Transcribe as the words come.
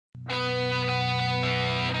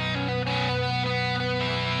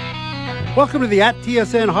Welcome to the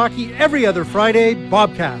TSN Hockey Every Other Friday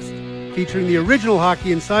Bobcast, featuring the original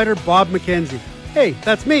hockey insider, Bob McKenzie. Hey,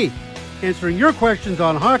 that's me, answering your questions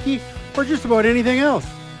on hockey or just about anything else,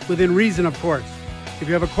 within reason, of course. If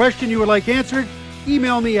you have a question you would like answered,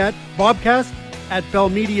 email me at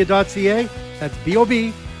bobcast@bellmedia.ca. That's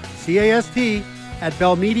BOBCAST at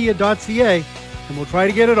bellmedia.ca, and we'll try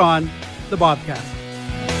to get it on the Bobcast.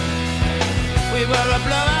 We were a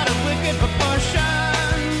blowout of wicked proportions,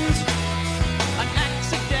 an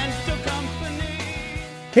accidental company.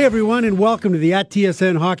 Hey everyone, and welcome to the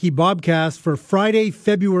TSN Hockey Bobcast for Friday,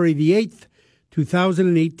 February the 8th,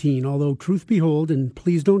 2018. Although, truth be told, and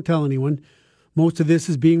please don't tell anyone, most of this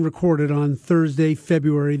is being recorded on Thursday,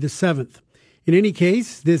 February the 7th. In any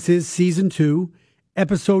case, this is Season 2,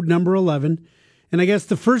 Episode number 11, and I guess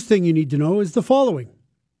the first thing you need to know is the following.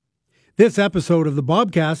 This episode of the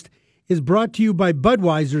Bobcast is brought to you by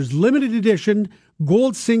Budweiser's limited edition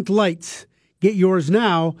gold synced lights. Get yours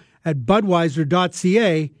now at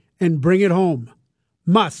budweiser.ca and bring it home.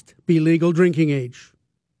 Must be legal drinking age.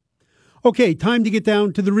 Okay, time to get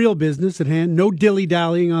down to the real business at hand. No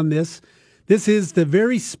dilly-dallying on this. This is the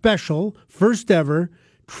very special, first ever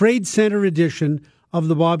Trade Center edition of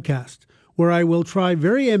the Bobcast, where I will try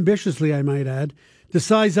very ambitiously, I might add, to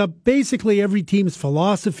size up basically every team's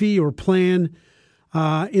philosophy or plan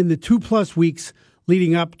in the 2+ weeks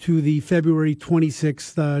leading up to the February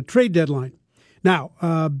 26th trade deadline. Now,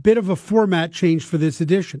 a bit of a format change for this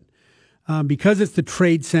edition. Because it's the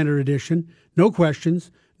Trade Center edition, no questions,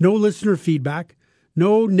 no listener feedback,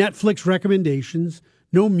 no Netflix recommendations,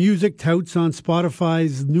 no music touts on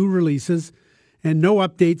Spotify's new releases, and no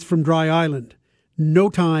updates from Dry Island. No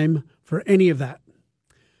time for any of that.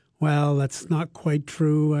 Well, that's not quite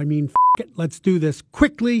true. I mean, it. Let's do this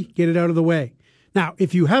quickly, get it out of the way. Now,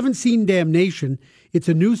 if you haven't seen Damnation, it's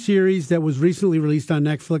a new series that was recently released on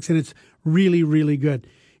Netflix, and it's really, really good.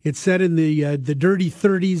 It's set in the dirty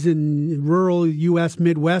 30s in rural U.S.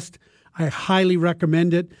 Midwest. I highly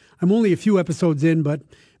recommend it. I'm only a few episodes in, but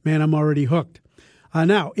man, I'm already hooked.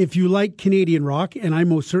 Now, if you like Canadian rock, and I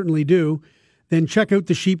most certainly do, then check out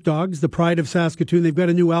the Sheepdogs, the Pride of Saskatoon. They've got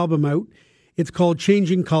a new album out. It's called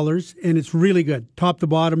Changing Colors, and it's really good. Top to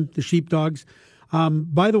bottom, the Sheepdogs.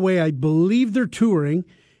 By the way, I believe they're touring,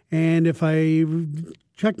 and if I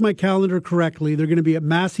checked my calendar correctly, they're going to be at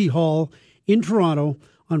Massey Hall in Toronto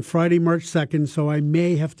on Friday, March 2nd, so I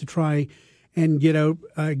may have to try and get out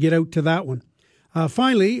to that one.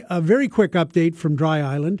 Finally, a very quick update from Dry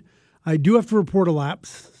Island. I do have to report a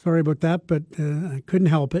lapse. Sorry about that, but I couldn't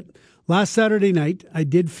help it. Last Saturday night, I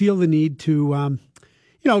did feel the need to,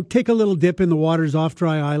 take a little dip in the waters off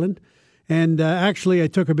Dry Island. And actually, I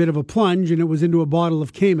took a bit of a plunge, and it was into a bottle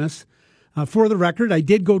of Camus. For the record, I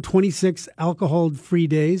did go 26 alcohol-free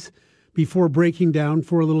days before breaking down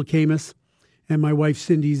for a little Camus and my wife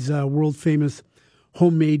Cindy's world-famous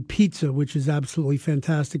homemade pizza, which is absolutely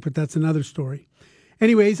fantastic, but that's another story.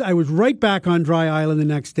 Anyways, I was right back on Dry Island the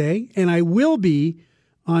next day, and I will be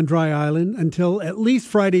on Dry Island until at least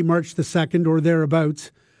Friday, March the 2nd or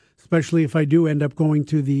thereabouts, especially if I do end up going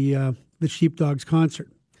to the Sheepdogs concert.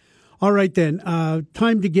 All right, then,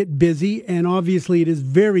 time to get busy, and obviously it is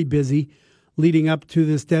very busy leading up to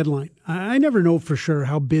this deadline. I never know for sure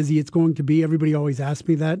how busy it's going to be. Everybody always asks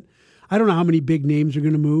me that. I don't know how many big names are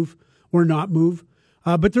going to move or not move,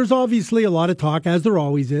 but there's obviously a lot of talk, as there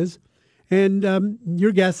always is, and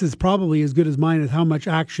your guess is probably as good as mine as how much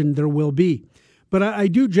action there will be. But I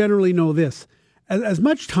do generally know this. As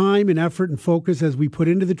much time and effort and focus as we put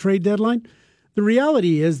into the trade deadline, the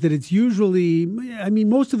reality is that it's usually,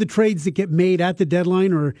 most of the trades that get made at the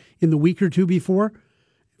deadline or in the week or two before,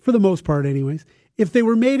 for the most part anyways, if they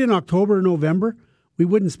were made in October or November, we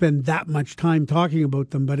wouldn't spend that much time talking about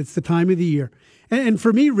them, but it's the time of the year. And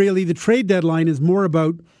for me, really, the trade deadline is more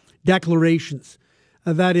about declarations.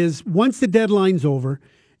 That is, once the deadline's over,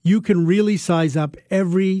 you can really size up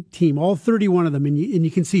every team, all 31 of them, and you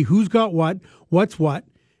can see who's got what's what,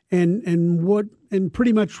 and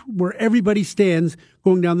pretty much where everybody stands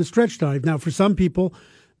going down the stretch dive. Now, for some people,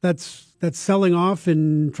 that's selling off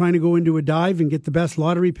and trying to go into a dive and get the best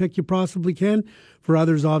lottery pick you possibly can. For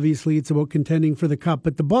others, obviously, it's about contending for the cup.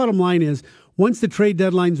 But the bottom line is, once the trade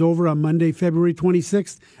deadline's over on Monday, February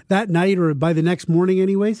 26th, that night or by the next morning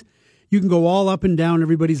anyways, you can go all up and down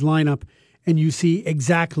everybody's lineup and you see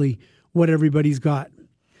exactly what everybody's got.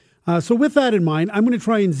 So with that in mind, I'm going to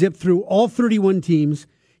try and zip through all 31 teams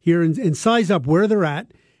here and size up where they're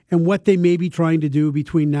at and what they may be trying to do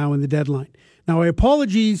between now and the deadline. Now, I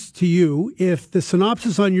apologize to you if the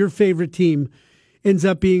synopsis on your favorite team ends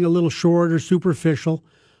up being a little short or superficial,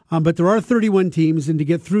 but there are 31 teams, and to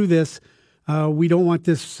get through this, We don't want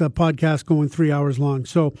this podcast going 3 hours long.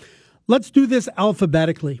 So let's do this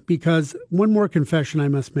alphabetically, because one more confession I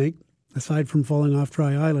must make, aside from falling off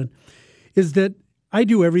dry island, is that I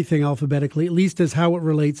do everything alphabetically, at least as how it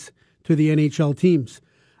relates to the NHL teams.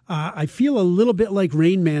 I feel a little bit like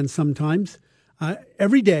Rain Man sometimes.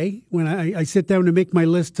 Every day when I sit down to make my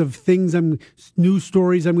list of things, news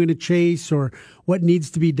stories I'm going to chase, or what needs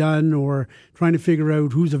to be done, or trying to figure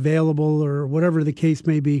out who's available, or whatever the case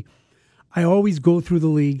may be, I always go through the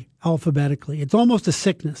league alphabetically. It's almost a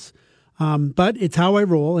sickness, but it's how I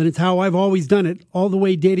roll, and it's how I've always done it, all the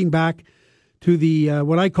way dating back to the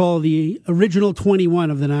what I call the original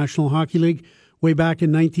 21 of the National Hockey League, way back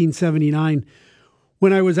in 1979.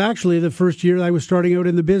 When I was actually the first year I was starting out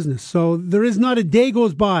in the business. So there is not a day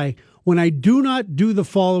goes by when I do not do the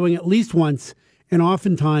following at least once, and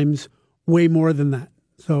oftentimes way more than that.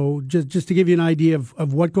 So just to give you an idea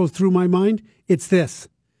of what goes through my mind, it's this: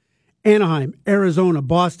 Anaheim, Arizona,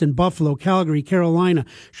 Boston, Buffalo, Calgary, Carolina,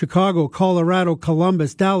 Chicago, Colorado,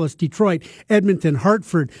 Columbus, Dallas, Detroit, Edmonton,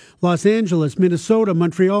 Hartford, Los Angeles, Minnesota,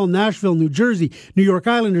 Montreal, Nashville, New Jersey, New York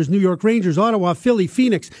Islanders, New York Rangers, Ottawa, Philly,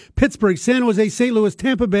 Phoenix, Pittsburgh, San Jose, St. Louis,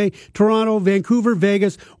 Tampa Bay, Toronto, Vancouver,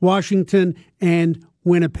 Vegas, Washington, and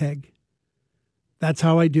Winnipeg. That's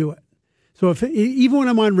how I do it. So even when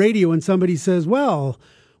I'm on radio and somebody says, well,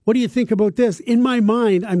 what do you think about this? In my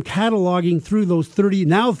mind, I'm cataloging through those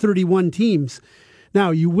 31 teams. Now,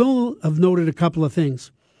 you will have noted a couple of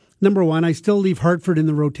things. Number one, I still leave Hartford in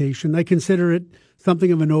the rotation. I consider it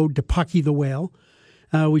something of an ode to Pucky the Whale.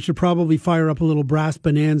 We should probably fire up a little brass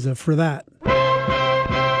bonanza for that.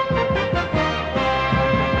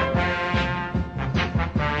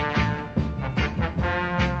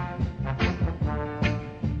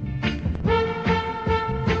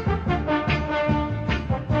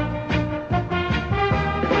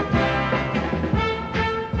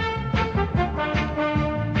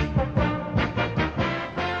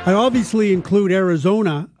 I obviously include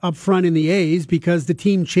Arizona up front in the A's because the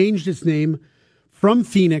team changed its name from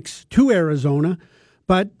Phoenix to Arizona.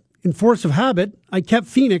 But in force of habit, I kept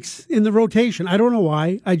Phoenix in the rotation. I don't know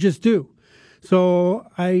why. I just do. So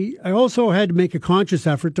I also had to make a conscious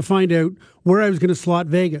effort to find out where I was going to slot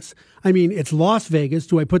Vegas. I mean, it's Las Vegas.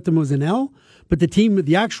 Do I put them as an L? But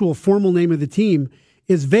the actual formal name of the team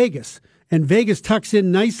is Vegas. And Vegas tucks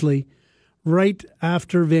in nicely right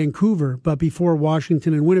after Vancouver, but before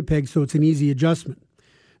Washington and Winnipeg, so it's an easy adjustment.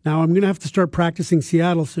 Now, I'm going to have to start practicing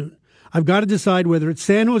Seattle soon. I've got to decide whether it's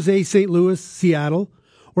San Jose, St. Louis, Seattle,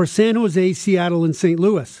 or San Jose, Seattle, and St.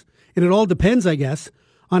 Louis. And it all depends, I guess,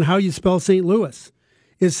 on how you spell St. Louis.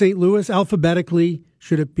 Is St. Louis alphabetically,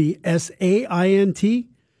 should it be S-A-I-N-T,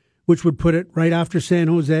 which would put it right after San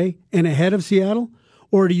Jose and ahead of Seattle?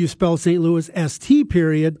 Or do you spell St. Louis S-T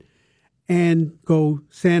period and go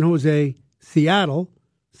San Jose, Seattle,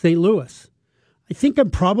 St. Louis? I think I'm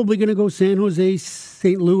probably going to go San Jose,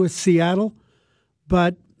 St. Louis, Seattle,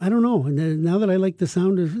 but I don't know. And now that I like the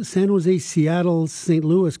sound of San Jose, Seattle, St.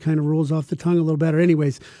 Louis kind of rolls off the tongue a little better.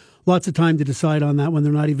 Anyways, lots of time to decide on that when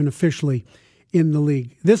they're not even officially in the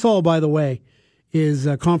league. This all, by the way, is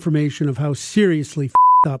a confirmation of how seriously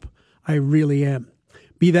up I really am.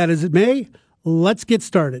 Be that as it may, let's get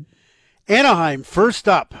started. Anaheim, first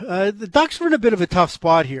up. The Ducks are in a bit of a tough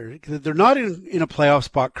spot here. They're not in a playoff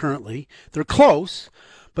spot currently. They're close,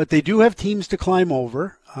 but they do have teams to climb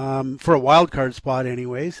over, for a wild card spot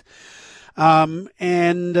anyways.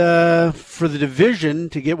 And for the division,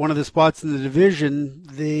 to get one of the spots in the division,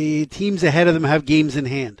 the teams ahead of them have games in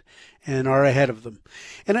hand and are ahead of them.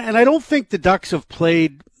 And I don't think the Ducks have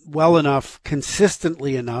played well enough,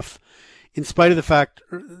 consistently enough, in spite of the fact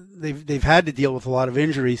they've had to deal with a lot of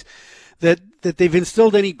injuries, that they've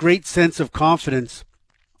instilled any great sense of confidence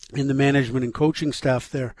in the management and coaching staff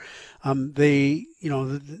there. There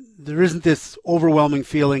isn't this overwhelming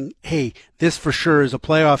feeling, hey, this for sure is a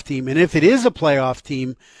playoff team. And if it is a playoff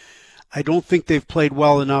team, I don't think they've played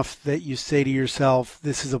well enough that you say to yourself,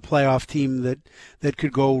 this is a playoff team that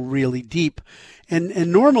could go really deep.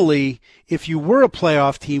 And normally, if you were a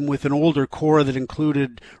playoff team with an older core that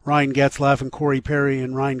included Ryan Getzlaf and Corey Perry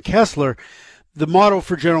and Ryan Kessler, the motto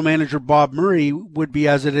for general manager Bob Murray would be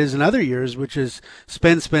as it is in other years, which is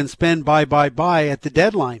spend, buy at the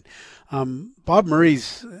deadline. Bob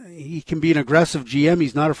Murray's, he can be an aggressive GM.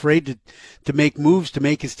 He's not afraid to make moves to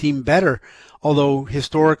make his team better. Although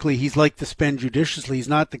historically he's liked to spend judiciously. He's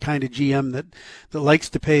not the kind of GM that likes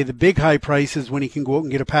to pay the big high prices when he can go out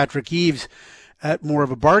and get a Patrick Eaves at more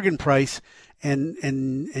of a bargain price and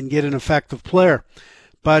get an effective player.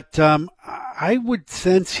 But I would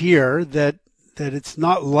sense here that it's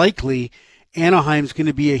not likely Anaheim's going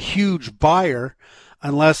to be a huge buyer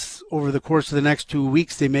unless over the course of the next 2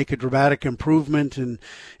 weeks they make a dramatic improvement and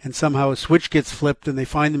somehow a switch gets flipped and they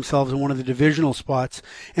find themselves in one of the divisional spots.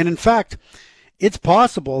 And in fact, it's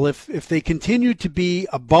possible if they continue to be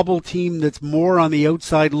a bubble team that's more on the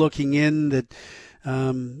outside looking in, that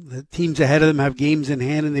the teams ahead of them have games in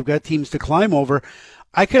hand and they've got teams to climb over,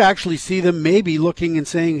 I could actually see them maybe looking and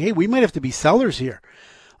saying, hey, we might have to be sellers here.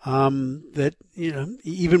 That,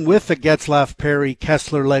 even with the Getzlaf, Perry,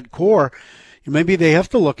 Kessler-led core, maybe they have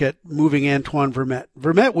to look at moving Antoine Vermette.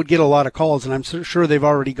 Vermette would get a lot of calls, and I'm sure they've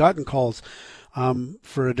already gotten calls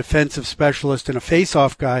for a defensive specialist and a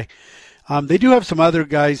face-off guy. They do have some other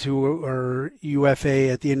guys who are UFA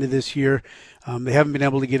at the end of this year. They haven't been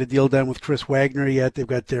able to get a deal done with Chris Wagner yet. They've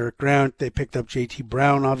got Derek Grant. They picked up JT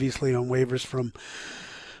Brown, obviously, on waivers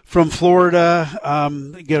from Florida.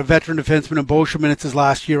 They get a veteran defenseman in Boschman. It's his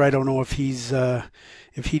last year. I don't know if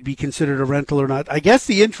he'd be considered a rental or not. I guess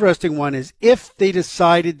the interesting one is if they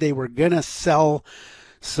decided they were going to sell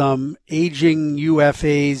some aging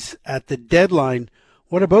UFAs at the deadline,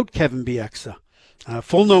 what about Kevin Bieksa?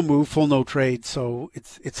 Full no move, full no trade, so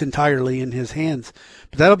it's entirely in his hands.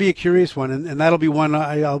 But that'll be a curious one, and that'll be one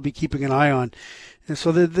I'll be keeping an eye on. And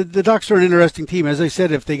so the Ducks are an interesting team. As I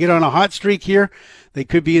said, if they get on a hot streak here, they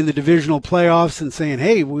could be in the divisional playoffs and saying,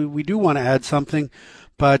 hey, we do want to add something.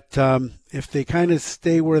 But if they kind of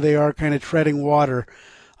stay where they are, kind of treading water,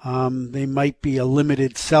 they might be a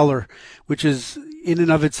limited seller, which is in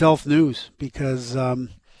and of itself news because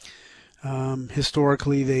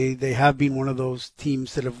historically they have been one of those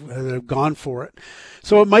teams that have gone for it.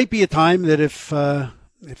 So it might be a time that if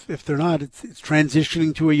they're not, it's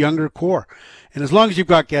transitioning to a younger core. And as long as you've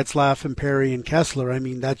got Getzlaf and Perry and Kessler, I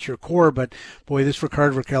mean, that's your core. But boy, this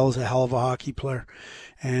Rickard Rakell is a hell of a hockey player.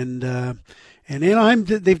 And Anaheim,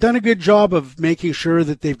 they've done a good job of making sure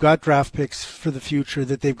that they've got draft picks for the future,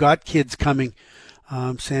 that they've got kids coming,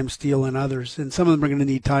 Sam Steele and others. And some of them are going to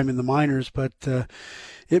need time in the minors, but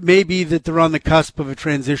it may be that they're on the cusp of a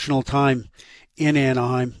transitional time in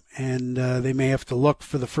Anaheim, and they may have to look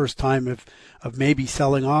for the first time of maybe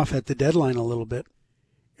selling off at the deadline a little bit.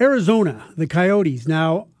 Arizona, the Coyotes.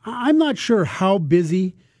 Now, I'm not sure how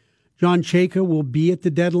busy John Chayka will be at the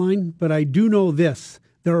deadline, but I do know this.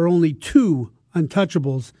 There are only two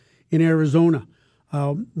untouchables in Arizona.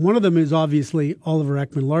 One of them is obviously Oliver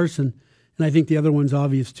Ekman-Larsson, and I think the other one's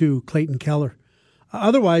obvious too, Clayton Keller.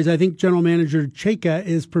 Otherwise, I think General Manager Chayka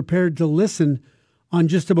is prepared to listen on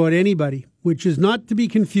just about anybody, which is not to be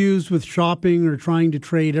confused with shopping or trying to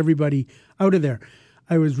trade everybody out of there.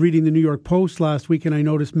 I was reading the New York Post last week and I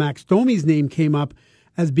noticed Max Domi's name came up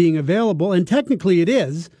as being available, and technically it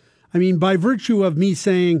is. I mean, by virtue of me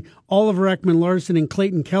saying Oliver Ekman-Larsson and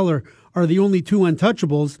Clayton Keller are the only two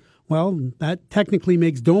untouchables, well, that technically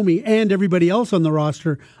makes Domi and everybody else on the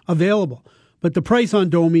roster available. But the price on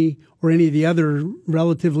Domi or any of the other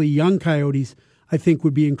relatively young Coyotes, I think,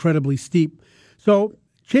 would be incredibly steep. So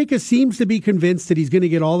Chayka seems to be convinced that he's going to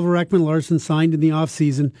get Oliver Ekman-Larsson signed in the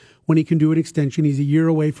offseason when he can do an extension. He's a year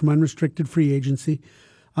away from unrestricted free agency.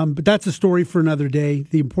 But that's a story for another day.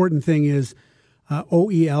 The important thing is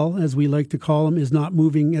OEL, as we like to call him, is not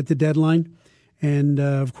moving at the deadline. And,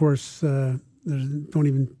 of course, don't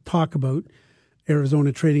even talk about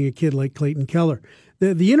Arizona trading a kid like Clayton Keller.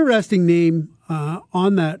 The interesting name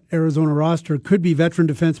on that Arizona roster could be veteran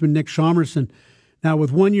defenseman Nick Schamerson. Now,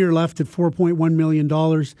 with 1 year left at $4.1 million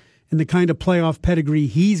and the kind of playoff pedigree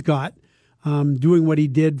he's got, doing what he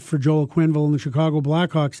did for Joel Quenneville and the Chicago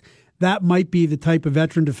Blackhawks, that might be the type of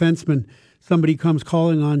veteran defenseman somebody comes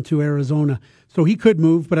calling on to Arizona. So he could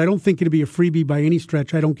move, but I don't think it'd be a freebie by any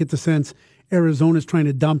stretch. I don't get the sense Arizona's trying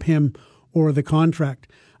to dump him or the contract.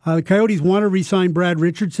 The Coyotes want to re-sign Brad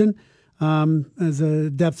Richardson as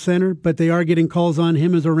a depth center, but they are getting calls on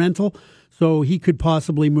him as a rental, so he could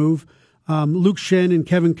possibly move. Luke Schenn and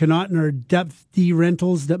Kevin Connaughton are depth D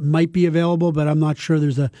rentals that might be available, but I'm not sure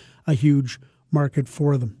there's a huge market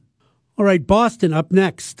for them. All right, Boston up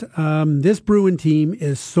next. This Bruin team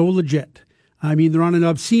is so legit. I mean, they're on an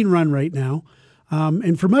obscene run right now.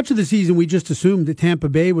 And for much of the season, we just assumed that Tampa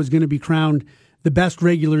Bay was going to be crowned the best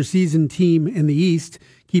regular season team in the East,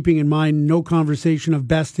 keeping in mind no conversation of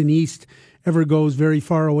best in East ever goes very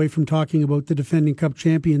far away from talking about the defending Cup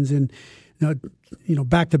champions and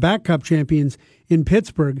back-to-back Cup champions in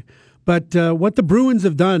Pittsburgh. But what the Bruins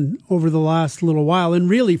have done over the last little while, and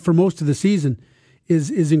really for most of the season,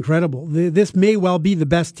 is incredible. This may well be the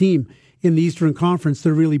best team in the Eastern Conference.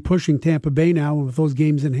 They're really pushing Tampa Bay now with those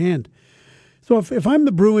games in hand. So if I'm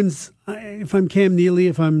the Bruins, if I'm Cam Neely,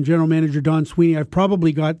 if I'm General Manager Don Sweeney, I've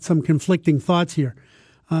probably got some conflicting thoughts here.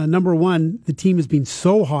 Number one, the team has been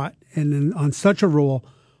so hot and on such a roll.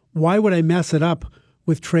 Why would I mess it up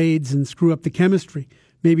with trades and screw up the chemistry.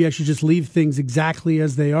 Maybe I should just leave things exactly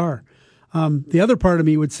as they are. The other part of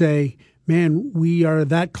me would say, man, we are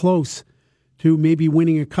that close to maybe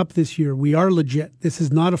winning a cup this year. We are legit. This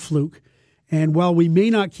is not a fluke. And while we may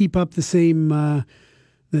not keep up the same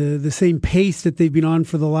the same pace that they've been on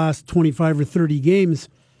for the last 25 or 30 games,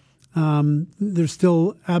 they're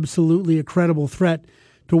still absolutely a credible threat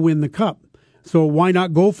to win the cup. So why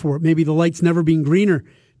not go for it? Maybe the light's never been greener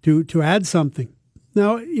to add something.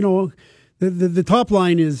 Now, the top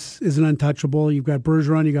line is an untouchable. You've got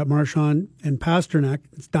Bergeron, you've got Marchand, and Pasternak.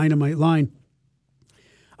 It's dynamite line.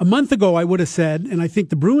 A month ago, I would have said, and I think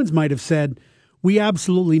the Bruins might have said, we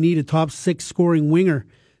absolutely need a top 6 scoring winger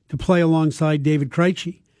to play alongside David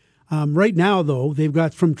Krejci. Right now, though, they've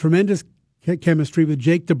got some tremendous chemistry with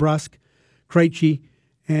Jake DeBrusk, Krejci,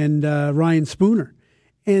 and Ryan Spooner.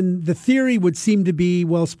 And the theory would seem to be,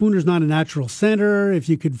 well, Spooner's not a natural center. If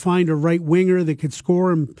you could find a right winger that could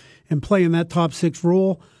score and play in that top 6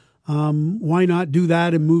 role, why not do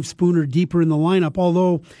that and move Spooner deeper in the lineup?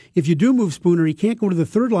 Although, if you do move Spooner, he can't go to the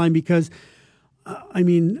third line because,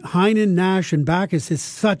 Heinen, Nash, and Backes is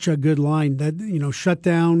such a good line that, shut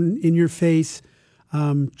down in your face,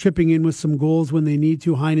 chipping in with some goals when they need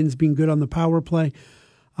to. Heinen's been good on the power play.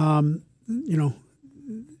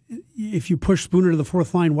 If you push Spooner to the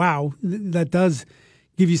fourth line, wow, that does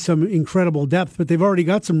give you some incredible depth, but they've already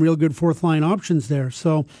got some real good fourth line options there.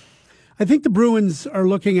 So I think the Bruins are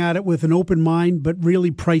looking at it with an open mind, but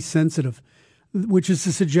really price sensitive, which is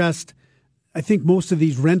to suggest, I think most of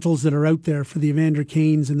these rentals that are out there for the Evander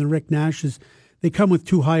Kanes and the Rick Nashes, they come with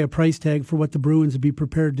too high a price tag for what the Bruins would be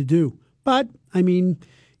prepared to do. But, you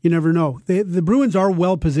never know. The Bruins are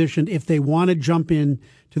well positioned if they want to jump in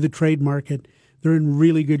to the trade market. They're in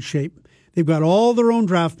really good shape. They've got all their own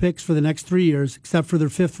draft picks for the next 3 years, except for their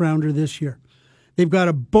 5th rounder this year. They've got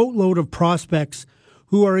a boatload of prospects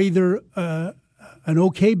who are either an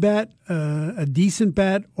okay bet, a decent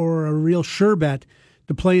bet, or a real sure bet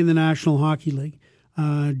to play in the National Hockey League.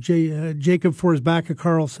 Jacob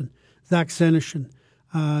Forsbacka-Karlsson, Zach Senyshyn,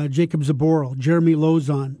 Jacob Zaboral, Jeremy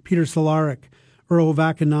Lauzon, Peter Cehlarik, Urho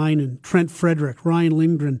Vakanainen, Trent Frederick, Ryan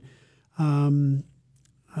Lindgren,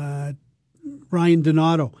 Ryan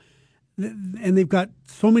Donato. And they've got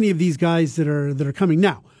so many of these guys that are coming.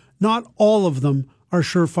 Now, not all of them are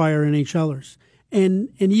surefire NHLers. And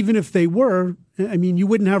even if they were, you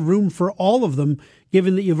wouldn't have room for all of them,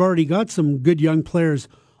 given that you've already got some good young players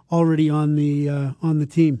already on the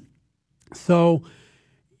team. So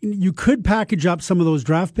you could package up some of those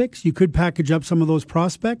draft picks. You could package up some of those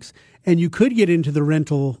prospects, and you could get into the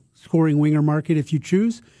rental scoring winger market if you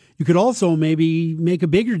choose. You could also maybe make a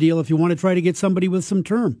bigger deal if you want to try to get somebody with some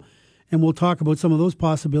term. And we'll talk about some of those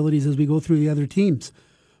possibilities as we go through the other teams.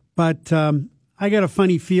 But I got a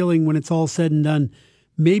funny feeling when it's all said and done,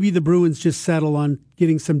 maybe the Bruins just settle on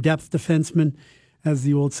getting some depth defensemen, as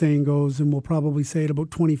the old saying goes, and we'll probably say it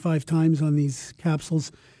about 25 times on these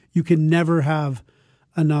capsules. You can never have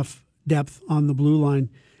enough depth on the blue line.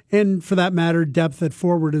 And for that matter, depth at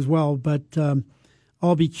forward as well. But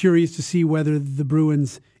I'll be curious to see whether the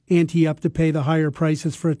Bruins ante up to pay the higher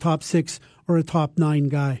prices for a top 6 or a top 9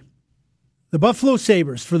 guy. The Buffalo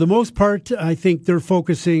Sabres, for the most part, I think they're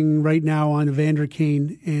focusing right now on Evander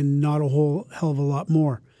Kane and not a whole hell of a lot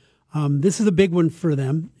more. This is a big one for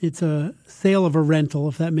them. It's a sale of a rental,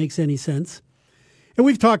 if that makes any sense. And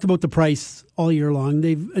we've talked about the price all year long.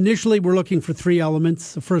 Initially were looking for 3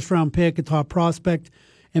 elements: a first-round pick, a top prospect,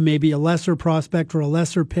 and maybe a lesser prospect or a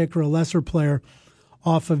lesser pick or a lesser player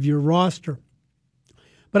off of your roster.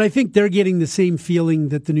 But I think they're getting the same feeling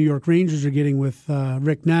that the New York Rangers are getting with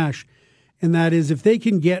Rick Nash. And that is, if they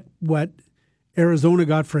can get what Arizona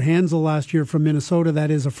got for Hansel last year from Minnesota, that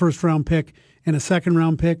is a first-round pick and a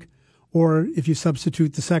second-round pick, or if you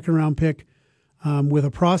substitute the second-round pick with a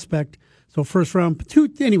prospect, so first-round,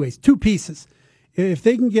 two pieces. If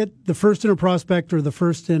they can get the first in a prospect or the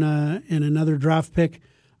first in another draft pick,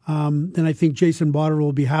 then I think Jason Botterill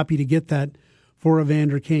will be happy to get that for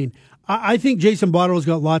Evander Kane. I think Jason Botterill's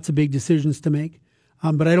got lots of big decisions to make,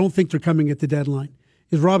 but I don't think they're coming at the deadline.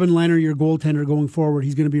 Is Robin Leonard your goaltender going forward?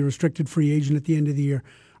 He's going to be a restricted free agent at the end of the year.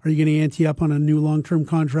 Are you going to ante up on a new long-term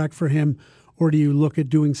contract for him, or do you look at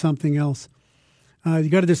doing something else? You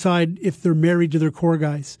got to decide if they're married to their core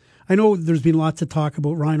guys. I know there's been lots of talk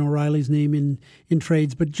about Ryan O'Reilly's name in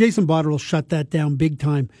trades, but Jason Botterill shut that down big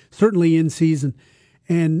time, certainly in season.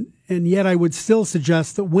 And yet I would still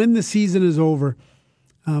suggest that when the season is over,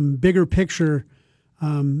 bigger picture,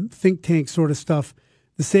 think tank sort of stuff,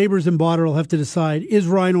 the Sabres and Botterill have to decide, is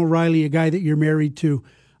Ryan O'Reilly a guy that you're married to,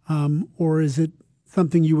 or is it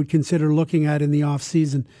something you would consider looking at in the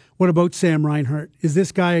offseason. What about Sam Reinhart? Is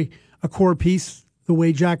this guy a core piece the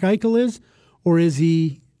way Jack Eichel is, or is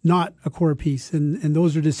he not a core piece? And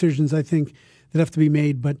those are decisions, I think, that have to be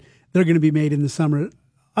made, but they're going to be made in the summer.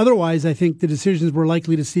 Otherwise, I think the decisions we're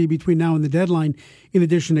likely to see between now and the deadline, in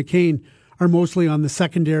addition to Kane, are mostly on the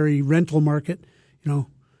secondary rental market.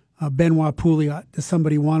 Benoit Pouliot, does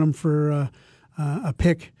somebody want him for a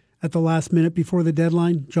pick at the last minute before the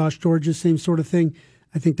deadline? Josh Georges, same sort of thing.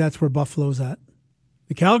 I think that's where Buffalo's at.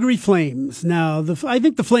 The Calgary Flames. Now, I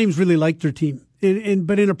think the Flames really like their team.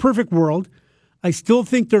 But in a perfect world, I still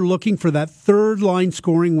think they're looking for that third-line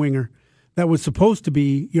scoring winger that was supposed to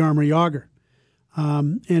be Jaromir Jagr.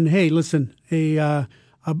 And hey, listen, a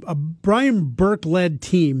Brian Burke-led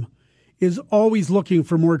team is always looking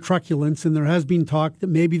for more truculence, and there has been talk that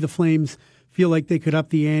maybe the Flames feel like they could up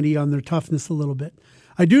the ante on their toughness a little bit.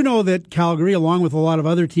 I do know that Calgary, along with a lot of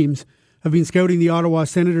other teams, have been scouting the Ottawa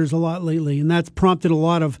Senators a lot lately, and that's prompted a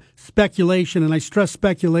lot of speculation, and I stress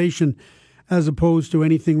speculation as opposed to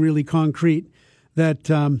anything really concrete,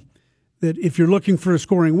 that if you're looking for a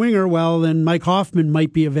scoring winger, well, then Mike Hoffman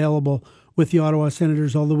might be available with the Ottawa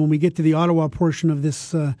Senators, although when we get to the Ottawa portion of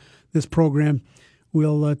this program,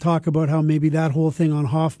 we'll talk about how maybe that whole thing on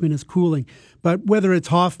Hoffman is cooling. But whether it's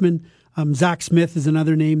Hoffman, Zach Smith is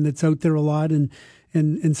another name that's out there a lot,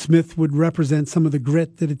 and Smith would represent some of the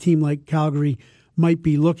grit that a team like Calgary might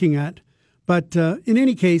be looking at. But in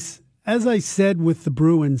any case, as I said with the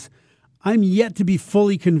Bruins, I'm yet to be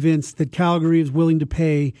fully convinced that Calgary is willing to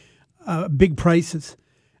pay big prices.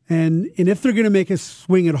 And if they're going to make a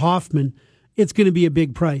swing at Hoffman, it's going to be a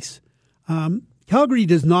big price. Calgary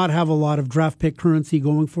does not have a lot of draft pick currency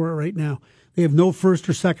going for it right now. They have no first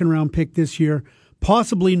or second round pick this year,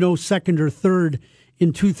 possibly no second or third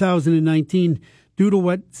in 2019, due to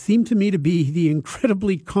what seemed to me to be the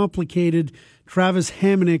incredibly complicated Travis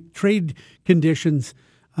Hamonic trade conditions,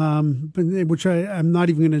 which I'm not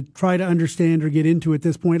even going to try to understand or get into at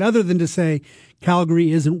this point, other than to say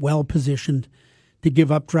Calgary isn't well positioned to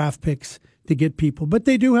give up draft picks to get people. But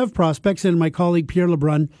they do have prospects, and my colleague Pierre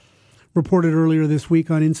Lebrun reported earlier this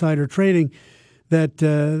week on Insider Trading that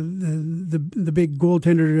the big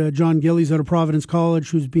goaltender John Gillies out of Providence College,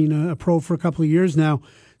 who's been a pro for a couple of years now,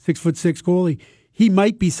 6'6" goalie, he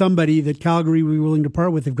might be somebody that Calgary would be willing to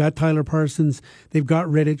part with. They've got Tyler Parsons, they've got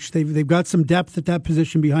Rittich, they've got some depth at that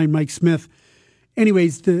position behind Mike Smith.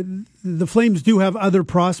 Anyways, the Flames do have other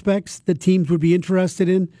prospects that teams would be interested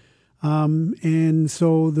in, and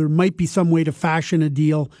so there might be some way to fashion a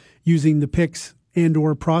deal using the picks and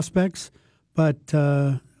or prospects, but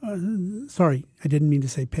sorry, I didn't mean to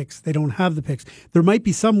say picks. They don't have the picks. There might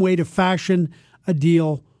be some way to fashion a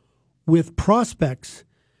deal with prospects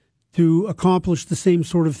to accomplish the same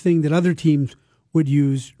sort of thing that other teams would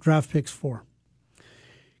use draft picks for.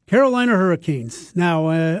 Carolina Hurricanes. Now,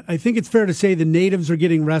 I think it's fair to say the natives are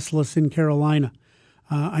getting restless in Carolina.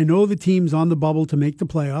 I know the team's on the bubble to make the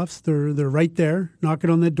playoffs. They're right there, knocking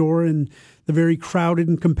on that door in the very crowded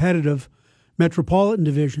and competitive Metropolitan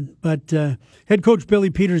Division. But head coach Billy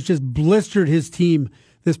Peters just blistered his team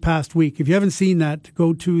this past week. If you haven't seen that,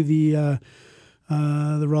 go to the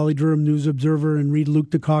Raleigh-Durham News Observer and read Luke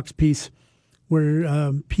DeCock's piece,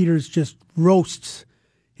 where Peters just roasts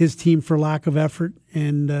his team for lack of effort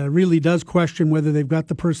and really does question whether they've got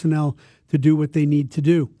the personnel to do what they need to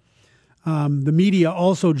do. The media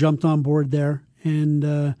also jumped on board there,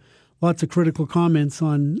 and lots of critical comments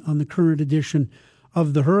on the current edition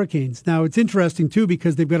of the Hurricanes. Now, it's interesting, too,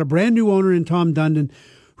 because they've got a brand new owner in Tom Dundon,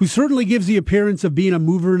 who certainly gives the appearance of being a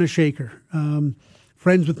mover and a shaker.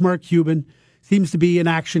 Friends with Mark Cuban, seems to be an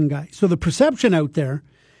action guy. So the perception out there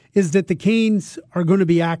is that the Canes are going to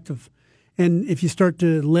be active. And if you start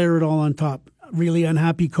to layer it all on top, really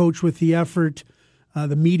unhappy coach with the effort,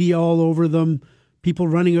 the media all over them, people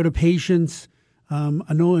running out of patience,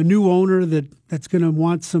 a new owner that's going to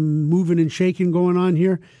want some moving and shaking going on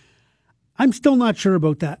here. I'm still not sure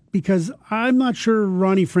about that, because I'm not sure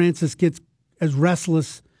Ronnie Francis gets as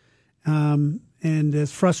restless and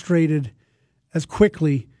as frustrated as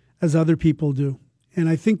quickly as other people do. And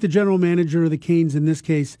I think the general manager of the Canes in this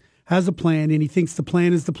case has a plan, and he thinks the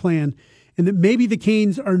plan is the plan, and that maybe the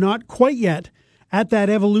Canes are not quite yet at that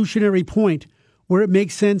evolutionary point where it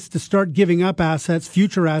makes sense to start giving up assets,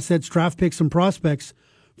 future assets, draft picks and prospects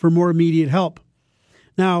for more immediate help.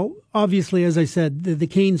 Now, obviously, as I said, the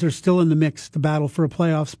Canes are still in the mix to battle for a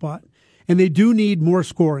playoff spot, and they do need more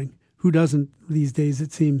scoring. Who doesn't these days,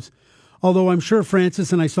 it seems? Although I'm sure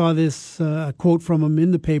Francis, and I saw this quote from him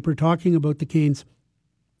in the paper talking about the Canes,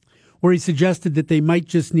 where he suggested that they might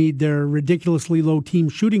just need their ridiculously low team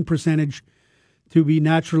shooting percentage to be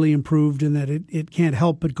naturally improved and that it can't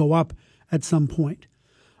help but go up at some point.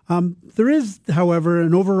 There is, however,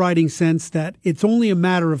 an overriding sense that it's only a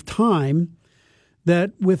matter of time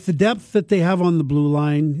that with the depth that they have on the blue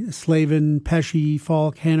line, Slavin, Pesce,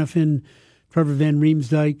 Falk, Hanifin, Trevor Van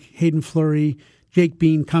Riemsdyk, Hayden Fleury, Jake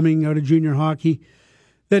Bean coming out of junior hockey,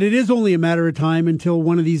 that it is only a matter of time until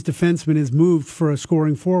one of these defensemen is moved for a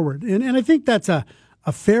scoring forward. And I think that's a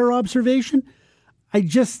fair observation. I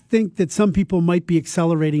just think that some people might be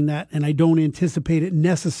accelerating that, and I don't anticipate it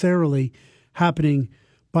necessarily happening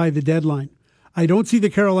by the deadline. I don't see the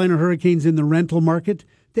Carolina Hurricanes in the rental market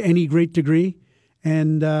to any great degree,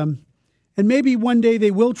 and maybe one day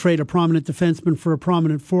they will trade a prominent defenseman for a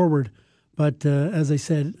prominent forward. But as I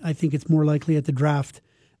said, I think it's more likely at the draft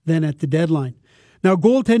than at the deadline. Now,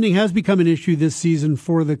 goaltending has become an issue this season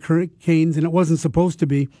for the Canes, and it wasn't supposed to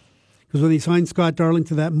be, because when they signed Scott Darling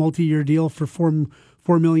to that multi-year deal for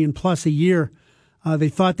 $4 million plus a year, they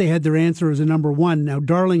thought they had their answer as a number one. Now,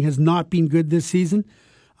 Darling has not been good this season,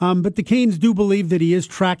 but the Canes do believe that he is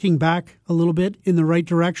tracking back a little bit in the right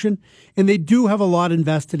direction, and they do have a lot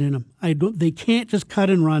invested in him. They can't just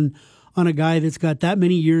cut and run on a guy that's got that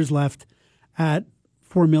many years left at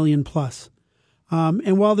 $4 million plus.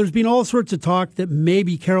 And while there's been all sorts of talk that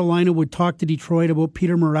maybe Carolina would talk to Detroit about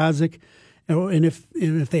Peter Mrazek, and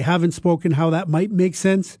if they haven't spoken, how that might make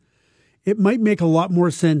sense, it might make a lot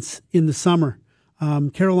more sense in the summer.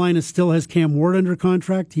 Carolina still has Cam Ward under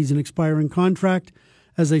contract. He's an expiring contract.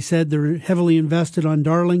 As I said, they're heavily invested on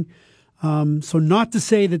Darling. So not to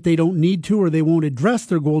say that they don't need to or they won't address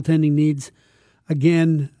their goaltending needs.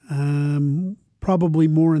 Again, probably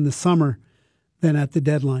more in the summer than at the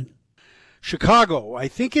deadline. Chicago. I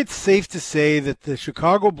think it's safe to say that the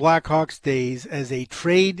Chicago Blackhawks days as a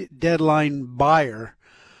trade deadline buyer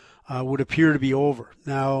would appear to be over.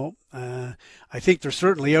 Now, I think they're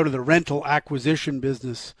certainly out of the rental acquisition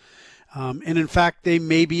business. And in fact, they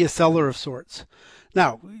may be a seller of sorts.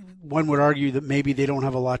 Now, one would argue that maybe they don't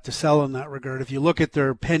have a lot to sell in that regard. If you look at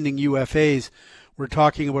their pending UFAs, we're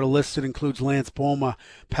talking about a list that includes Lance Boma,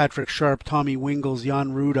 Patrick Sharp, Tommy Wingles,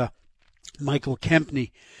 Jan Ruda, Michael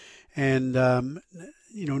Kempney. And,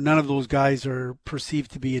 none of those guys are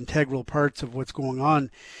perceived to be integral parts of what's going on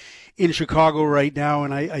in Chicago right now.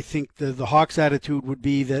 And I think the Hawks' attitude would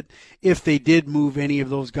be that if they did move any of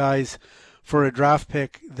those guys for a draft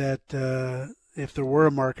pick, that if there were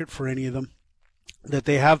a market for any of them, that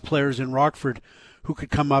they have players in Rockford who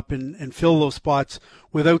could come up and fill those spots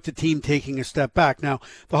without the team taking a step back. Now,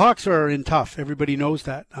 the Hawks are in tough. Everybody knows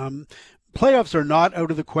that. Playoffs are not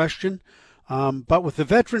out of the question. But with the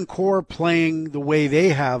veteran core playing the way they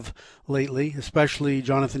have lately, especially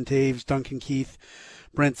Jonathan Toews, Duncan Keith,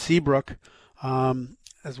 Brent Seabrook,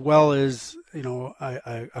 as well as,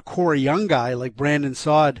 a core young guy like Brandon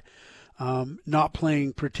Saad, not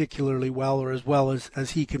playing particularly well or as well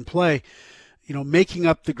as he can play, making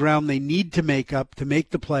up the ground they need to make up to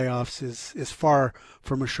make the playoffs is far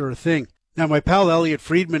from a sure thing. Now, my pal Elliot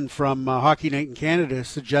Friedman from Hockey Night in Canada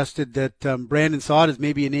suggested that Brandon Saad is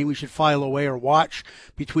maybe a name we should file away or watch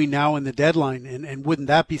between now and the deadline. And wouldn't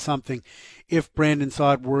that be something if Brandon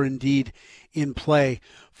Saad were indeed in play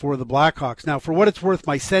for the Blackhawks? Now, for what it's worth,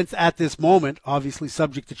 my sense at this moment, obviously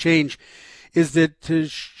subject to change, is that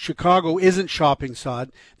Chicago isn't shopping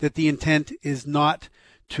Saad, that the intent is not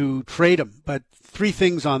to trade him. But three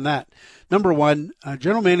things on that. Number one,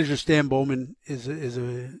 General Manager Stan Bowman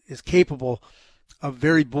is capable of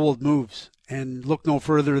very bold moves, and look no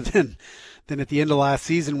further than at the end of last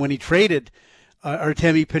season when he traded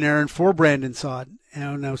Artemi Panarin for Brandon Saad.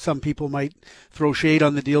 Now some people might throw shade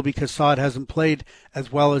on the deal because Saad hasn't played as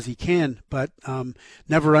well as he can, but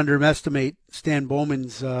never underestimate Stan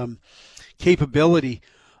Bowman's capability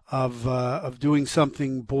of doing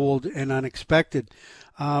something bold and unexpected.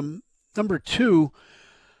 Number two,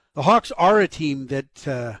 the Hawks are a team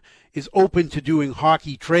that is open to doing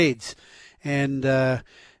hockey trades, and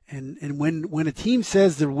when a team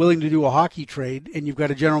says they're willing to do a hockey trade, and you've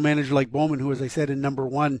got a general manager like Bowman, who, as I said, in number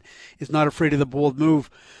one, is not afraid of the bold move,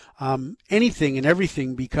 anything and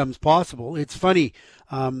everything becomes possible. It's funny,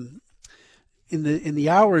 in the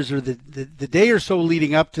hours or the day or so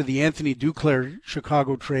leading up to the Anthony Duclair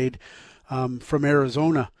Chicago trade from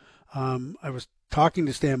Arizona, I was talking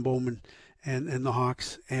to Stan Bowman and the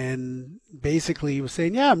Hawks, and basically he was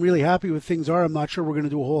saying, yeah, I'm really happy with things are. I'm not sure we're going to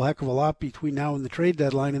do a whole heck of a lot between now and the trade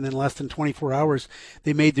deadline. And then less than 24 hours,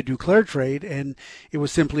 they made the Duclair trade, and it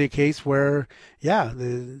was simply a case where, yeah,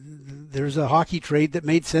 there's a hockey trade that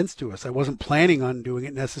made sense to us. I wasn't planning on doing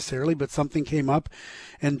it necessarily, but something came up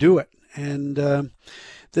and do it. And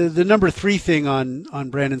The number 3 thing on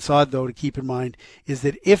Brandon Saad, though, to keep in mind is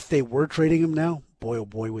that if they were trading him now, boy, oh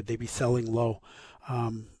boy, would they be selling low.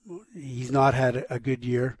 He's not had a good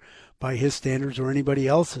year by his standards or anybody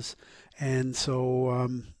else's. And so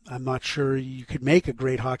I'm not sure you could make a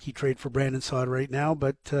great hockey trade for Brandon Saad right now.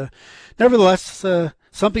 But nevertheless,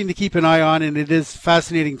 something to keep an eye on. And it is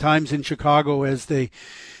fascinating times in Chicago as they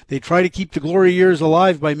try to keep the glory years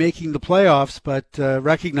alive by making the playoffs, but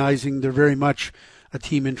recognizing they're very much a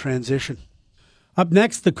team in transition. Up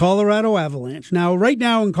next, the Colorado Avalanche. Now, right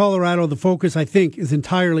now in Colorado, the focus, I think, is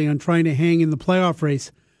entirely on trying to hang in the playoff race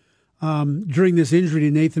during this injury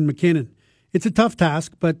to Nathan McKinnon. It's a tough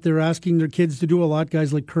task, but they're asking their kids to do a lot,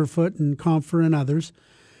 guys like Kerfoot and Comfer and others.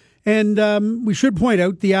 And we should point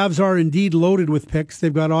out the Avs are indeed loaded with picks.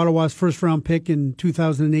 They've got Ottawa's first-round pick in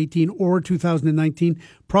 2018 or 2019,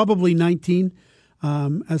 probably 19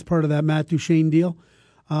 as part of that Matt Duchene deal.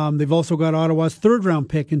 They've also got Ottawa's third-round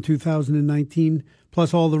pick in 2019,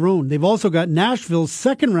 plus all their own. They've also got Nashville's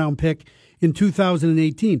second-round pick in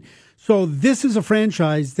 2018. So this is a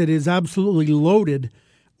franchise that is absolutely loaded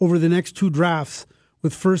over the next 2 drafts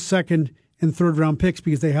with first, second, and third-round picks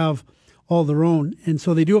because they have all their own. And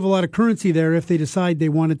so they do have a lot of currency there if they decide they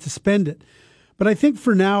wanted to spend it. But I think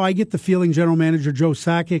for now, I get the feeling General Manager Joe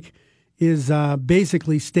Sakic is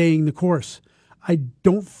basically staying the course. I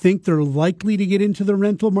don't think they're likely to get into the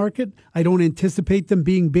rental market. I don't anticipate them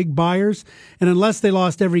being big buyers. And unless they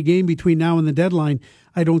lost every game between now and the deadline,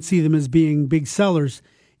 I don't see them as being big sellers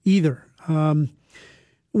either.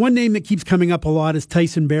 One name that keeps coming up a lot is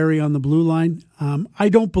Tyson Barrie on the blue line. I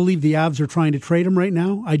don't believe the Avs are trying to trade him right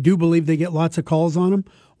now. I do believe they get lots of calls on him.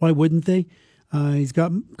 Why wouldn't they? He's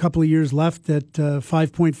got a couple of years left at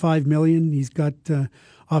 $5.5 million. He's got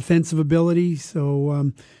offensive ability.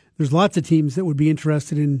 So there's lots of teams that would be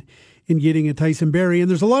interested in getting a Tyson Barrie. And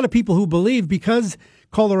there's a lot of people who believe because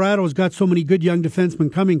Colorado's got so many good young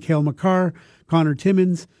defensemen coming, Cale Makar, Connor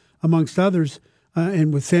Timmins, amongst others,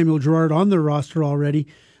 and with Samuel Girard on their roster already,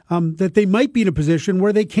 that they might be in a position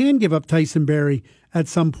where they can give up Tyson Barrie at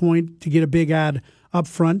some point to get a big ad up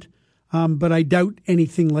front. But I doubt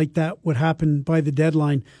anything like that would happen by the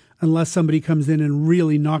deadline unless somebody comes in and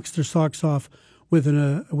really knocks their socks off with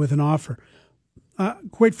an offer.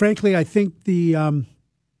 Quite frankly, I think the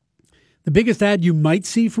biggest ad you might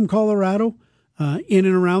see from Colorado in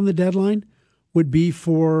and around the deadline would be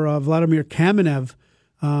for Vladimir Kamenev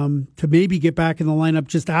to maybe get back in the lineup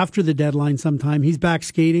just after the deadline sometime. He's back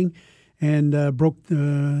skating and had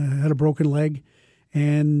a broken leg.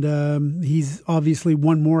 And he's obviously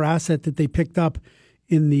one more asset that they picked up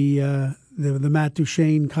in the Matt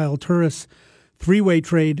Duchene, Kyle Turris three-way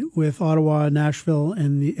trade with Ottawa, Nashville,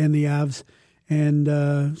 and the Avs.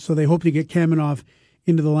 And so they hope to get Kamenev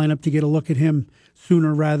into the lineup to get a look at him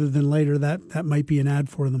sooner rather than later. That might be an ad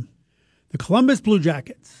for them. The Columbus Blue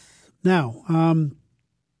Jackets. Now,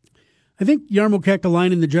 I think Jarmo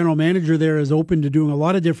Kekalainen, the general manager there, is open to doing a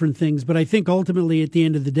lot of different things, but I think ultimately at the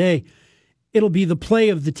end of the day, it'll be the play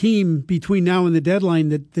of the team between now and the deadline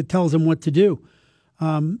that tells them what to do.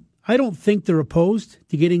 I don't think they're opposed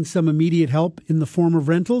to getting some immediate help in the form of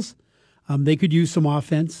rentals. They could use some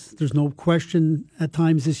offense. There's no question at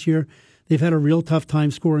times this year they've had a real tough time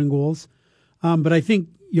scoring goals. But I think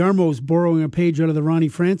Jarmo's borrowing a page out of the Ronnie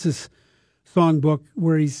Francis songbook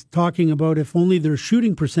where he's talking about if only their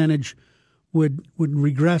shooting percentage would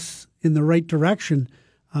regress in the right direction,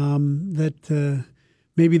 that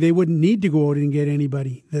maybe they wouldn't need to go out and get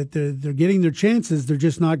anybody, that they're getting their chances, they're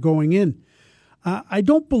just not going in. I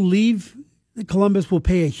don't believe that Columbus will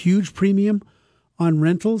pay a huge premium on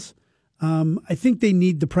rentals. I think they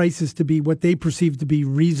need the prices to be what they perceive to be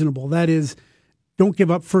reasonable. That is, don't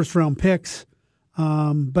give up first-round picks,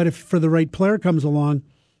 but if for the right player comes along,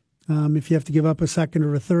 if you have to give up a second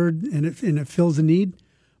or a third and it fills a need,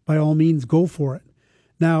 by all means, go for it.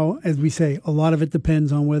 Now, as we say, a lot of it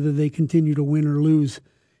depends on whether they continue to win or lose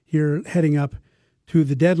here heading up to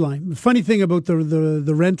the deadline. The funny thing about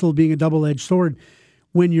the rental being a double-edged sword,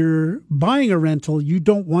 when you're buying a rental, you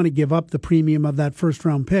don't want to give up the premium of that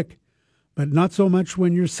first-round pick, but not so much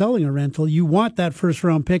when you're selling a rental. You want that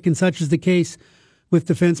first-round pick, and such is the case with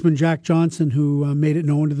defenseman Jack Johnson, who made it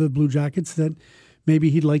known to the Blue Jackets that maybe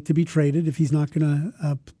he'd like to be traded if he's not going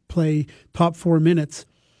to play top 4 minutes.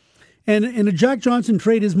 And a Jack Johnson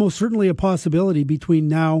trade is most certainly a possibility between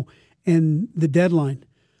now and the deadline.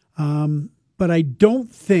 But I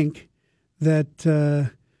don't think that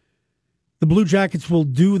the Blue Jackets will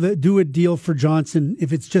do a deal for Johnson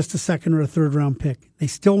if it's just a second or a third round pick. They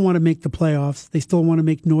still want to make the playoffs. They still want to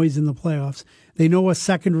make noise in the playoffs. They know a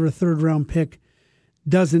second or a third round pick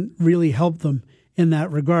doesn't really help them in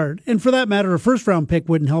that regard. And for that matter, a first-round pick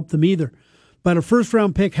wouldn't help them either. But a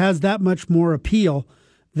first-round pick has that much more appeal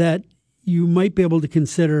that you might be able to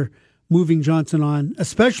consider moving Johnson on,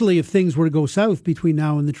 especially if things were to go south between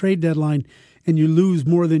now and the trade deadline and you lose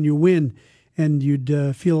more than you win, and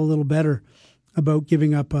you'd feel a little better about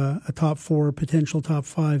giving up a top 4, potential top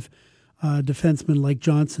 5 defenseman like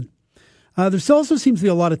Johnson. There also seems to be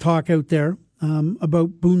a lot of talk out there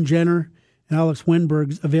about Boone Jenner and Alex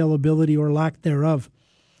Wenberg's availability or lack thereof.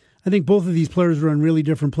 I think both of these players are in really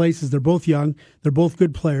different places. They're both young. They're both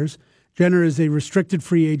good players. Jenner is a restricted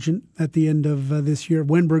free agent at the end of this year.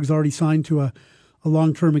 Wenberg's already signed to a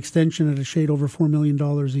long-term extension at a shade over $4 million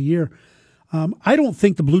a year. I don't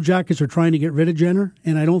think the Blue Jackets are trying to get rid of Jenner,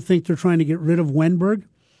 and I don't think they're trying to get rid of Wenberg.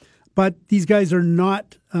 But these guys are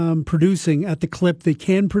not producing at the clip they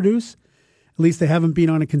can produce. At least they haven't been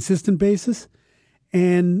on a consistent basis.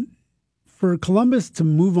 And for Columbus to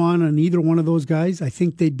move on either one of those guys, I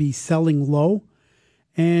think they'd be selling low.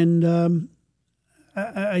 And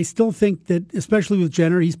I still think that, especially with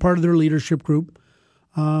Jenner, he's part of their leadership group.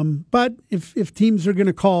 But if teams are going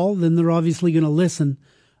to call, then they're obviously going to listen.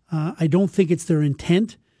 I don't think it's their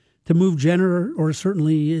intent to move Jenner or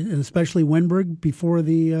certainly and especially Wenberg before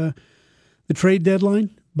the trade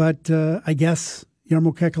deadline. But I guess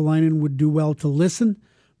Jarmo Kekalainen would do well to listen.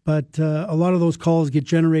 But a lot of those calls get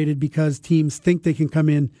generated because teams think they can come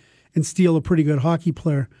in and steal a pretty good hockey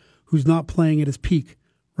player who's not playing at his peak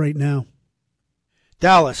right now.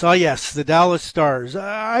 Dallas, yes, the Dallas Stars.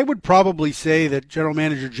 I would probably say that General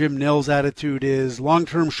Manager Jim Nill's attitude is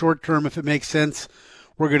long-term, short-term, if it makes sense,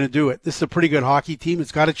 we're going to do it. This is a pretty good hockey team.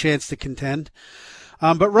 It's got a chance to contend.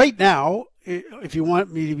 But right now, if you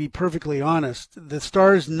want me to be perfectly honest, the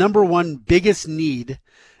Stars' number one biggest need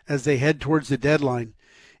as they head towards the deadline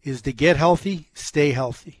is to get healthy, stay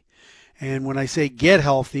healthy. And when I say get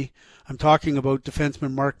healthy, I'm talking about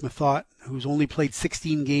defenseman Mark Mathot, who's only played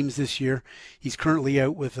 16 games this year. He's currently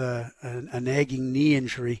out with a nagging knee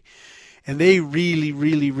injury. And they really,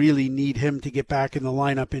 really, really need him to get back in the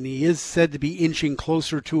lineup. And he is said to be inching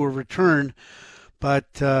closer to a return.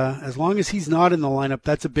 But as long as he's not in the lineup,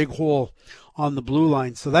 that's a big hole on the blue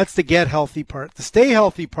line. So that's the get healthy part. The stay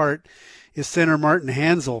healthy part is center Martin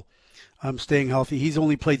Hanzal. Staying healthy. He's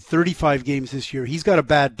only played 35 games this year. He's got a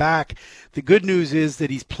bad back. The good news is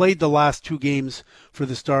that he's played the last 2 games for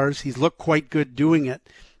the Stars. He's looked quite good doing it.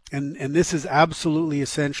 And this is absolutely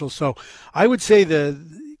essential. So I would say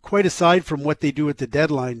quite aside from what they do at the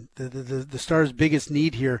deadline, the Stars' biggest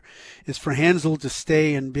need here is for Hanzal to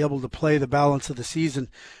stay and be able to play the balance of the season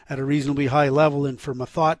at a reasonably high level, and for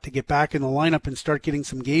Mathot to get back in the lineup and start getting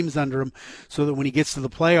some games under him so that when he gets to the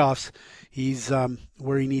playoffs, he's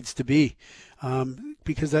where he needs to be.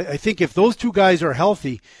 Because I think if those 2 guys are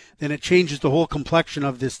healthy, then it changes the whole complexion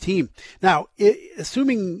of this team. Now,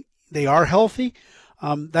 assuming they are healthy,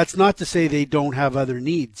 that's not to say they don't have other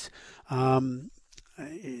needs.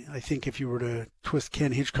 I think if you were to twist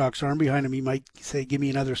Ken Hitchcock's arm behind him, he might say, give me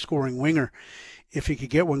another scoring winger if he could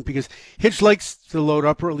get one, because Hitch likes to load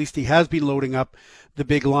up, or at least he has been loading up the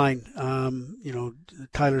big line.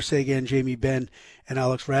 Tyler Seguin, Jamie Benn, and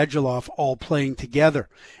Alex Radulov all playing together.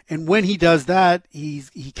 And when he does that,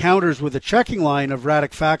 he counters with a checking line of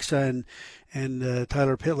Radek Faksa and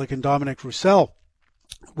Tyler Pitlick and Dominic Roussel,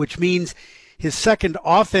 which means his second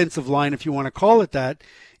offensive line, if you want to call it that,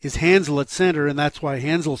 is Hanzal at center, and that's why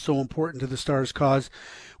Hanzal's so important to the Stars' cause,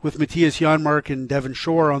 with Matthias Janmark and Devon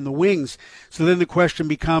Shore on the wings. So then the question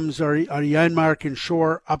becomes, are Janmark and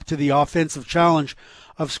Shore up to the offensive challenge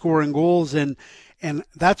of scoring goals? And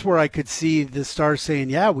that's where I could see the Stars saying,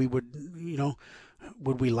 yeah, we would,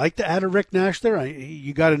 would we like to add a Rick Nash there?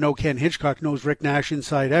 You got to know Ken Hitchcock knows Rick Nash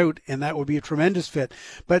inside out, and that would be a tremendous fit.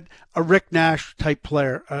 But a Rick Nash type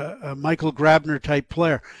player, a Michael Grabner type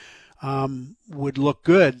player, would look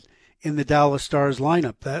good in the Dallas Stars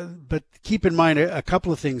lineup. But keep in mind a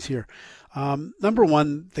couple of things here. Number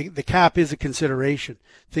one, the cap is a consideration.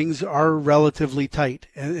 Things are relatively tight.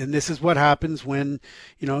 And this is what happens when,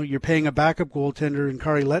 you're paying a backup goaltender in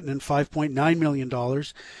Kari Lehtinen $5.9 million,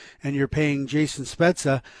 and you're paying Jason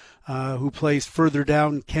Spezza, who plays further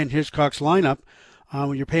down Ken Hitchcock's lineup,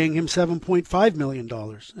 you're paying him $7.5 million.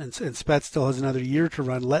 And Spetz still has another year to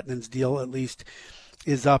run. Lehtinen's deal, at least,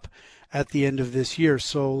 is up at the end of this year.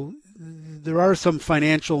 So there are some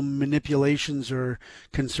financial manipulations or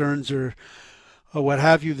concerns or what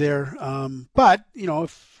have you there. But,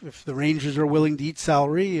 if the Rangers are willing to eat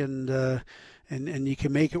salary and you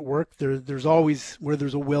can make it work, there's always, where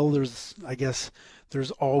there's a will,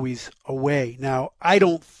 there's always a way. Now, I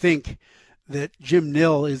don't think that Jim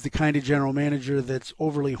Nill is the kind of general manager that's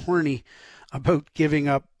overly horny about giving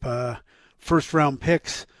up first-round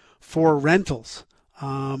picks for rentals.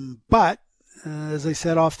 But as I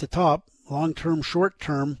said off the top, long-term,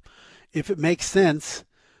 short-term, if it makes sense,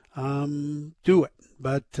 do it.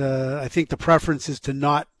 But I think the preference is to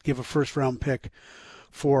not give a first-round pick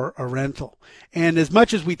for a rental. And as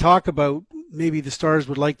much as we talk about maybe the Stars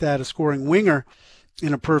would like to add a scoring winger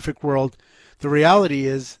in a perfect world, the reality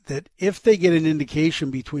is that if they get an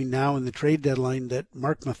indication between now and the trade deadline that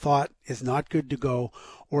Mark Mathot is not good to go,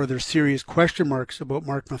 or there's serious question marks about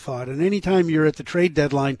Mark Mathot, and anytime you're at the trade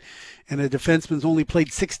deadline and a defenseman's only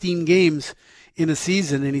played 16 games in a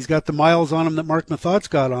season and he's got the miles on him that Mark Mathot's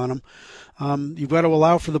got on him, you've got to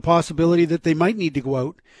allow for the possibility that they might need to go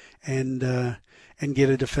out and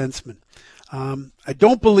get a defenseman. I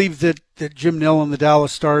don't believe that Jim Nill and the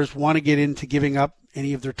Dallas Stars want to get into giving up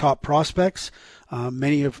any of their top prospects.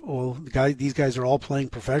 These guys are all playing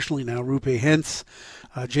professionally now. Rupe Hentz,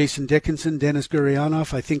 Jason Dickinson, Dennis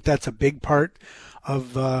Gurianov. I think that's a big part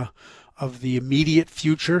of the immediate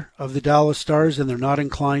future of the Dallas Stars, and they're not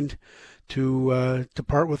inclined to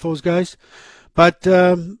part with those guys. But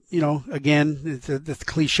again, it's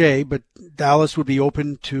cliche, but Dallas would be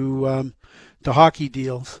open to hockey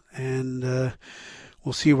deals, and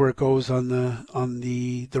we'll see where it goes on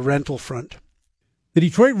the rental front. The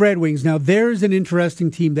Detroit Red Wings, now there's an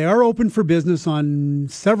interesting team. They are open for business on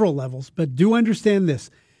several levels, but do understand this.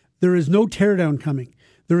 There is no teardown coming.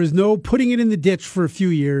 There is no putting it in the ditch for a few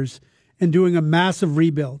years and doing a massive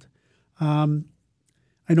rebuild. I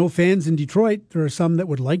know fans in Detroit, there are some that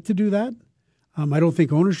would like to do that. I don't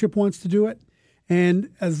think ownership wants to do it. And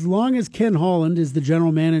as long as Ken Holland is the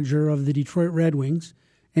general manager of the Detroit Red Wings,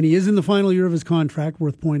 and he is in the final year of his contract,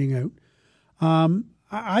 worth pointing out,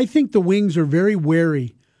 I think the Wings are very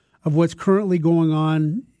wary of what's currently going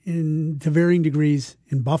on to varying degrees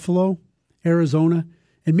in Buffalo, Arizona,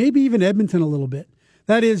 and maybe even Edmonton a little bit.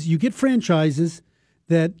 That is, you get franchises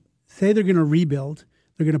that say they're going to rebuild,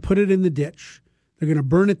 they're going to put it in the ditch, they're going to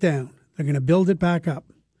burn it down, they're going to build it back up.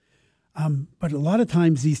 But a lot of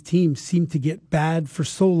times these teams seem to get bad for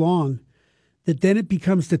so long that then it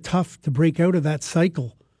becomes tough to break out of that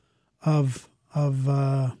cycle of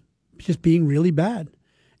just being really bad.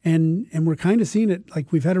 And we're kind of seeing it.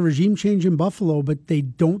 Like, we've had a regime change in Buffalo, but they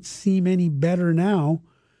don't seem any better now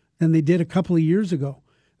than they did a couple of years ago.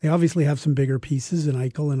 They obviously have some bigger pieces in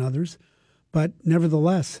Eichel and others, but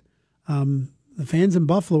nevertheless, the fans in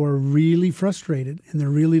Buffalo are really frustrated, and they're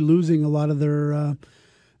really losing a lot of their.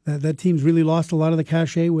 That team's really lost a lot of the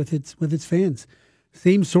cachet with its fans.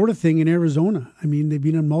 Same sort of thing in Arizona. I mean, they've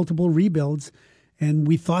been on multiple rebuilds, and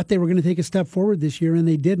we thought they were going to take a step forward this year, and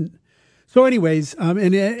they didn't. So anyways,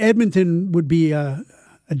 and Edmonton would be a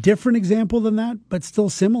different example than that, but still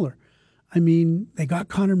similar. I mean, they got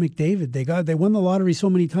Connor McDavid. They won the lottery so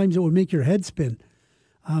many times it would make your head spin.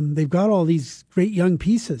 They've got all these great young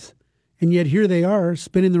pieces, and yet here they are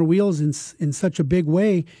spinning their wheels in such a big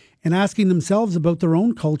way and asking themselves about their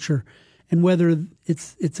own culture and whether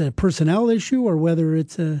it's a personnel issue or whether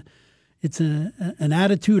it's an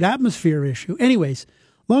attitude atmosphere issue. Anyways,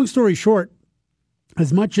 long story short,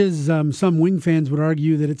 as much as some Wing fans would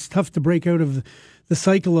argue that it's tough to break out of the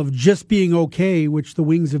cycle of just being okay, which the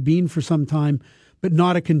Wings have been for some time, but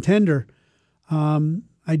not a contender,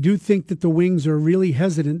 I do think that the Wings are really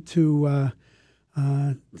hesitant to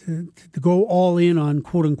go all in on,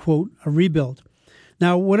 quote unquote, a rebuild.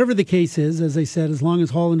 Now, whatever the case is, as I said, as long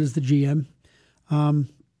as Holland is the GM,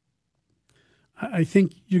 I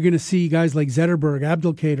think you're going to see guys like Zetterberg,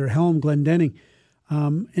 Abdelkader, Helm, Glendening.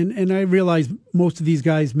 And I realize most of these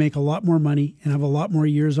guys make a lot more money and have a lot more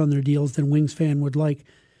years on their deals than Wings fan would like.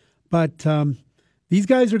 But these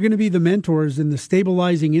guys are going to be the mentors and the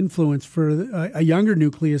stabilizing influence for a younger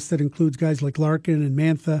nucleus that includes guys like Larkin and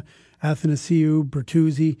Mantha, Athanasiou,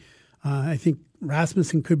 Bertuzzi. I think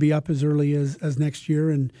Rasmussen could be up as early as next year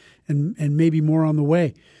and maybe more on the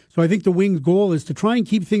way. So I think the Wings' goal is to try and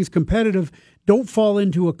keep things competitive, don't fall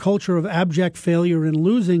into a culture of abject failure and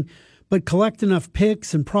losing, but collect enough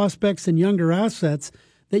picks and prospects and younger assets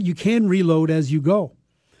that you can reload as you go.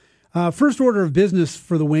 First order of business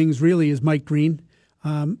for the Wings really is Mike Green,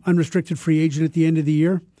 unrestricted free agent at the end of the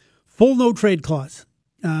year. Full no trade clause.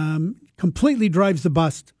 Completely drives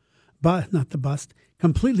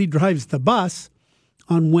completely drives the bus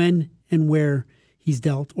on when and where he's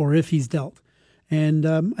dealt or if he's dealt. And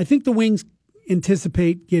I think the Wings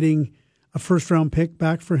anticipate getting a first-round pick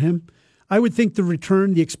back for him. I would think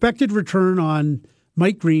the expected return on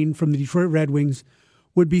Mike Green from the Detroit Red Wings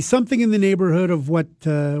would be something in the neighborhood of what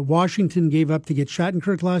Washington gave up to get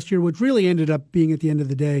Shattenkirk last year, which really ended up being, at the end of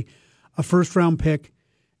the day, a first-round pick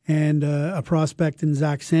and a prospect in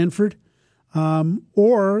Zach Sanford.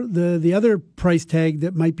 Or the other price tag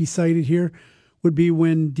that might be cited here would be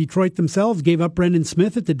when Detroit themselves gave up Brendan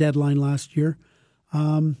Smith at the deadline last year.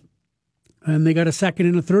 And they got a second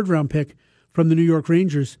and a third round pick from the New York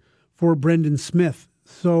Rangers for Brendan Smith.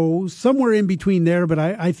 So somewhere in between there, but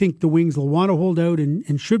I think the Wings will want to hold out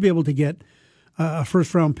and should be able to get a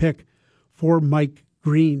first round pick for Mike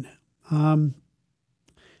Green.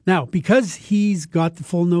 Now, because he's got the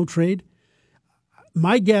full no trade,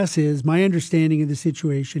 my understanding of the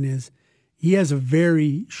situation is he has a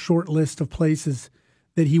very short list of places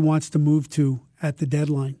that he wants to move to at the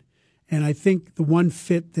deadline. And I think the one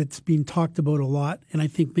fit that's being talked about a lot, and I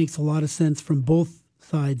think makes a lot of sense from both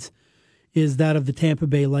sides, is that of the Tampa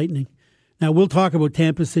Bay Lightning. Now, we'll talk about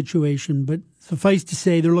Tampa's situation, but suffice to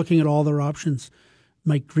say they're looking at all their options.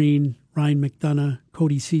 Mike Green, Ryan McDonough,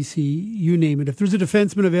 Cody Ceci, you name it. If there's a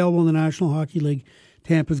defenseman available in the National Hockey League,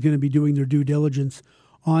 Tampa's going to be doing their due diligence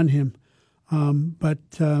on him.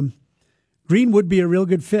 But Green would be a real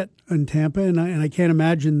good fit in Tampa, and I can't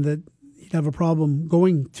imagine that he'd have a problem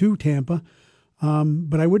going to Tampa.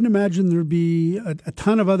 But I wouldn't imagine there'd be a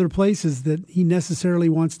ton of other places that he necessarily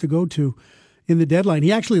wants to go to in the deadline.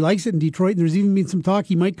 He actually likes it in Detroit, and there's even been some talk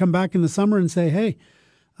he might come back in the summer and say, hey,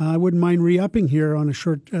 I wouldn't mind re-upping here on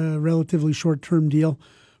a relatively short-term deal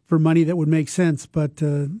for money that would make sense. But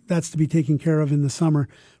that's to be taken care of in the summer.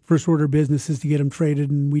 First order of business is to get him traded,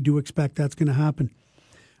 and we do expect that's going to happen.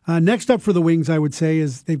 Next up for the Wings, I would say,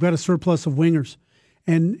 is they've got a surplus of wingers.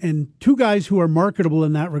 And two guys who are marketable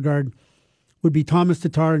in that regard would be Thomas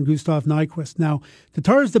Tatar and Gustav Nyquist. Now,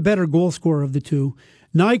 Tatar is the better goal scorer of the two.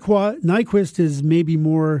 Nyquist is maybe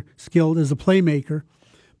more skilled as a playmaker.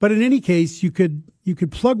 But in any case, you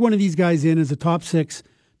could plug one of these guys in as a top 6,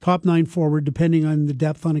 top 9 forward, depending on the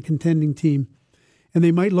depth on a contending team, and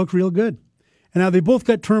they might look real good. And now they both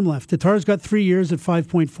got term left. Tatar's got 3 years at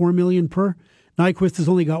 $5.4 million per. Nyquist has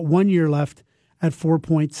only got 1 year left at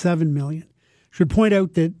 $4.7 million. Should point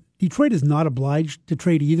out that Detroit is not obliged to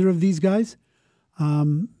trade either of these guys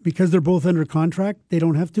because they're both under contract. They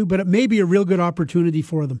don't have to, but it may be a real good opportunity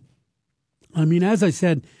for them. I mean, as I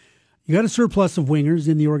said, you got a surplus of wingers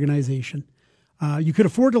in the organization. You could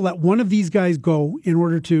afford to let one of these guys go in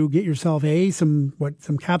order to get yourself some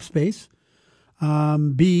cap space.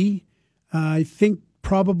 B, I think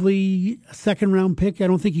probably a second round pick. I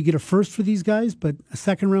don't think you get a first for these guys, but a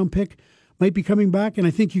second round pick might be coming back. And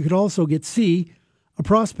I think you could also get C, a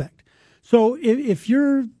prospect. So if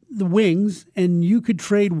you're the Wings and you could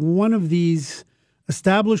trade one of these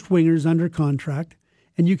established wingers under contract,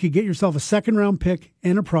 and you could get yourself a second round pick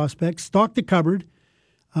and a prospect, stock the cupboard,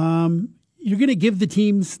 you're going to give the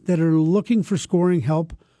teams that are looking for scoring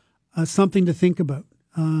help something to think about.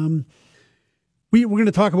 We're going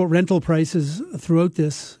to talk about rental prices throughout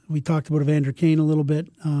this. We talked about Evander Kane a little bit.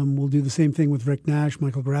 We'll do the same thing with Rick Nash,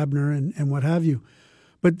 Michael Grabner, and what have you.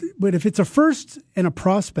 But if it's a first and a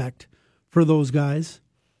prospect for those guys,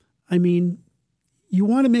 I mean, you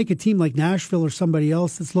want to make a team like Nashville or somebody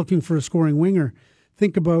else that's looking for a scoring winger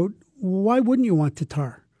think about, why wouldn't you want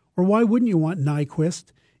Tatar? Or why wouldn't you want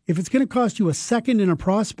Nyquist? If it's going to cost you a second and a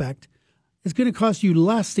prospect, it's going to cost you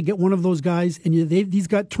less to get one of those guys, and these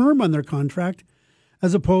got term on their contract,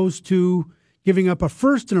 as opposed to giving up a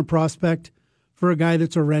first and a prospect for a guy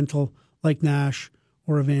that's a rental like Nash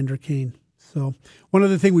or Evander Kane. So one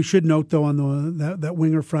other thing we should note, though, on that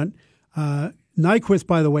winger front, Nyquist,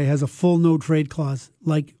 by the way, has a full no-trade clause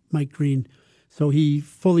like Mike Green. So he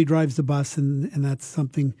fully drives the bus, and that's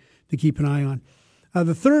something to keep an eye on.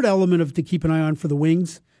 The third element to keep an eye on for the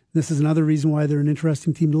Wings, this is another reason why they're an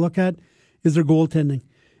interesting team to look at, is their goaltending.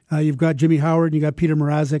 You've got Jimmy Howard and you got Peter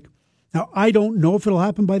Mrazek. Now, I don't know if it'll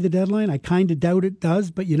happen by the deadline. I kind of doubt it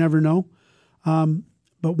does, but you never know.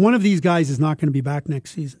 But one of these guys is not going to be back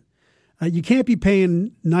next season. You can't be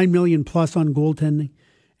paying $9 million plus on goaltending.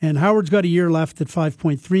 And Howard's got a year left at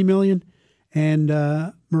 $5.3 million. And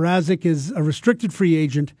Mrazek is a restricted free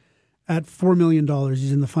agent at $4 million.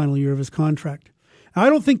 He's in the final year of his contract. I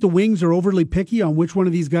don't think the Wings are overly picky on which one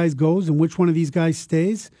of these guys goes and which one of these guys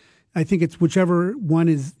stays. I think it's whichever one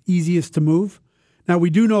is easiest to move. Now, we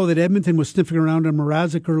do know that Edmonton was sniffing around on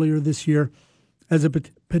Mrazek earlier this year as a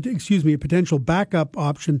potential backup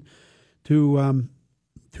option to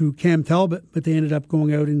Cam Talbot, but they ended up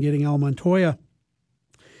going out and getting Al Montoya.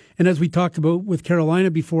 And as we talked about with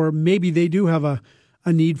Carolina before, maybe they do have a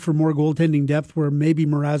need for more goaltending depth where maybe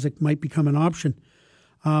Mrazek might become an option.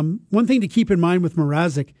 One thing to keep in mind with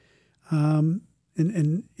Mrazek,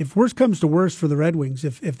 and if worse comes to worse for the Red Wings,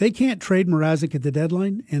 if they can't trade Mrazek at the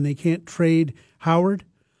deadline and they can't trade Howard,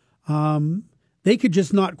 they could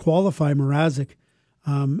just not qualify Mrazek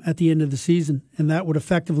at the end of the season, and that would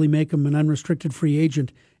effectively make him an unrestricted free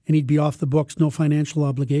agent, and he'd be off the books, no financial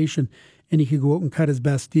obligation, and he could go out and cut his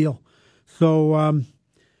best deal. So,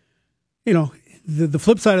 the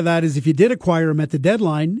flip side of that is if you did acquire him at the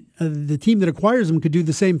deadline, the team that acquires him could do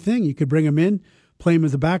the same thing. You could bring him in, play him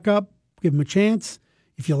as a backup, give him a chance.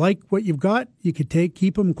 If you like what you've got, you could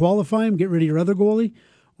keep him, qualify him, get rid of your other goalie.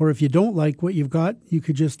 Or if you don't like what you've got, you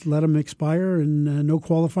could just let him expire and no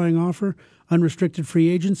qualifying offer, unrestricted free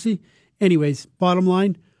agency. Anyways, bottom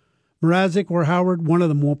line, Mrazek or Howard, one of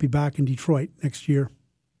them won't be back in Detroit next year.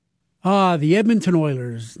 The Edmonton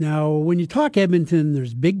Oilers. Now, when you talk Edmonton,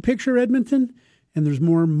 there's big picture Edmonton and there's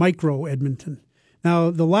more micro Edmonton. Now,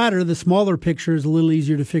 the latter, the smaller picture, is a little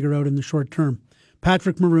easier to figure out in the short term.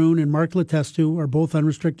 Patrick Maroon and Mark Letestu are both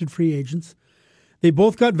unrestricted free agents. They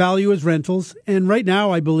both got value as rentals, and right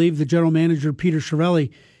now I believe the general manager, Peter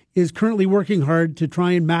Chiarelli, is currently working hard to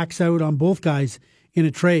try and max out on both guys in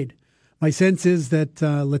a trade. My sense is that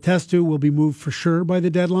Letestu will be moved for sure by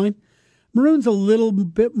the deadline. Maroon's a little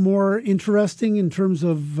bit more interesting in terms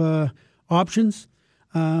of options.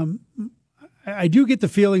 I do get the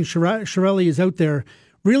feeling Chiarelli is out there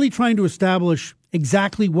really trying to establish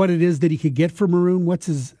exactly what it is that he could get for Maroon, what's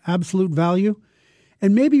his absolute value.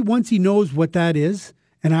 And maybe once he knows what that is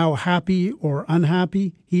and how happy or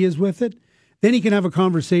unhappy he is with it, then he can have a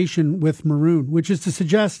conversation with Maroon, which is to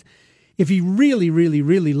suggest if he really, really,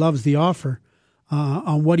 really loves the offer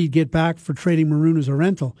on what he'd get back for trading Maroon as a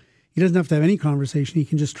rental, he doesn't have to have any conversation. He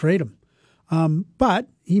can just trade him. But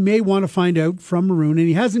he may want to find out from Maroon, and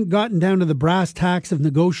he hasn't gotten down to the brass tacks of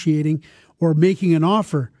negotiating or making an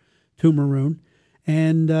offer to Maroon.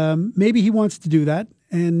 And maybe he wants to do that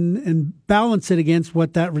and balance it against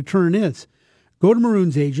what that return is. Go to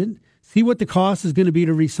Maroon's agent, see what the cost is going to be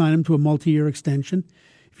to re-sign him to a multi-year extension.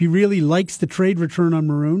 If he really likes the trade return on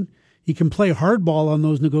Maroon, he can play hardball on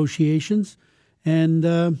those negotiations and,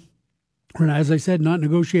 or as I said, not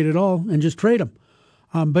negotiate at all and just trade him.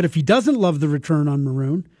 But if he doesn't love the return on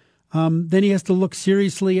Maroon, then he has to look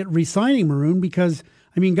seriously at re-signing Maroon because,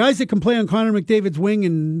 guys that can play on Connor McDavid's wing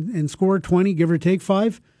and score 20, give or take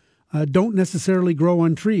 5, don't necessarily grow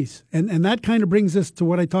on trees. And that kind of brings us to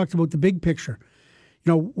what I talked about, the big picture.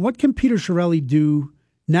 What can Peter Chiarelli do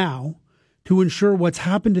now to ensure what's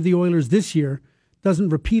happened to the Oilers this year doesn't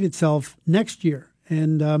repeat itself next year?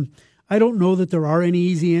 And I don't know that there are any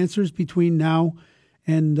easy answers between now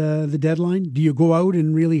and the deadline. Do you go out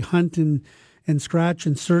and really hunt and scratch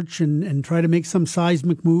and search and try to make some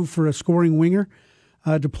seismic move for a scoring winger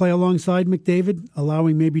to play alongside McDavid,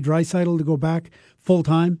 allowing maybe Draisaitl to go back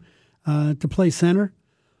full-time to play center?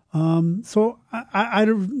 So I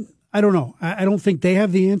don't know. I don't think they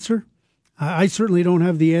have the answer. I certainly don't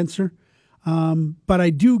have the answer. But I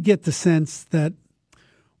do get the sense that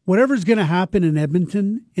whatever's going to happen in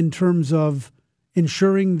Edmonton in terms of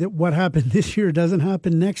ensuring that what happened this year doesn't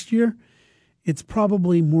happen next year, it's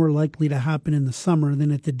probably more likely to happen in the summer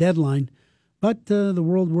than at the deadline. But the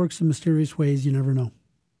world works in mysterious ways. You never know.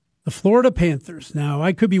 The Florida Panthers. Now,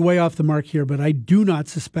 I could be way off the mark here, but I do not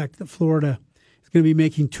suspect that Florida is going to be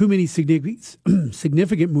making too many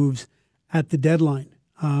significant moves at the deadline.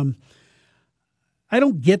 I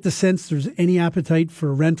don't get the sense there's any appetite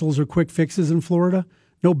for rentals or quick fixes in Florida.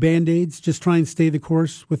 No Band-Aids, just try and stay the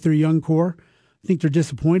course with their young core. I think they're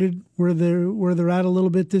disappointed where they're at a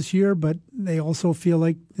little bit this year, but they also feel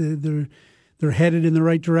like they're headed in the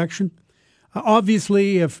right direction.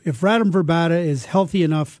 Obviously, if Radim Verbata is healthy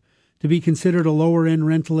enough to be considered a lower-end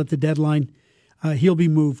rental at the deadline, he'll be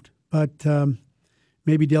moved. But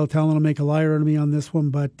maybe Dale Talon will make a liar out of me on this one,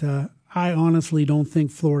 but I honestly don't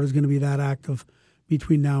think Florida's going to be that active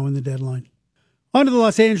between now and the deadline. On to the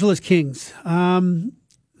Los Angeles Kings.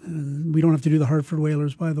 We don't have to do the Hartford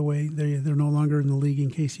Whalers, by the way. They're no longer in the league, in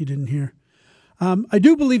case you didn't hear. I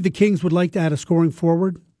do believe the Kings would like to add a scoring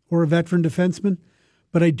forward or a veteran defenseman,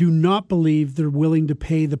 but I do not believe they're willing to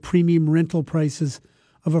pay the premium rental prices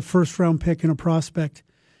of a first-round pick and a prospect.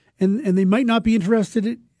 And they might not be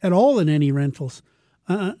interested at all in any rentals,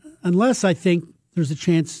 unless I think there's a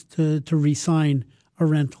chance to re-sign a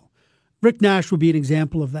rental. Rick Nash would be an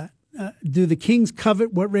example of that. Do the Kings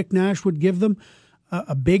covet what Rick Nash would give them?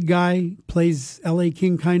 A big guy, plays LA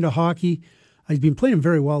King kind of hockey. He's been playing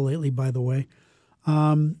very well lately, by the way.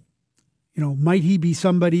 Might he be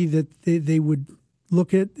somebody that they would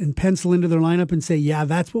look at and pencil into their lineup and say, yeah,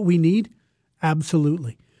 that's what we need?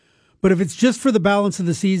 Absolutely. But if it's just for the balance of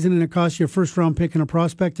the season and it costs you a first-round pick and a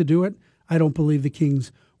prospect to do it, I don't believe the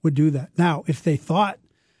Kings would do that. Now, if they thought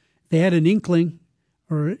they had an inkling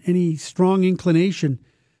or any strong inclination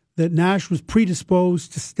that Nash was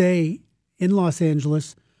predisposed to stay in Los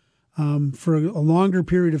Angeles for a longer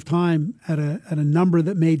period of time at a number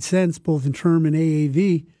that made sense, both in term and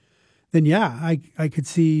AAV, then yeah, I could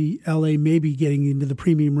see LA maybe getting into the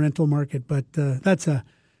premium rental market, but that's a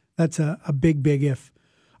big if.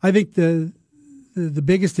 I think the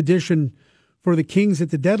biggest addition for the Kings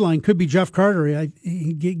at the deadline could be Jeff Carter.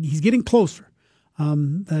 He's getting closer.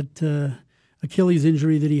 That Achilles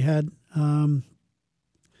injury that he had, tendon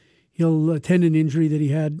injury that he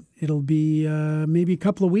had, it'll be maybe a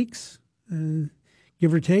couple of weeks,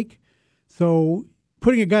 give or take. So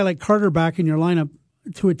putting a guy like Carter back in your lineup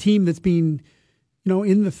to a team that's been,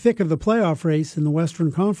 in the thick of the playoff race in the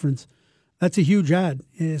Western Conference, that's a huge add,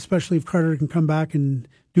 especially if Carter can come back and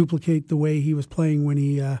duplicate the way he was playing when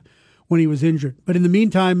he was injured. But in the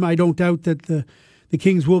meantime, I don't doubt that the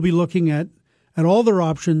Kings will be looking at all their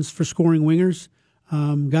options for scoring wingers,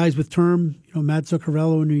 guys with term, Matt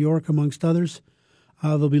Zuccarello in New York, amongst others.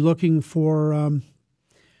 They'll be looking for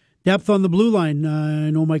depth on the blue line. I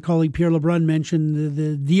know my colleague Pierre Lebrun mentioned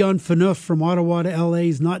the Dion Phaneuf from Ottawa to LA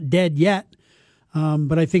is not dead yet,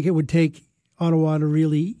 but I think it would take Ottawa to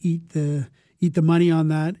really eat the money on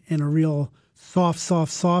that and a real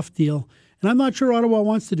soft deal. And I'm not sure Ottawa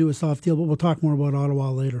wants to do a soft deal, but we'll talk more about Ottawa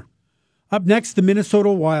later. Up next, the Minnesota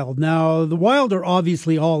Wild. Now, the Wild are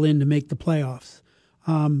obviously all in to make the playoffs.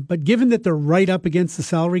 But given that they're right up against the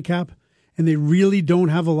salary cap and they really don't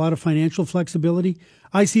have a lot of financial flexibility,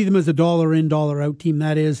 I see them as a dollar in, dollar out team.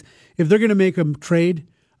 That is, if they're going to make a trade,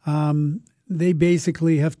 they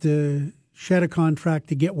basically have to shed a contract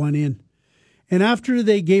to get one in. And after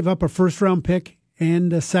they gave up a first-round pick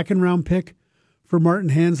and a second-round pick for Martin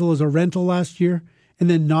Hanzal as a rental last year, and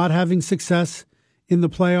then not having success in the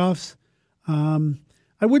playoffs,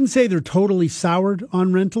 I wouldn't say they're totally soured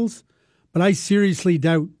on rentals, but I seriously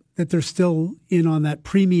doubt that they're still in on that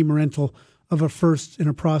premium rental of a first and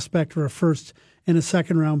a prospect or a first and a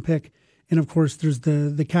second-round pick. And, of course, there's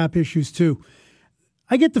the cap issues too.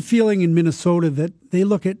 I get the feeling in Minnesota that they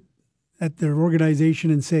look at their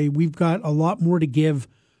organization and say, we've got a lot more to give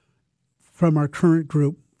from our current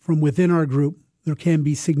group, from within our group. There can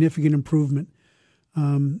be significant improvement.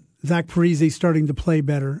 Zach Parise starting to play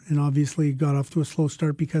better and obviously got off to a slow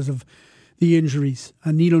start because of the injuries.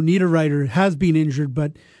 Nino Niederreiter has been injured,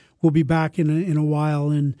 but will be back in a while.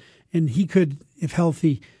 And he could, if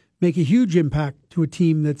healthy, make a huge impact to a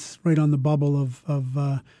team that's right on the bubble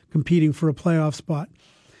of competing for a playoff spot.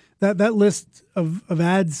 That list of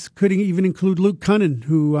ads could even include Luke Cunnin,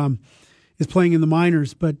 who is playing in the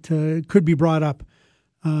minors, but could be brought up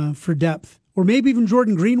for depth. Or maybe even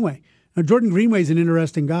Jordan Greenway. Now, Jordan Greenway is an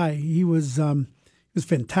interesting guy. He was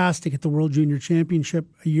fantastic at the World Junior Championship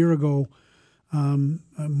a year ago,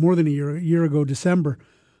 more than a year ago, December,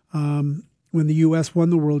 when the U.S. won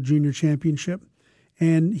the World Junior Championship.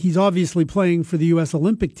 And he's obviously playing for the U.S.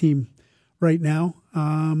 Olympic team right now,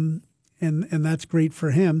 and that's great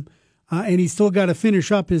for him. And he's still got to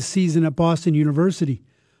finish up his season at Boston University.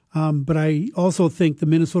 But I also think the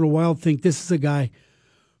Minnesota Wild think this is a guy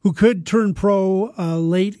who could turn pro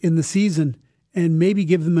late in the season and maybe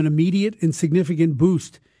give them an immediate and significant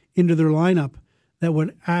boost into their lineup that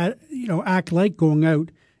would act like going out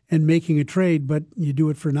and making a trade, but you do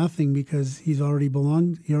it for nothing because he already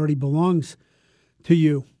belongs to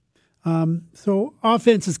you. So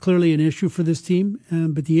offense is clearly an issue for this team,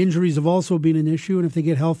 but the injuries have also been an issue, and if they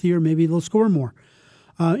get healthier, maybe they'll score more.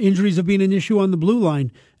 Injuries have been an issue on the blue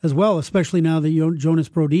line as well, especially now that Jonas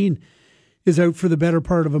Brodin is out for the better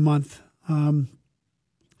part of a month. Now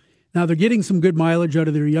they're getting some good mileage out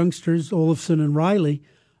of their youngsters, Olofsson and Riley,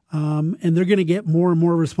 and they're going to get more and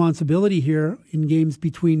more responsibility here in games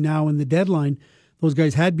between now and the deadline. Those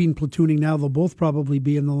guys had been platooning. Now they'll both probably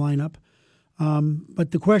be in the lineup. But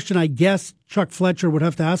the question I guess Chuck Fletcher would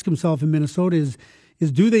have to ask himself in Minnesota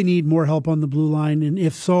is do they need more help on the blue line? And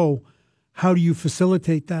if so, how do you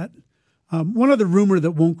facilitate that? One other rumor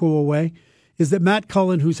that won't go away is that Matt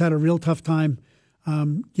Cullen, who's had a real tough time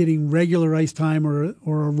getting regular ice time or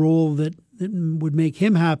a role that would make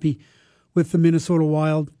him happy with the Minnesota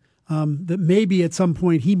Wild, that maybe at some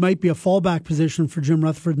point he might be a fallback position for Jim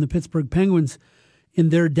Rutherford and the Pittsburgh Penguins in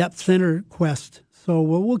their depth center quest. So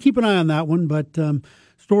we'll keep an eye on that one, but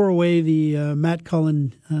store away the Matt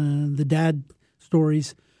Cullen, the dad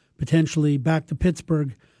stories, potentially back to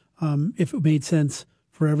Pittsburgh if it made sense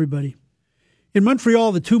for everybody. In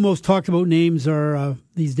Montreal, the two most talked about names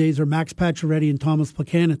these days are Max Pacioretty and Thomas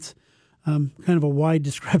Plekanec. Kind of a wide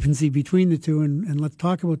discrepancy between the two, and let's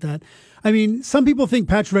talk about that. I mean, some people think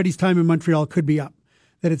Pacioretty's time in Montreal could be up,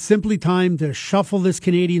 that it's simply time to shuffle this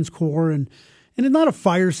Canadiens core and in not a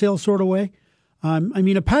fire sale sort of way. I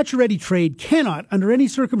mean, a Pacioretty trade cannot, under any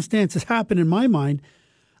circumstances, happen in my mind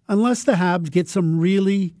unless the Habs get some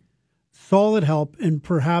really solid help and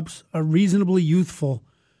perhaps a reasonably youthful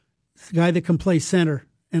guy that can play center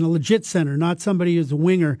and a legit center, not somebody who's a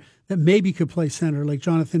winger that maybe could play center like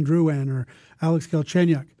Jonathan Drouin or Alex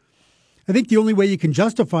Galchenyuk. I think the only way you can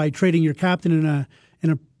justify trading your captain in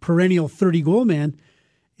a perennial 30-goal man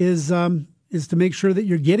is to make sure that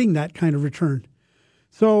you're getting that kind of return.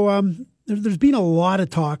 So there's been a lot of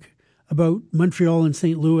talk about Montreal and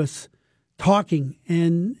St. Louis talking,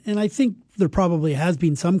 and I think there probably has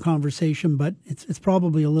been some conversation, but it's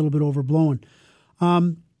probably a little bit overblown.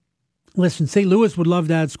 Listen, St. Louis would love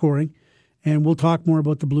to add scoring, and we'll talk more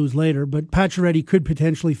about the Blues later, but Pacioretty could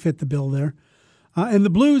potentially fit the bill there. And the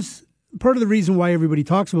Blues, part of the reason why everybody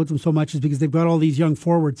talks about them so much is because they've got all these young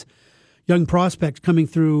forwards, young prospects coming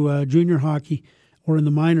through junior hockey or in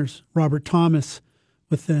the minors. Robert Thomas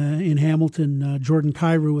in Hamilton, Jordan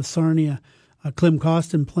Kyrou with Sarnia, Klim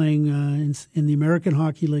Kostin playing in the American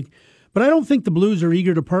Hockey League. But I don't think the Blues are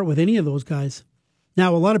eager to part with any of those guys.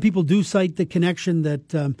 Now, a lot of people do cite the connection that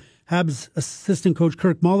Habs assistant coach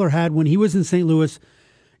Kirk Muller had when he was in St. Louis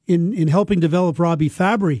in helping develop Robbie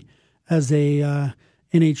Fabry as a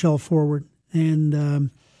NHL forward.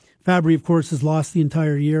 And Fabry, of course, has lost the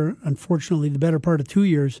entire year, unfortunately, the better part of 2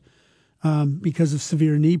 years because of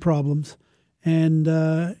severe knee problems. And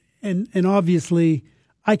obviously,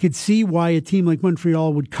 I could see why a team like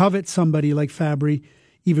Montreal would covet somebody like Fabry,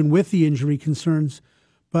 even with the injury concerns.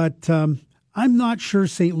 But I'm not sure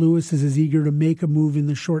St. Louis is as eager to make a move in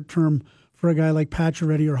the short term for a guy like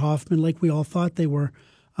Pacioretty or Hoffman, like we all thought they were.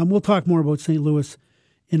 We'll talk more about St. Louis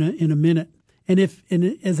in a minute. And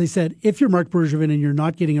as I said, if you're Marc Bergevin and you're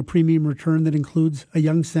not getting a premium return that includes a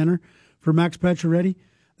young center for Max Pacioretty,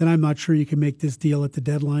 then I'm not sure you can make this deal at the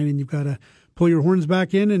deadline, and you've got to pull your horns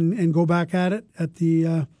back in and go back at it at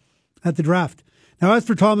the draft. Now, as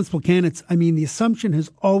for Thomas Plekanec, I mean, the assumption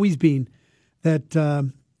has always been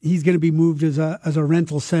that he's going to be moved as a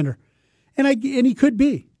rental center, and he could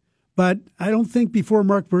be, but I don't think before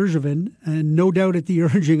Marc Bergevin, and no doubt at the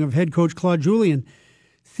urging of head coach Claude Julien,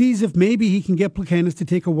 sees if maybe he can get Plekanec to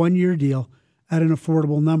take a 1-year deal at an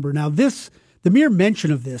affordable number. Now, the mere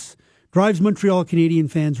mention of this drives Montreal Canadian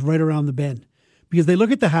fans right around the bend because they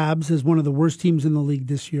look at the Habs as one of the worst teams in the league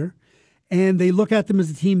this year, and they look at them as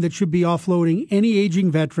a team that should be offloading any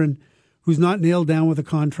aging veteran who's not nailed down with a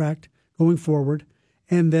contract going forward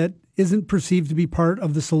and that isn't perceived to be part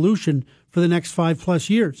of the solution for the next 5+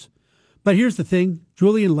 years. But here's the thing.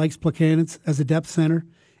 Julien likes Plekanec as a depth center,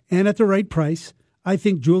 and at the right price, I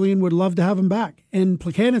think Julien would love to have him back. And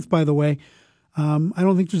Plekanec, by the way, I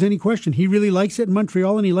don't think there's any question. He really likes it in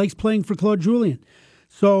Montreal, and he likes playing for Claude Julien.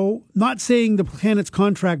 So not saying the Plekanec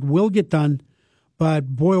contract will get done,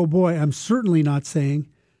 but boy, oh boy, I'm certainly not saying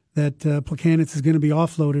that Plekanec is going to be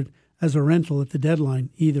offloaded as a rental at the deadline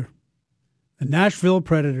either. The Nashville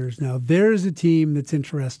Predators. Now, there's a team that's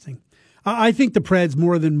interesting. I think the Preds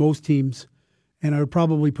more than most teams, and I would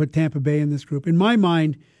probably put Tampa Bay in this group. In my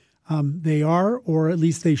mind, they are, or at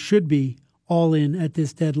least they should be, all in at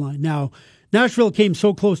this deadline. Now, Nashville came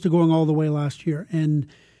so close to going all the way last year, and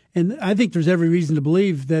I think there's every reason to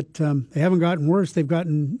believe that they haven't gotten worse. They've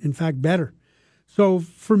gotten, in fact, better. So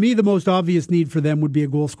for me, the most obvious need for them would be a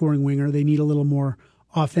goal-scoring winger. They need a little more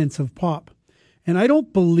offensive pop. And I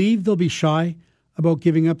don't believe they'll be shy about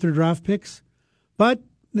giving up their draft picks, but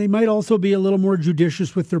they might also be a little more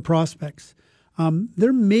judicious with their prospects.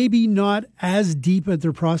 They're maybe not as deep at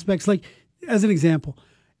their prospects. Like, as an example,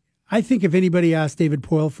 I think if anybody asked David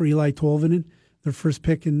Poile for Eli Tolvanen, their first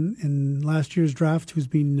pick in last year's draft, who's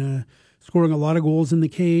been scoring a lot of goals in the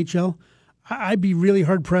KHL, I'd be really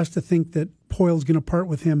hard-pressed to think that Poile's going to part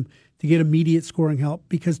with him to get immediate scoring help,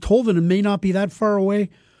 because Tolvanen may not be that far away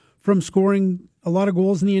from scoring a lot of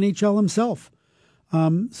goals in the NHL himself.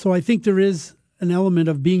 So I think there is an element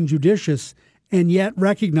of being judicious and yet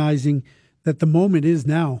recognizing that the moment is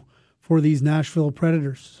now for these Nashville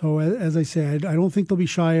Predators. So as I say, I don't think they'll be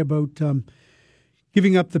shy about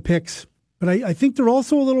giving up the picks. But I think they're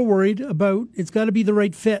also a little worried about it's got to be the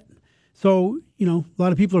right fit. So, a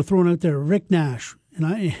lot of people are throwing out there Rick Nash. And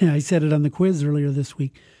I said it on the quiz earlier this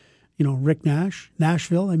week. Rick Nash,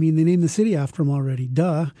 Nashville. I mean, they named the city after him already.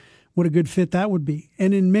 Duh. What a good fit that would be.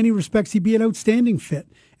 And in many respects, he'd be an outstanding fit.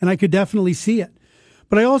 And I could definitely see it.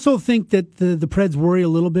 But I also think that the Preds worry a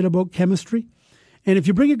little bit about chemistry. And if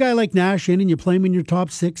you bring a guy like Nash in and you play him in your top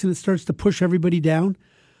six and it starts to push everybody down,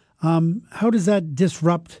 how does that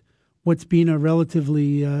disrupt what's been a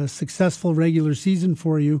relatively successful regular season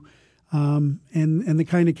for you and the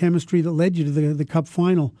kind of chemistry that led you to the Cup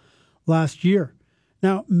final last year?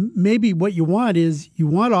 Now, maybe what you want is you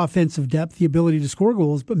want offensive depth, the ability to score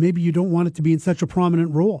goals, but maybe you don't want it to be in such a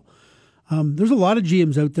prominent role. There's a lot of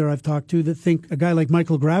GMs out there I've talked to that think a guy like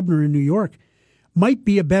Michael Grabner in New York might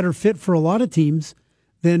be a better fit for a lot of teams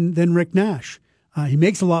than Rick Nash. He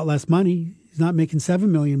makes a lot less money. He's not making $7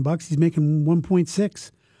 million. He's making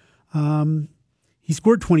 1.6. He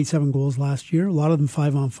scored 27 goals last year, a lot of them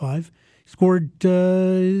 5-on-5. He scored,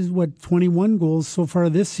 21 goals so far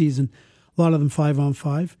this season, a lot of them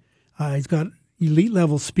 5-on-5. He's got elite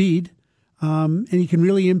level speed, and he can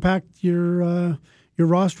really impact your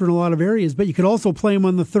roster in a lot of areas. But you could also play him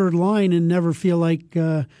on the third line and never feel like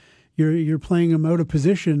you're playing him out of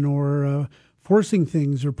position or forcing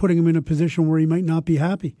things or putting him in a position where he might not be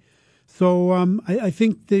happy. So I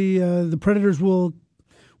think the Predators will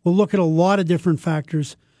look at a lot of different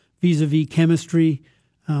factors vis-a-vis chemistry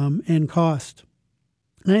and cost.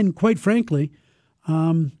 And quite frankly,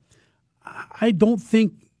 I don't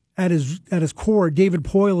think at his core, David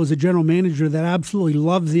Poile is a general manager that absolutely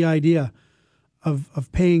loves the idea of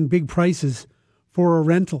paying big prices for a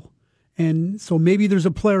rental. And so maybe there's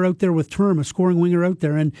a player out there with term, a scoring winger out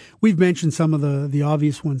there. And we've mentioned some of the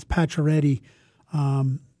obvious ones, Pacioretty,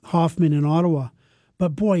 Hoffman in Ottawa.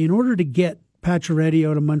 But boy, in order to get Pacioretty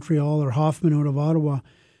out of Montreal or Hoffman out of Ottawa,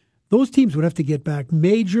 those teams would have to get back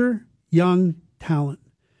major young talent.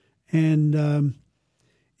 And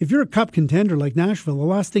if you're a cup contender like Nashville, the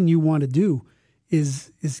last thing you want to do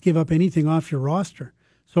is give up anything off your roster.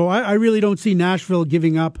 So I really don't see Nashville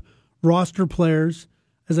giving up roster players.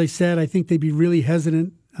 As I said, I think they'd be really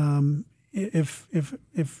hesitant if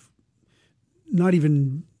not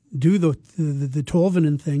even do the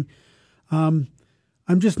Tolvanen thing.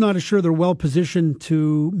 I'm just not sure they're well positioned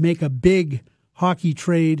to make a big hockey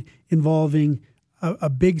trade involving a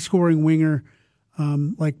big scoring winger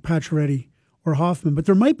like Pacioretty or Hoffman. But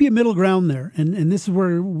there might be a middle ground there, and this is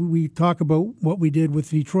where we talk about what we did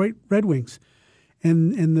with the Detroit Red Wings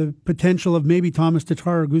and the potential of maybe Thomas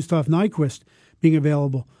Tatar or Gustav Nyquist being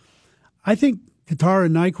available. I think Tatar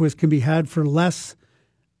and Nyquist can be had for less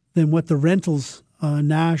than what the rentals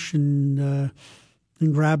Nash and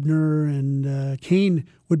Grabner and Kane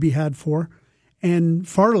would be had for, and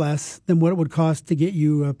far less than what it would cost to get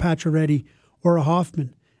you a Pacioretty or a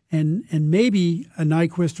Hoffman. And maybe a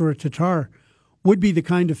Nyquist or a Tatar would be the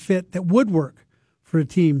kind of fit that would work for a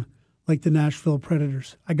team like the Nashville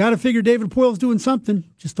Predators. I got to figure David Poile's doing something.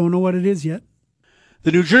 Just don't know what it is yet.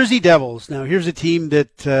 The New Jersey Devils. Now, here's a team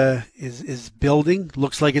that is building.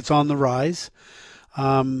 Looks like it's on the rise.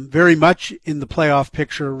 Very much in the playoff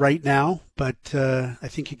picture right now, but I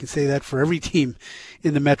think you can say that for every team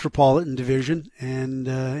in the Metropolitan Division. And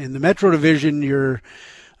in the Metro Division, you're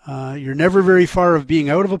never very far of being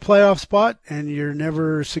out of a playoff spot, and you're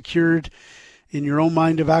never secured in your own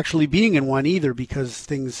mind of actually being in one either, because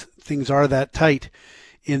things are that tight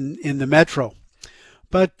in the Metro.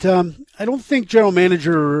 But I don't think General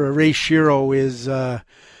Manager Ray Shero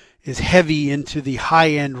is heavy into the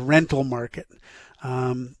high-end rental market,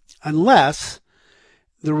 unless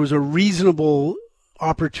there was a reasonable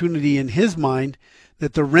opportunity in his mind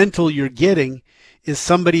that the rental you're getting is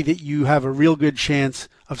somebody that you have a real good chance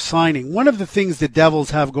of signing. One of the things the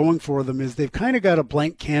Devils have going for them is they've kind of got a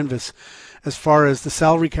blank canvas as far as the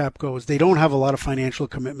salary cap goes. They don't have a lot of financial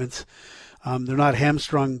commitments. They're not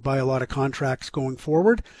hamstrung by a lot of contracts going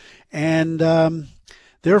forward. And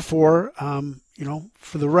therefore,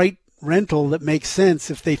 for the right rental that makes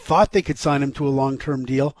sense, if they thought they could sign him to a long-term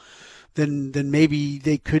deal, then maybe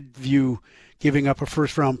they could view giving up a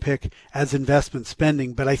first-round pick as investment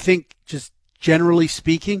spending. But I think just generally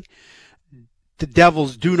speaking, the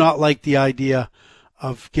Devils do not like the idea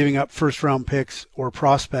of giving up first-round picks or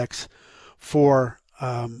prospects for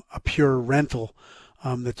a pure rental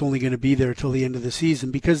that's only going to be there till the end of the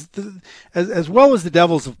season. Because as well as the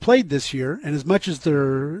Devils have played this year, and as much as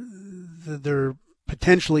they're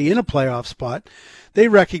potentially in a playoff spot, they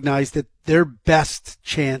recognize that their best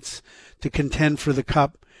chance to contend for the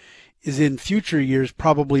Cup is in future years,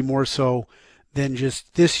 probably more so than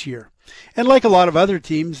just this year. And like a lot of other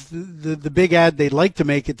teams, the big ad they'd like to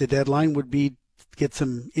make at the deadline would be get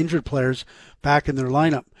some injured players back in their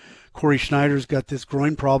lineup. Corey Schneider's got this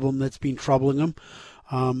groin problem that's been troubling him.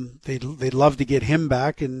 They'd love to get him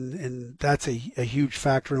back, and that's a huge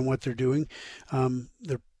factor in what they're doing.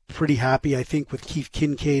 They're pretty happy, I think, with Keith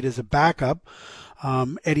Kincaid as a backup.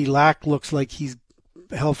 Eddie Lack looks like he's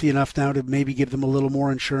healthy enough now to maybe give them a little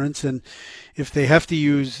more insurance. And if they have to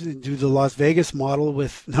do the Las Vegas model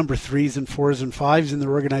with number 3s and 4s and 5s in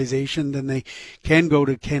their organization, then they can go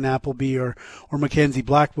to Ken Appleby or McKenzie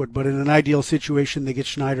Blackwood. But in an ideal situation, they get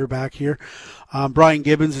Schneider back here. Brian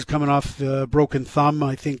Gibbons is coming off a broken thumb,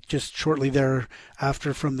 I think just shortly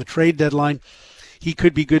thereafter from the trade deadline. He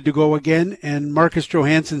could be good to go again. And Marcus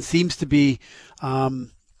Johansson seems to be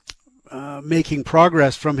making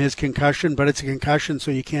progress from his concussion, but it's a concussion,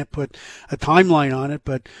 so you can't put a timeline on it.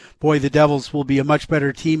 But boy, the Devils will be a much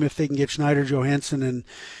better team if they can get Schneider, Johansson,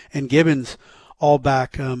 and Gibbons all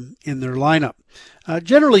back in their lineup.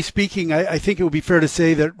 Generally speaking, I think it would be fair to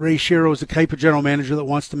say that Ray Shero is the type of general manager that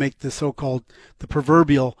wants to make the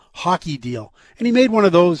proverbial hockey deal. And he made one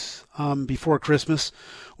of those before Christmas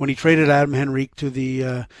when he traded Adam Henrique to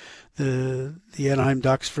the Anaheim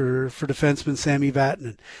Ducks for defenseman Sami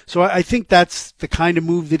Vatanen. So I think that's the kind of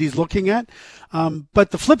move that he's looking at. But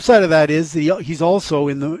the flip side of that is that he's also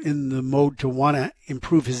in the mode to want to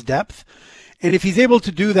improve his depth. And if he's able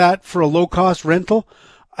to do that for a low-cost rental,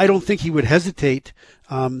 I don't think he would hesitate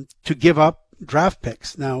to give up draft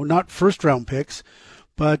picks. Now, not first-round picks,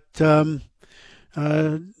 but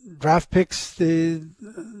draft picks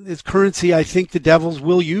is currency I think the Devils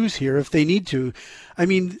will use here if they need to. I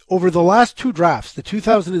mean, over the last two drafts, the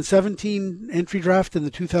 2017 entry draft and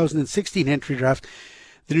the 2016 entry draft,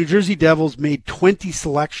 the New Jersey Devils made 20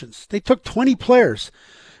 selections. They took 20 players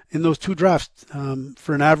in those two drafts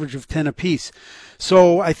for an average of 10 apiece.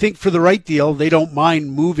 So I think for the right deal, they don't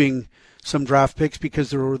mind moving some draft picks because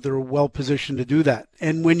they're well positioned to do that.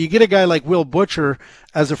 And when you get a guy like Will Butcher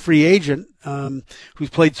as a free agent, who's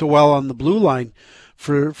played so well on the blue line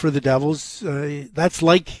for the Devils, that's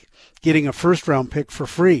like getting a first round pick for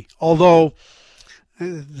free. Although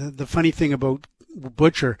the funny thing about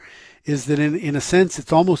Butcher is that in a sense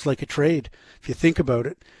it's almost like a trade if you think about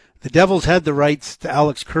it. The Devils had the rights to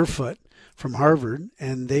Alex Kerfoot from Harvard,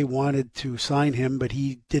 and they wanted to sign him, but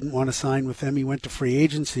he didn't want to sign with them. He went to free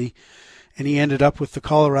agency, and he ended up with the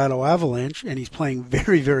Colorado Avalanche, and he's playing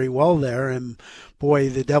very, very well there. And boy,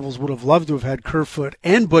 the Devils would have loved to have had Kerfoot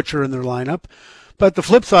and Butcher in their lineup. But the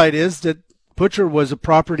flip side is that Butcher was a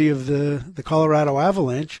property of the Colorado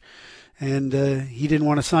Avalanche, and he didn't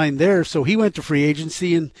want to sign there, so he went to free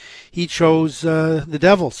agency, and he chose the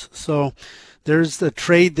Devils. So there's a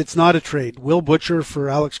trade that's not a trade. Will Butcher for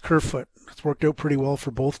Alex Kerfoot. It's worked out pretty well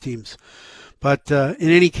for both teams. But in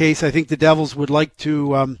any case, I think the Devils would like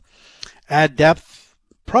to add depth,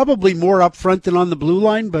 probably more up front than on the blue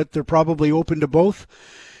line, but they're probably open to both.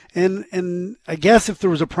 And I guess if there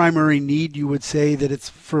was a primary need, you would say that it's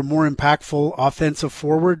for a more impactful offensive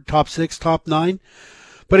forward, top 6, top 9.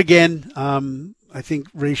 But again, I think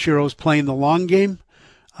Ray Shero's playing the long game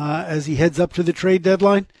as he heads up to the trade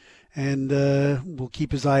deadline. And we'll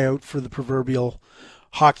keep his eye out for the proverbial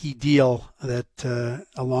hockey deal that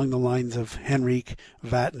along the lines of Henrique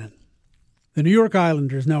Vatanen. The New York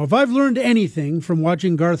Islanders. Now, if I've learned anything from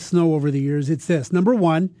watching Garth Snow over the years, it's this. Number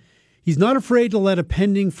one, he's not afraid to let a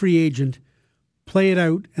pending free agent play it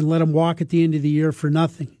out and let him walk at the end of the year for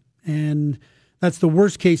nothing. And that's the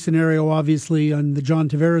worst case scenario, obviously, on the John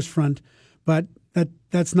Tavares front. But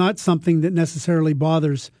that's not something that necessarily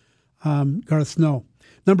bothers Garth Snow.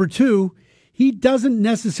 Number two, he doesn't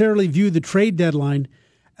necessarily view the trade deadline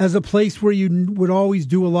as a place where you would always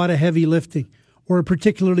do a lot of heavy lifting or a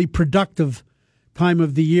particularly productive time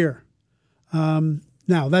of the year.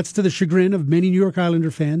 Now, that's to the chagrin of many New York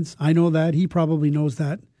Islander fans. I know that. He probably knows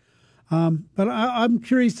that. But I'm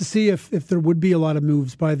curious to see if there would be a lot of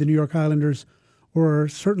moves by the New York Islanders, or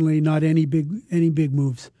certainly not any big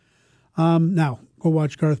moves. Now, go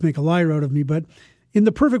watch Garth make a liar out of me, but in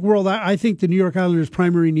the perfect world, I think the New York Islanders'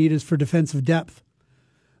 primary need is for defensive depth.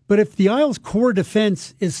 But if the Isles' core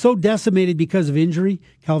defense is so decimated because of injury,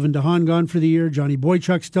 Calvin DeHaan gone for the year, Johnny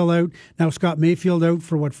Boychuk still out, now Scott Mayfield out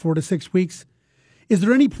for 4 to 6 weeks, is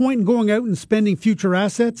there any point in going out and spending future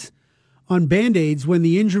assets on Band-Aids when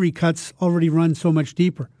the injury cuts already run so much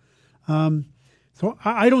deeper? So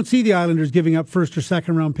I don't see the Islanders giving up first or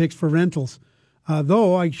second round picks for rentals,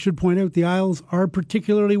 though I should point out the Isles are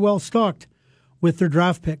particularly well stocked with their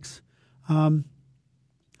draft picks.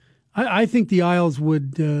 I think the Isles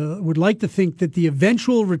would like to think that the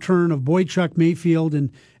eventual return of Boychuk, Mayfield, and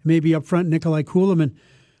maybe up front Nikolai Kulemin,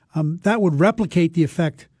 that would replicate the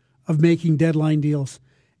effect of making deadline deals.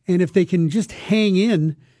 And if they can just hang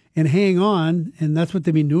in and hang on, and that's what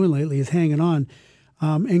they've been doing lately, is hanging on,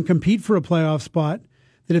 and compete for a playoff spot,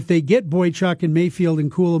 that if they get Boychuk and Mayfield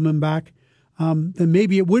and Kulemin back, then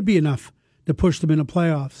maybe it would be enough to push them into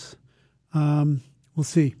playoffs. We'll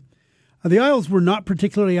see. The Isles were not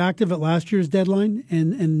particularly active at last year's deadline,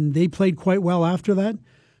 and they played quite well after that.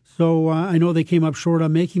 So I know they came up short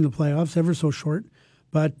on making the playoffs, ever so short.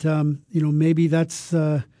 But, maybe that's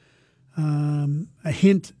a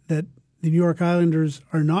hint that the New York Islanders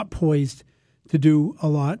are not poised to do a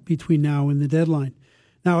lot between now and the deadline.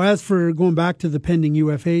 Now, as for going back to the pending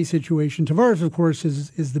UFA situation, Tavares, of course,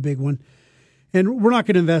 is the big one. And we're not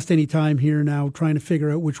going to invest any time here now trying to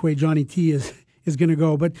figure out which way Johnny T is going to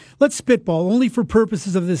go. But let's spitball, only for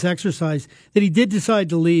purposes of this exercise, that he did decide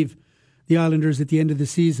to leave the Islanders at the end of the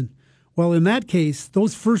season. Well, in that case,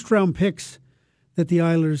 those first-round picks that the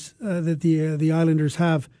Islanders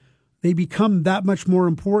have, they become that much more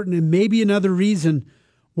important, and maybe another reason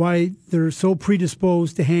why they're so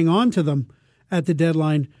predisposed to hang on to them at the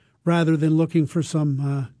deadline rather than looking for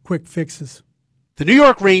some quick fixes. The New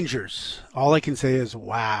York Rangers, all I can say is,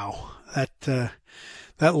 wow.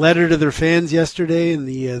 That letter to their fans yesterday and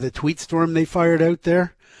the tweet storm they fired out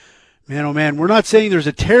there, man, oh man, we're not saying there's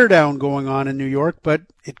a teardown going on in New York, but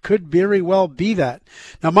it could very well be that.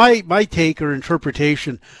 Now, my take or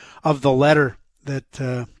interpretation of the letter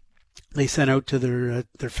that they sent out to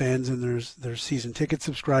their fans and their season ticket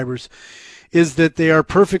subscribers is that they are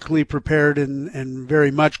perfectly prepared and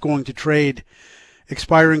very much going to trade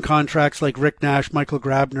expiring contracts like Rick Nash, Michael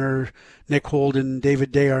Grabner, Nick Holden,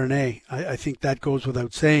 David Desharnais. I think that goes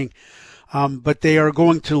without saying. But they are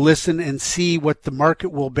going to listen and see what the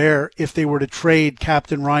market will bear if they were to trade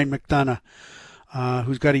Captain Ryan McDonagh,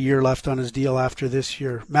 who's got a year left on his deal after this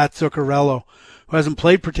year. Matt Zuccarello, who hasn't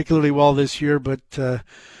played particularly well this year, but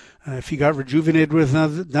if he got rejuvenated with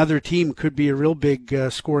another team, could be a real big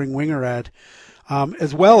scoring winger ad.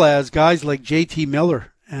 As well as guys like JT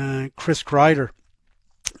Miller, Chris Kreider,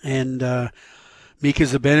 and Mika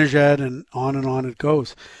Zibanejad, and on it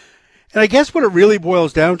goes. And I guess what it really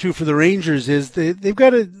boils down to for the Rangers is they've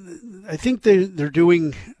got I think they're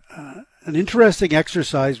doing an interesting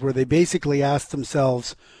exercise where they basically ask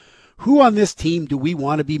themselves, who on this team do we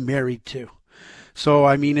want to be married to? So,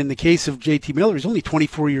 I mean, in the case of JT Miller, he's only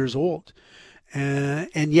 24 years old.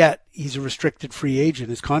 And yet he's a restricted free agent.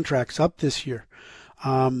 His contract's up this year.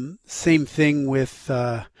 Same thing with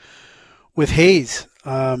Hayes,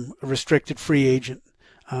 a restricted free agent.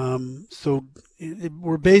 So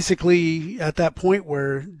we're basically at that point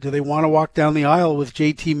where do they want to walk down the aisle with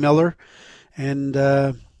JT Miller and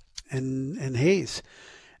Hayes?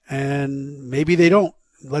 And maybe they don't.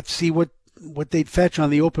 Let's see what they'd fetch on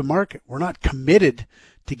the open market. We're not committed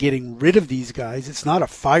to getting rid of these guys. It's not a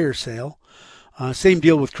fire sale. Same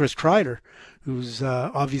deal with Chris Kreider, who's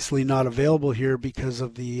obviously not available here because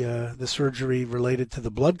of the surgery related to the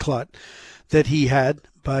blood clot that he had.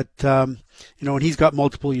 But, and he's got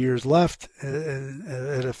multiple years left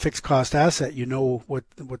at a fixed cost asset. You know what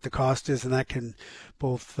the cost is, and that can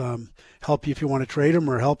both help you if you want to trade him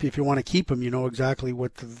or help you if you want to keep him. You know exactly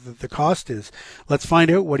what the cost is. Let's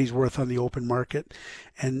find out what he's worth on the open market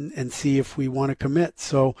and see if we want to commit.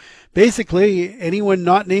 So basically, anyone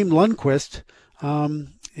not named Lundqvist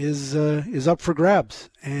is up for grabs,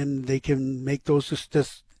 and they can make those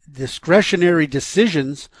discretionary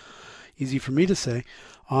decisions, easy for me to say,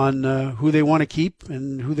 on who they want to keep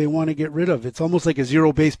and who they want to get rid of. It's almost like a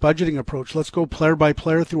zero-based budgeting approach. Let's go player by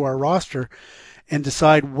player through our roster and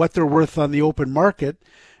decide what they're worth on the open market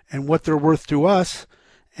and what they're worth to us,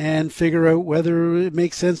 and figure out whether it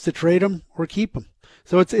makes sense to trade them or keep them.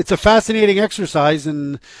 So it's a fascinating exercise,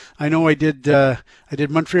 and I know I did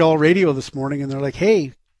Montreal radio this morning, and they're like,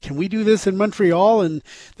 hey, can we do this in Montreal? And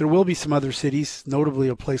there will be some other cities, notably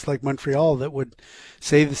a place like Montreal, that would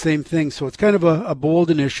say the same thing. So it's kind of a bold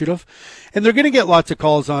initiative. And they're going to get lots of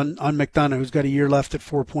calls on McDonagh, who's got a year left at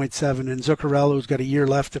 4.7, and Zuccarello, who's got a year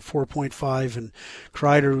left at 4.5, and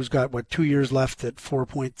Kreider, who's got, 2 years left at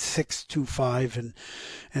 4.625,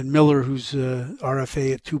 and Miller, who's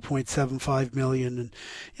RFA at $2.75 million.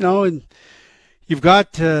 And you've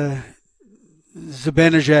got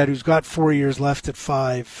Zibanejad, who's got 4 years left at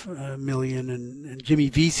 $5 million, and Jimmy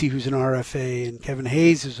Vesey, who's an RFA, and Kevin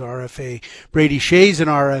Hayes is RFA, Brady Shea's an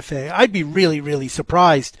RFA. I'd be really, really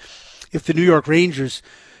surprised if the New York Rangers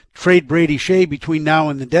trade Brady Shea between now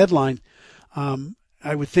and the deadline.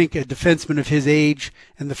 I would think a defenseman of his age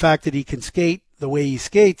and the fact that he can skate the way he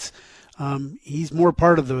skates, he's more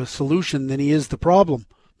part of the solution than he is the problem.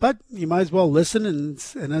 But you might as well listen and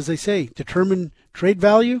as I say, determine trade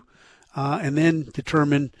value. And then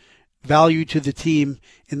determine value to the team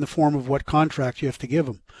in the form of what contract you have to give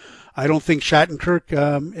them. I don't think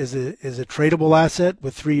Shattenkirk is a tradable asset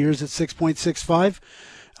with 3 years at 6.65.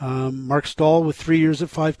 Mark Stahl with 3 years at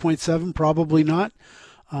 5.7, probably not.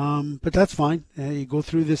 But that's fine. You go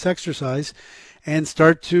through this exercise and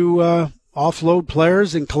start to offload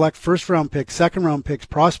players and collect first-round picks, second-round picks,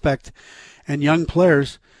 prospect, and young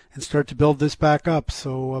players, and start to build this back up.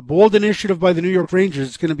 So a bold initiative by the New York Rangers.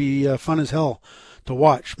 It's going to be fun as hell to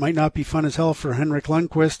watch. Might not be fun as hell for Henrik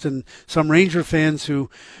Lundqvist and some Ranger fans who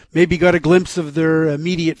maybe got a glimpse of their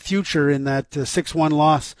immediate future in that 6-1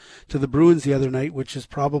 loss to the Bruins the other night, which is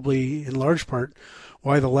probably in large part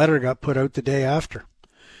why the letter got put out the day after.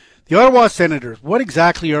 The Ottawa Senators. What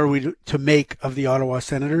exactly are we to make of the Ottawa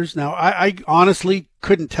Senators? Now, I honestly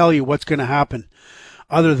couldn't tell you what's going to happen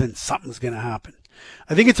other than something's going to happen.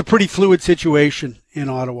 I think it's a pretty fluid situation in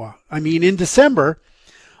Ottawa. I mean, in December,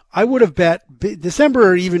 I would have bet, December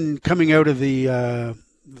or even coming out of the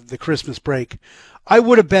Christmas break, I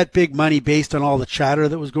would have bet big money based on all the chatter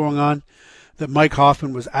that was going on that Mike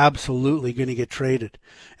Hoffman was absolutely going to get traded.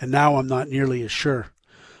 And now I'm not nearly as sure.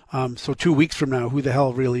 So 2 weeks from now, who the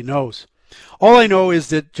hell really knows? All I know is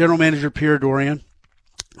that General Manager Pierre Dorion,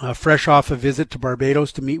 fresh off a visit to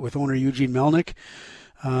Barbados to meet with owner Eugene Melnyk,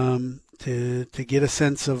 to get a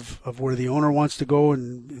sense of where the owner wants to go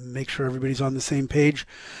and make sure everybody's on the same page.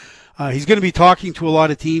 He's going to be talking to a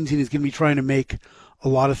lot of teams, and he's going to be trying to make a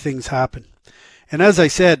lot of things happen. And as I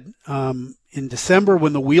said, in December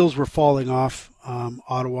when the wheels were falling off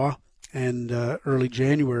Ottawa, and early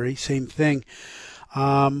January, same thing,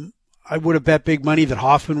 I would have bet big money that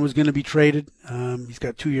Hoffman was going to be traded. He's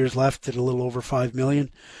got 2 years left at a little over $5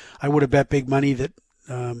 million. I would have bet big money that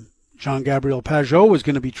Jean-Gabriel Pageau was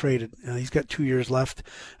going to be traded. He's got 2 years left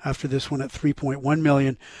after this one at $3.1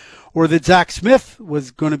 million. Or that Zach Smith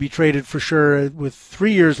was going to be traded for sure with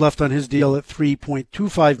 3 years left on his deal at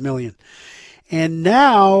 $3.25 million. And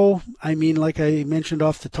now, I mean, like I mentioned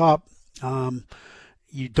off the top,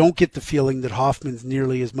 you don't get the feeling that Hoffman's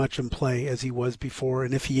nearly as much in play as he was before.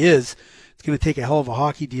 And if he is, it's going to take a hell of a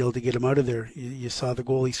hockey deal to get him out of there. You saw the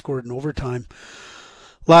goal he scored in overtime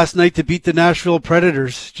last night to beat the Nashville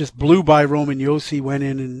Predators. Just blew by Roman Josi, went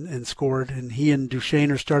in and scored. And he and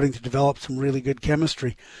Duchesne are starting to develop some really good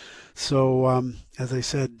chemistry. So, as I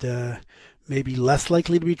said, maybe less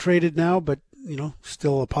likely to be traded now, but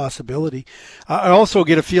still a possibility. I also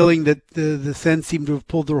get a feeling that the Sens seem to have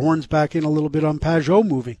pulled their horns back in a little bit on Pageau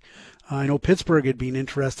moving. I know Pittsburgh had been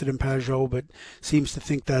interested in Pageau, but seems to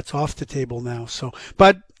think that's off the table now. So,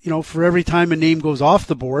 but for every time a name goes off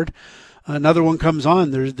the board, another one comes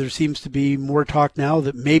on. There seems to be more talk now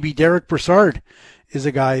that maybe Derek Brassard is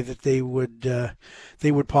a guy that they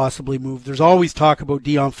would possibly move. There's always talk about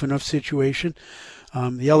Dion Phaneuf's situation.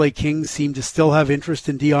 The LA Kings seem to still have interest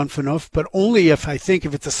in Dion Phaneuf, but only if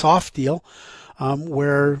it's a soft deal,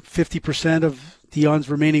 where 50% of Dion's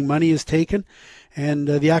remaining money is taken and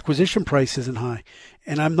the acquisition price isn't high.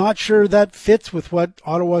 And I'm not sure that fits with what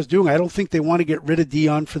Ottawa's doing. I don't think they want to get rid of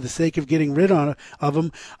Dion for the sake of getting rid of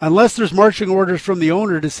him, unless there's marching orders from the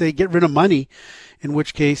owner to say get rid of money, in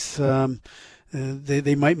which case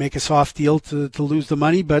they might make a soft deal to lose the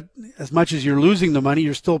money, but as much as you're losing the money,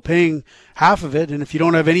 you're still paying half of it. And if you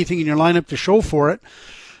don't have anything in your lineup to show for it,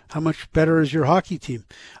 how much better is your hockey team?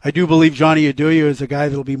 I do believe Johnny Aduyo is a guy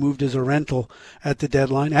that will be moved as a rental at the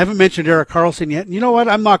deadline. I haven't mentioned Erik Karlsson yet. And you know what?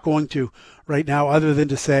 I'm not going to right now, other than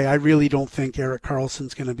to say I really don't think Erik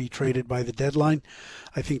Karlsson's going to be traded by the deadline.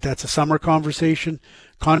 I think that's a summer conversation,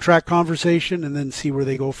 contract conversation, and then see where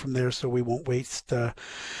they go from there, so we won't waste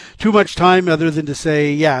too much time other than to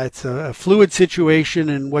say, yeah, it's a fluid situation,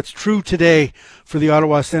 and what's true today for the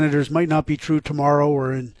Ottawa Senators might not be true tomorrow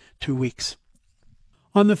or in 2 weeks.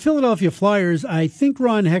 On the Philadelphia Flyers, I think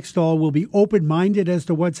Ron Hextall will be open-minded as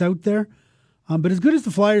to what's out there. But as good as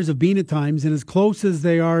the Flyers have been at times, and as close as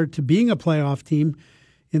they are to being a playoff team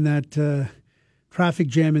in that traffic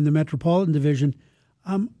jam in the Metropolitan Division,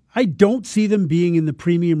 I don't see them being in the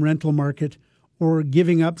premium rental market or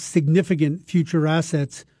giving up significant future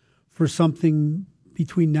assets for something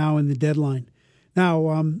between now and the deadline.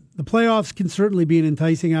 Now, the playoffs can certainly be an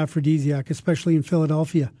enticing aphrodisiac, especially in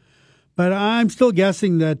Philadelphia. But I'm still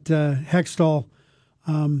guessing that Hextall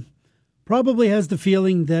probably has the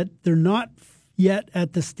feeling that they're not yet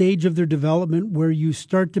at the stage of their development where you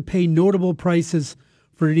start to pay notable prices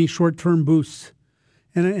for any short-term boosts.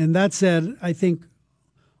 And that said, I think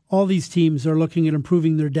all these teams are looking at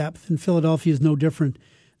improving their depth, and Philadelphia is no different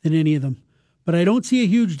than any of them. But I don't see a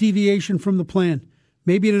huge deviation from the plan.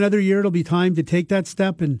 Maybe in another year it'll be time to take that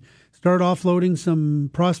step and start offloading some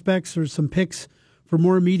prospects or some picks for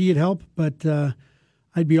more immediate help, but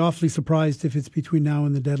I'd be awfully surprised if it's between now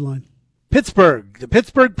and the deadline. Pittsburgh. The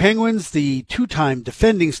Pittsburgh Penguins, the two-time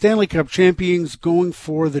defending Stanley Cup champions, going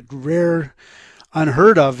for the rare,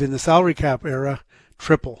 unheard of in the salary cap era,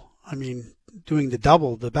 triple. I mean, doing the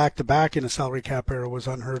double, the back-to-back in a salary cap era was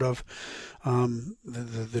unheard of.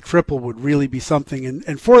 The triple would really be something.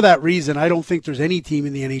 And for that reason, I don't think there's any team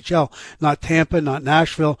in the NHL, not Tampa, not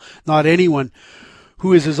Nashville, not anyone,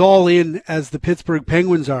 who is as all in as the Pittsburgh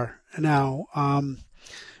Penguins are now.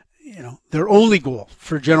 Their only goal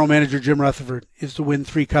for general manager Jim Rutherford is to win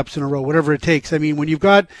 3 cups in a row, whatever it takes. I mean, when you've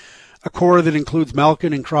got a core that includes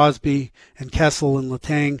Malkin and Crosby and Kessel and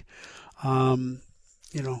Letang,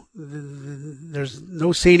 there's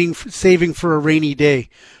no saving for a rainy day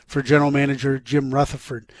for general manager Jim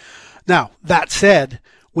Rutherford. Now, that said,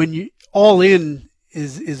 when you all in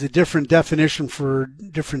is a different definition for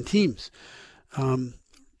different teams.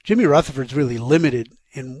 Jimmy Rutherford's really limited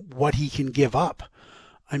in what he can give up.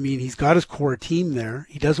 I mean, he's got his core team there.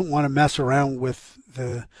 He doesn't want to mess around with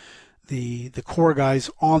the core guys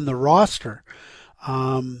on the roster.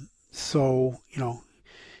 And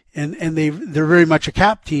they're very much a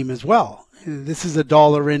cap team as well. This is a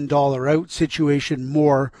dollar in, dollar out situation,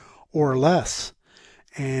 more or less.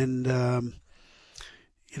 And,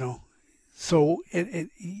 so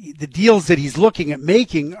the deals that he's looking at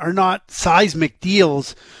making are not seismic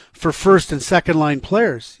deals for first and second line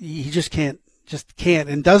players. He just can't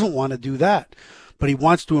and doesn't want to do that. But he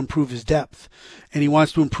wants to improve his depth, and he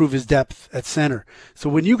wants to improve his depth at center. So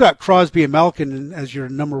when you got Crosby and Malkin as your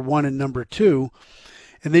number 1 and number 2,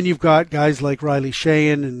 and then you've got guys like Riley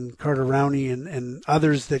Sheahan and Carter Rowney and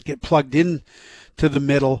others that get plugged in to the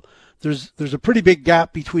middle, there's a pretty big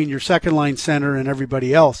gap between your second line center and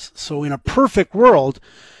everybody else. So in a perfect world,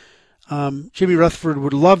 Jimmy Rutherford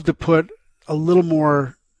would love to put a little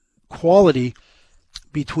more quality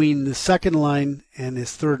between the second line and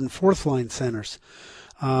his third and fourth line centers.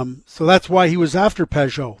 So that's why he was after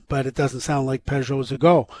Peugeot, but it doesn't sound like Peugeot's a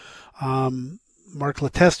go. Mark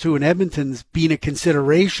Letestu in Edmonton's been a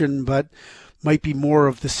consideration, but might be more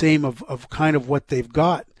of the same of kind of what they've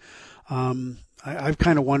got. I've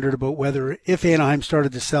kind of wondered about whether if Anaheim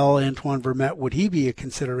started to sell Antoine Vermette, would he be a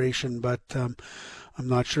consideration, but I'm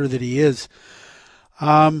not sure that he is.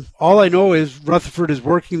 All I know is Rutherford is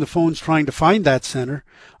working the phones trying to find that center.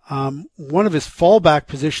 One of his fallback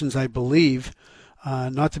positions, I believe,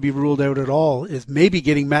 not to be ruled out at all, is maybe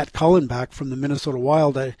getting Matt Cullen back from the Minnesota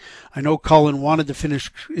Wild. I know Cullen wanted to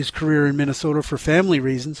finish his career in Minnesota for family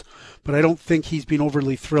reasons, but I don't think he's been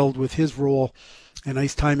overly thrilled with his role and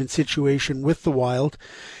ice time and situation with the Wild.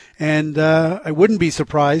 And I wouldn't be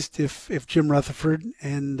surprised if Jim Rutherford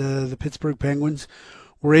and the Pittsburgh Penguins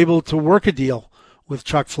were able to work a deal with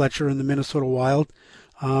Chuck Fletcher and the Minnesota Wild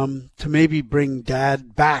to maybe bring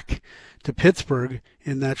Dad back to Pittsburgh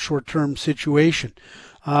in that short-term situation.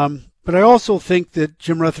 But I also think that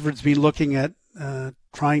Jim Rutherford's been looking at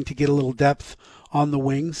trying to get a little depth on the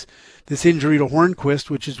wings. This injury to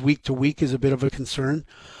Hornquist, which is week to week, is a bit of a concern.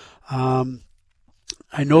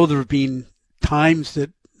 I know there have been times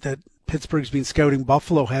that Pittsburgh's been scouting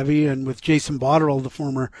Buffalo heavy, and with Jason Botterill, the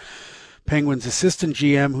former Penguins assistant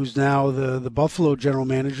GM, who's now the Buffalo general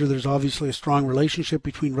manager, there's obviously a strong relationship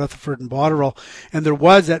between Rutherford and Botterill. And there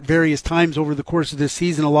was at various times over the course of this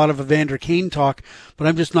season a lot of Evander Kane talk, but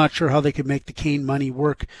I'm just not sure how they could make the Kane money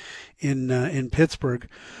work in Pittsburgh.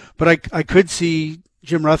 But I could see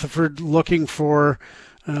Jim Rutherford looking for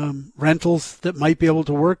rentals that might be able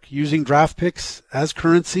to work using draft picks as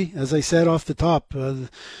currency. As I said off the top,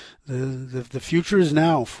 the future is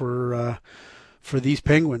now for these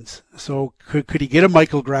Penguins. So could he get a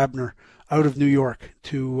Michael Grabner out of New York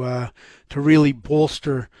to really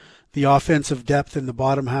bolster the offensive depth in the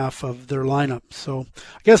bottom half of their lineup? So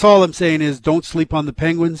I guess all I'm saying is don't sleep on the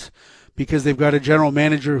Penguins, because they've got a general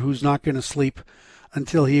manager who's not going to sleep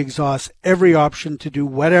until he exhausts every option to do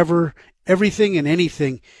everything and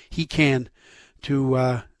anything he can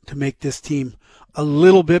to make this team a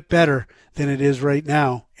little bit better than it is right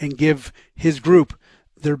now and give his group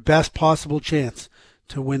their best possible chance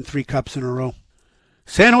to win 3 cups in a row.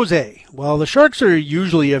 San Jose. Well, the Sharks are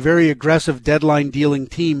usually a very aggressive deadline dealing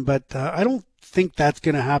team, but I don't think that's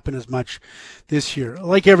going to happen as much this year.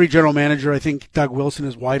 Like every general manager, I think Doug Wilson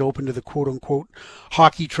is wide open to the quote-unquote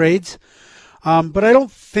hockey trades. But I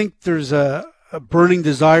don't think there's a burning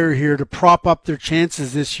desire here to prop up their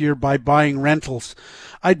chances this year by buying rentals.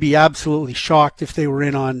 I'd be absolutely shocked if they were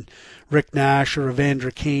in on Rick Nash or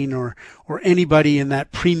Evander Kane or anybody in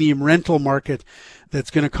that premium rental market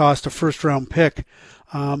that's going to cost a first-round pick.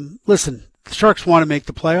 Listen, the Sharks want to make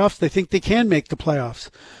the playoffs. They think they can make the playoffs.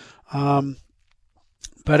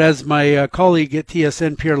 But as my colleague at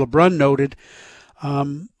TSN, Pierre Lebrun, noted,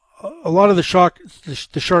 a lot of the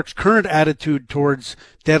Sharks' current attitude towards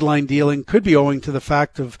deadline dealing could be owing to the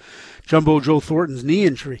fact of Jumbo Joe Thornton's knee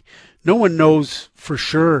injury. No one knows for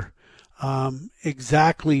sure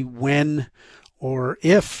exactly when or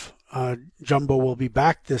if Jumbo will be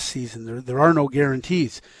back this season. There are no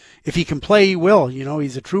guarantees. If he can play, he will.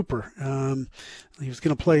 He's a trooper. He was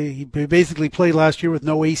going to play. He basically played last year with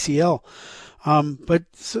no ACL. But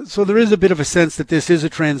so there is a bit of a sense that this is a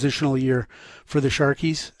transitional year for the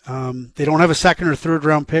Sharkies. They don't have a second or third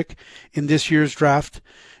round pick in this year's draft.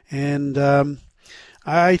 And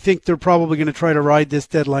I think they're probably going to try to ride this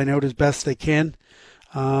deadline out as best they can.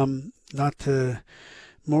 Not to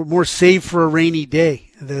more save for a rainy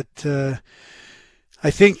day. That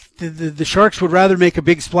I think the Sharks would rather make a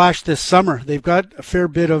big splash this summer. They've got a fair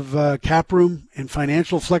bit of cap room and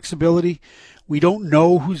financial flexibility. We don't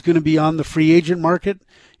know who's going to be on the free agent market.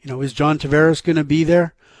 Is John Tavares going to be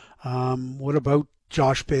there? What about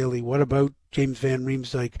Josh Bailey? What about James Van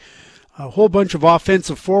Riemsdyk? A whole bunch of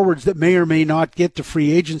offensive forwards that may or may not get to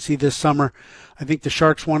free agency this summer. I think the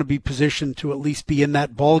Sharks want to be positioned to at least be in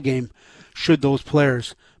that ball game should those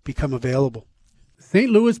players become available. St.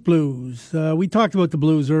 Louis Blues. We talked about the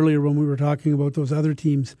Blues earlier when we were talking about those other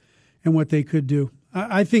teams and what they could do.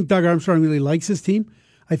 I think Doug Armstrong really likes his team.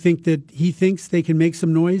 I think that he thinks they can make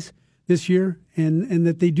some noise this year and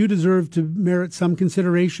that they do deserve to merit some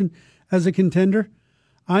consideration as a contender.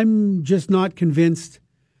 I'm just not convinced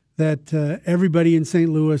that everybody in St.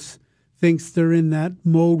 Louis thinks they're in that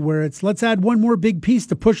mode where it's let's add one more big piece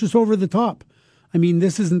to push us over the top. I mean,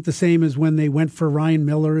 this isn't the same as when they went for Ryan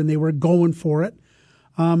Miller and they were going for it.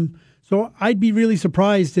 So I'd be really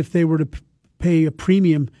surprised if they were to pay a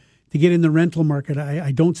premium to get in the rental market.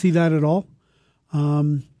 I don't see that at all.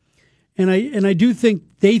 And I do think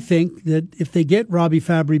they think that if they get Robbie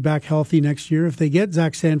Fabry back healthy next year, if they get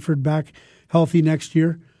Zach Sanford back healthy next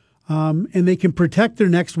year, and they can protect their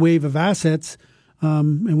next wave of assets,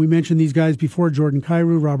 and we mentioned these guys before, Jordan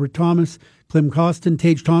Kyrou, Robert Thomas, Klim Kostin,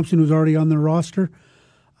 Tage Thompson, who's already on their roster,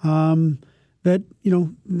 that,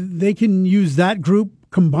 they can use that group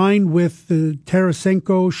combined with the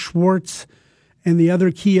Tarasenko, Schwartz, and the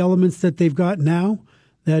other key elements that they've got now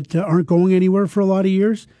that aren't going anywhere for a lot of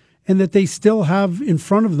years, and that they still have in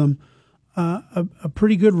front of them a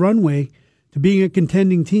pretty good runway to being a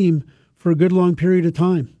contending team for a good long period of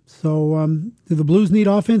time. So do the Blues need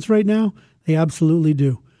offense right now? They absolutely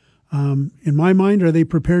do. In my mind, are they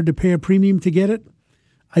prepared to pay a premium to get it?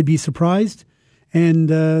 I'd be surprised. And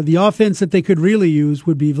the offense that they could really use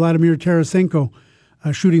would be Vladimir Tarasenko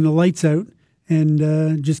shooting the lights out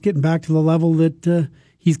and just getting back to the level that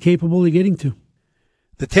he's capable of getting to.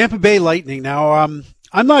 The Tampa Bay Lightning. Now,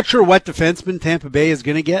 I'm not sure what defenseman Tampa Bay is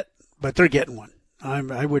going to get, but they're getting one.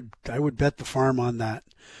 I would bet the farm on that.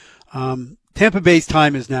 Tampa Bay's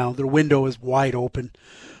time is now. Their window is wide open.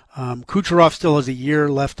 Kucherov still has a year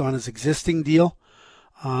left on his existing deal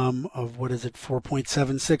of,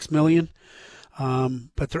 $4.76 million.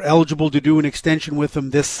 But they're eligible to do an extension with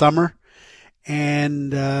him this summer.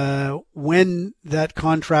 And when that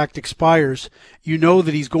contract expires,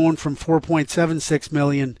 that he's going from $4.76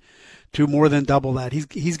 million to more than double that.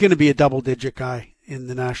 He's going to be a double-digit guy in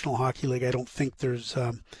the National Hockey League. I don't think there's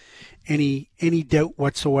any doubt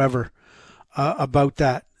whatsoever about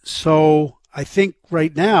that. So I think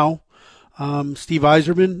right now, Steve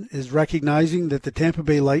Yzerman is recognizing that the Tampa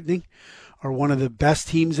Bay Lightning are one of the best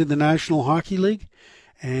teams in the National Hockey League,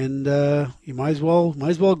 and you might as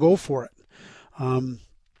well go for it.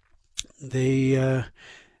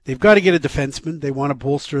 They've got to get a defenseman. They want to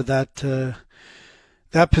bolster that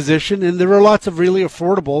position, and there are lots of really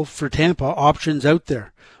affordable for Tampa options out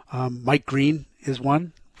there. Mike Green is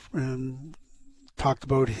one. Talked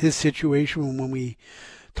about his situation when we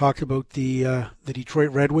talked about the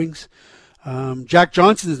Detroit Red Wings. Jack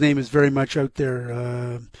Johnson's name is very much out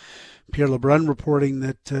there. Pierre Lebrun reporting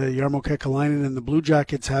that Jarmo Kekalainen and the Blue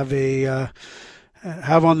Jackets have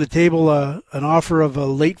on the table an offer of a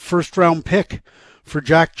late first-round pick for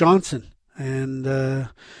Jack Johnson, and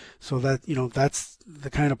so that that's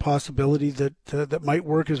the kind of possibility that might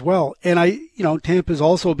work as well. And Tampa's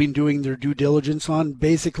also been doing their due diligence on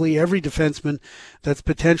basically every defenseman that's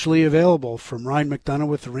potentially available, from Ryan McDonough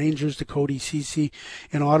with the Rangers to Cody Ceci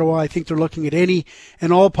in Ottawa. I think they're looking at any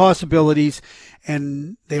and all possibilities,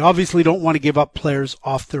 and they obviously don't want to give up players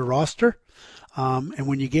off their roster. And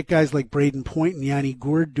when you get guys like Braden Point and Yanni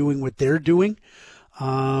Gourde doing what they're doing,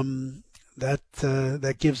 that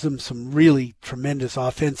gives them some really tremendous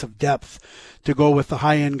offensive depth to go with the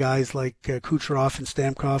high-end guys like Kucherov and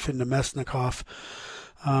Stamkov and Nemesnikov.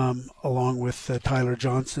 along with Tyler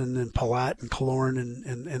Johnson and Palat and Killorn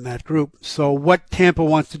and that group. So what Tampa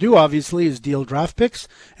wants to do, obviously, is deal draft picks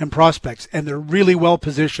and prospects, and they're really well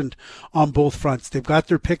positioned on both fronts. They've got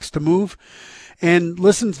their picks to move. And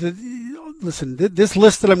listen, this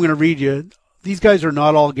list that I'm going to read you, these guys are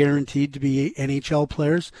not all guaranteed to be NHL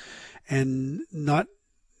players, and not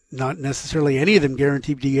necessarily any of them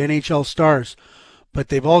guaranteed to be NHL stars, but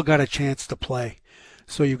they've all got a chance to play.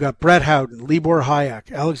 So you've got Brett Howden, Libor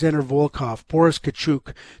Hayek, Alexander Volkov, Boris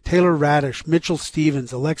Kachuk, Taylor Radish, Mitchell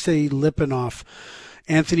Stevens, Alexei Lipanov,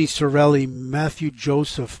 Anthony Sorelli, Matthew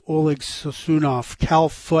Joseph, Oleg Sosunov, Cal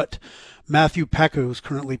Foote, Matthew Pekka, who's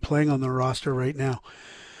currently playing on the roster right now.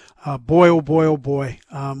 Boy, oh boy, oh boy.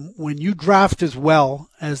 When you draft as well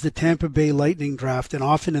as the Tampa Bay Lightning draft, and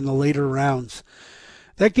often in the later rounds,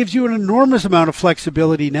 that gives you an enormous amount of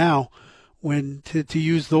flexibility now when to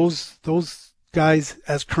use those guys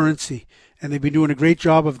as currency. And they've been doing a great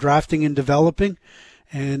job of drafting and developing.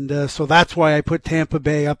 And so that's why I put Tampa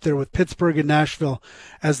Bay up there with Pittsburgh and Nashville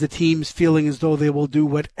as the teams feeling as though they will do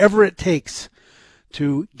whatever it takes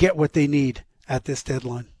to get what they need at this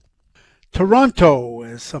deadline. Toronto,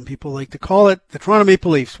 as some people like to call it, the Toronto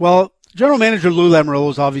Maple Leafs. Well, General Manager Lou Lamoriello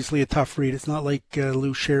is obviously a tough read. It's not like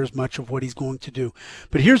Lou shares much of what he's going to do.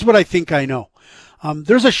 But here's what I think I know.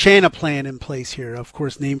 There's a Shanna plan in place here, of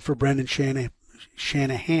course, named for Brendan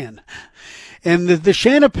Shanahan. And the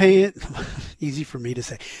Shanna plan, easy for me to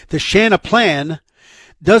say, the Shanna plan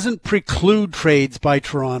doesn't preclude trades by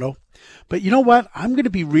Toronto. But you know what? I'm going to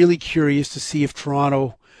be really curious to see if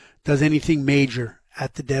Toronto does anything major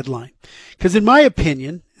at the deadline. Because in my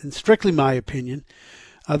opinion, and strictly my opinion,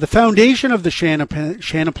 the foundation of the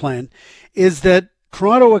Shanna plan is that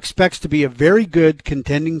Toronto expects to be a very good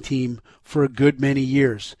contending team for a good many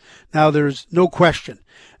years. Now, there's no question.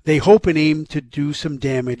 They hope and aim to do some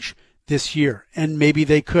damage this year, and maybe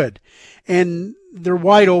they could. And they're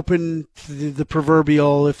wide open to the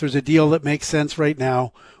proverbial, if there's a deal that makes sense right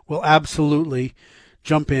now, we'll absolutely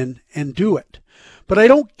jump in and do it. But I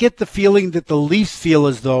don't get the feeling that the Leafs feel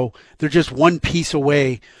as though they're just one piece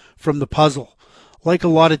away from the puzzle. Like a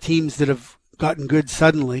lot of teams that have gotten good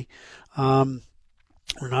suddenly,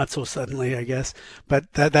 or not so suddenly, I guess,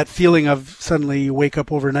 but that feeling of suddenly you wake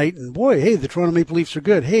up overnight and, boy, hey, the Toronto Maple Leafs are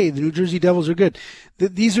good. Hey, the New Jersey Devils are good.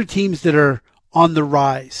 These are teams that are on the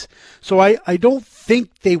rise. So I don't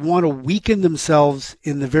think they want to weaken themselves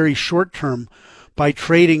in the very short term by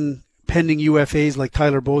trading pending UFAs like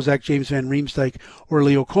Tyler Bozak, James Van Riemsdyk, or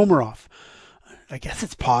Leo Komarov. I guess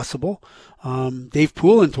it's possible. Dave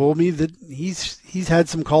Poulin told me that he's had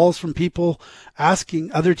some calls from people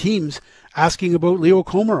asking, other teams asking about Leo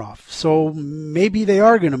Komarov. So maybe they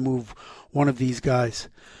are going to move one of these guys.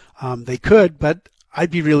 They could, but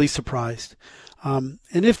I'd be really surprised. And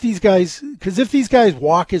if these guys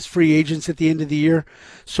walk as free agents at the end of the year,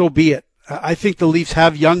 so be it. I think the Leafs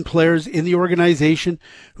have young players in the organization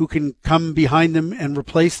who can come behind them and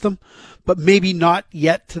replace them, but maybe not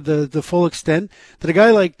yet to the full extent that a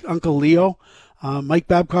guy like Uncle Leo, Mike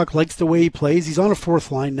Babcock likes the way he plays. He's on a fourth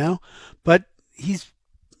line now, but he's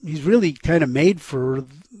really kind of made for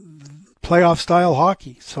playoff style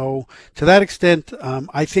hockey. So to that extent,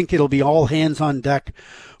 I think it'll be all hands on deck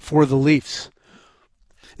for the Leafs.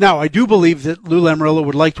 Now, I do believe that Lou Lamoriello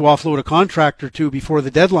would like to offload a contract or two before the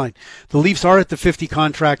deadline. The Leafs are at the 50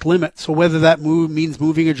 contract limit, so whether that move means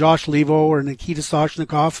moving a Josh Levo or Nikita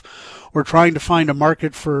Soshnikov or trying to find a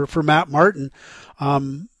market for Matt Martin,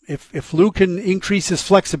 if Lou can increase his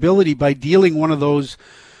flexibility by dealing one of those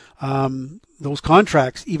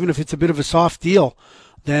contracts, even if it's a bit of a soft deal,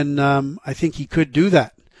 then I think he could do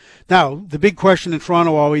that. Now, the big question in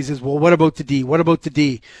Toronto always is, well, what about the D? What about the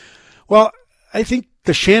D? Well, I think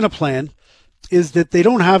the Shanna plan is that they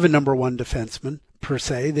don't have a number one defenseman, per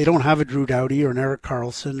se. They don't have a Drew Doughty or an Erik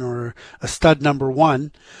Karlsson or a stud number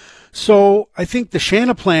one. So I think the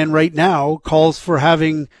Shanna plan right now calls for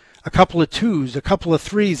having a couple of twos, a couple of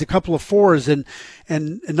threes, a couple of fours, and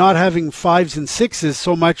not having fives and sixes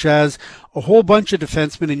so much as a whole bunch of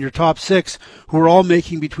defensemen in your top six who are all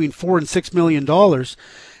making between $4 and $6 million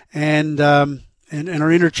and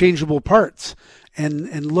are interchangeable parts,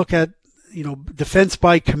 and look at, defense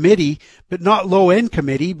by committee, but not low end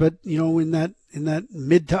committee, but in that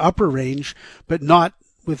mid to upper range, but not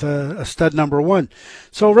with a stud number one.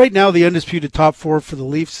 So right now the undisputed top four for the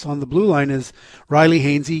Leafs on the blue line is Riley,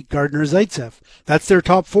 Hainsey, Gardner, Zaitsev. That's their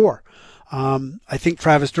top four. I think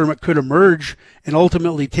Travis Dermott could emerge and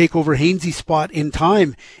ultimately take over Hainsey's spot in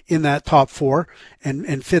time in that top four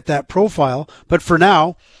and fit that profile. But for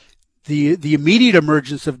now, the immediate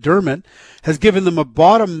emergence of Dermott has given them a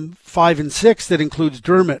bottom 5 and 6 that includes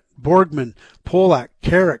Dermott, Borgman, Polak,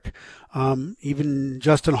 Carrick. Even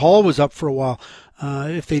Justin Hall was up for a while.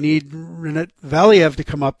 If they need Renat Valiev to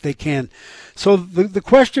come up, they can. So the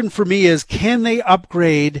question for me is, can they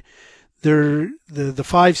upgrade the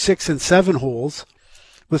 5, 6, and 7 holes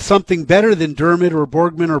with something better than Dermott or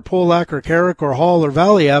Borgman or Polak or Carrick or Hall or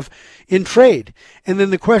Valiev in trade? And then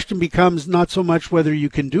the question becomes not so much whether you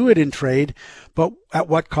can do it in trade, but at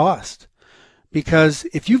what cost? Because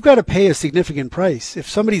if you've got to pay a significant price, if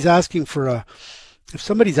somebody's asking for a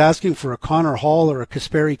Connor Hall or a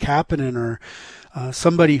Kasperi Kapanen or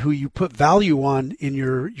somebody who you put value on in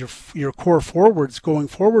your core forwards going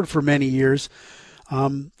forward for many years,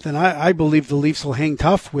 then I believe the Leafs will hang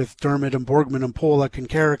tough with Dermott and Borgman and Polak and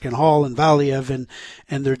Carrick and Hall and Valiev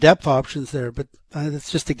and their depth options there. But that's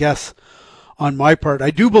just a guess on my part.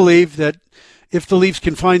 I do believe that if the Leafs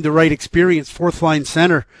can find the right experienced fourth line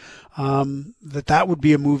center, that would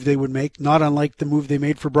be a move they would make, not unlike the move they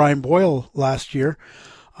made for Brian Boyle last year.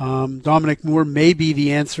 Dominic Moore may be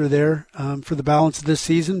the answer there for the balance of this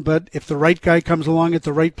season, but if the right guy comes along at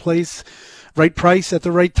the right place, right price at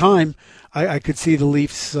the right time, I could see the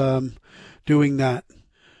Leafs doing that.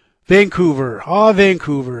 Vancouver.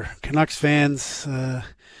 Vancouver. Canucks fans,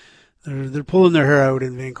 they're pulling their hair out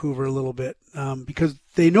in Vancouver a little bit because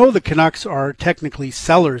they know the Canucks are technically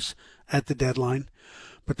sellers at the deadline.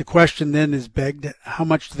 But the question then is begged, how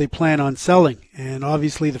much do they plan on selling? And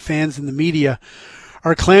obviously the fans and the media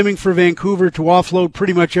are clamoring for Vancouver to offload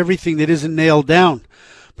pretty much everything that isn't nailed down.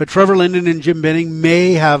 But Trevor Linden and Jim Benning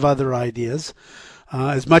may have other ideas.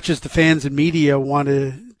 As much as the fans and media want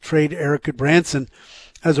to trade Eric Goodbranson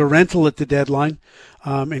as a rental at the deadline,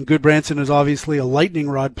 and Goodbranson is obviously a lightning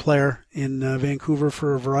rod player in Vancouver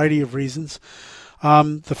for a variety of reasons.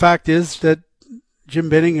 The fact is that Jim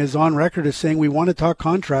Benning is on record as saying we want to talk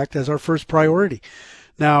contract as our first priority.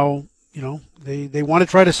 Now, they want to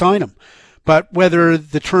try to sign him. But whether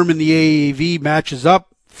the term in the AAV matches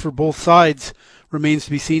up for both sides remains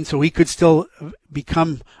to be seen. So he could still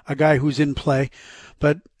become a guy who's in play.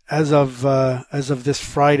 But as of this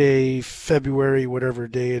Friday, February, whatever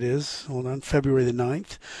day it is, February the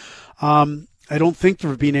 9th, I don't think there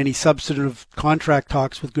have been any substantive contract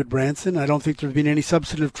talks with Goodbranson. I don't think there have been any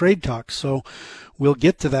substantive trade talks. So we'll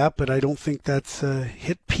get to that, but I don't think that's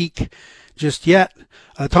hit peak just yet.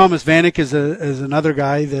 Thomas Vanek is another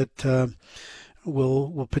guy that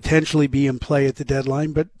will potentially be in play at the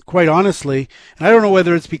deadline. But quite honestly, and I don't know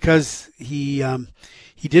whether it's because he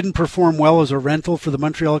didn't perform well as a rental for the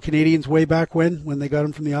Montreal Canadiens way back when they got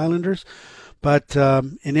him from the Islanders. But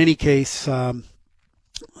in any case,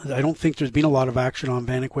 I don't think there's been a lot of action on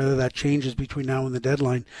Vanek. Whether that changes between now and the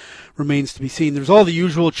deadline remains to be seen. There's all the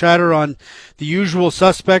usual chatter on the usual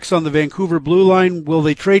suspects on the Vancouver blue line. Will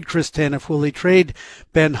they trade Chris Tanev? Will they trade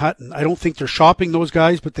Ben Hutton? I don't think they're shopping those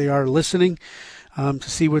guys, but they are listening to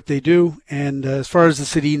see what they do. And as far as the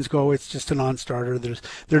Sedins go, it's just a non-starter.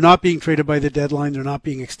 They're not being traded by the deadline. They're not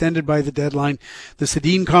being extended by the deadline. The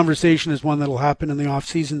Sedin conversation is one that will happen in the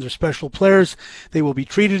offseason. They're special players. They will be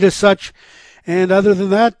treated as such. And other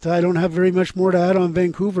than that, I don't have very much more to add on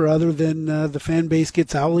Vancouver other than the fan base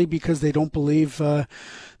gets owly because they don't believe the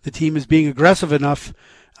team is being aggressive enough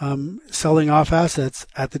selling off assets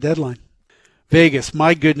at the deadline. Vegas,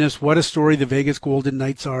 my goodness, what a story the Vegas Golden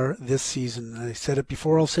Knights are this season. I said it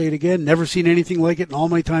before, I'll say it again. Never seen anything like it in all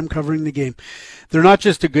my time covering the game. They're not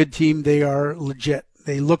just a good team, they are legit.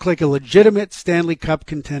 They look like a legitimate Stanley Cup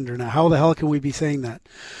contender. Now, how the hell can we be saying that?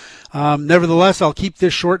 Nevertheless, I'll keep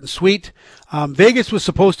this short and sweet. Vegas was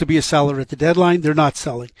supposed to be a seller at the deadline. They're not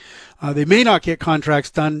selling. They may not get contracts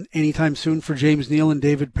done anytime soon for James Neal and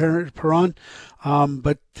David Perron,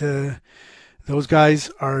 but those guys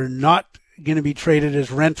are not going to be traded as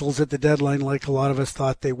rentals at the deadline like a lot of us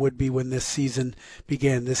thought they would be when this season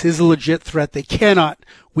began. This is a legit threat. They cannot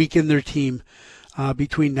weaken their team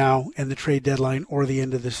between now and the trade deadline or the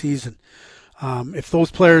end of the season. If those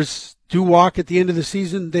players do walk at the end of the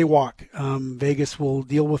season, they walk. Vegas will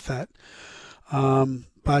deal with that.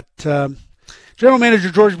 But General Manager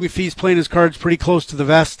George McPhee is playing his cards pretty close to the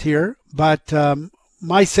vest here. But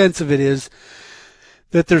my sense of it is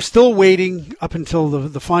that they're still waiting up until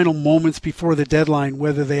the final moments before the deadline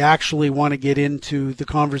whether they actually want to get into the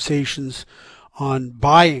conversations on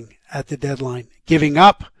buying at the deadline, giving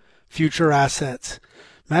up future assets.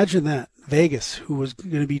 Imagine that. Vegas, who was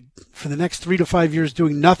going to be for the next 3 to 5 years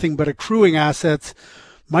doing nothing but accruing assets,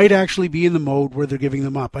 might actually be in the mode where they're giving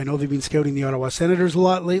them up. I know they've been scouting the Ottawa Senators a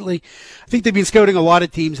lot lately. I think they've been scouting a lot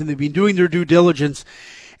of teams and they've been doing their due diligence.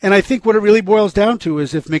 And I think what it really boils down to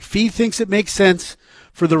is if McPhee thinks it makes sense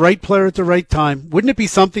for the right player at the right time. Wouldn't it be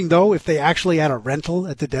something, though, if they actually had a rental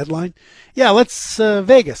at the deadline? Yeah, let's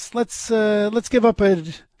Vegas. Let's give up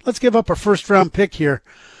a first round pick here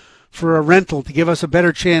for a rental to give us a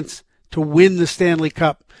better chance to win the Stanley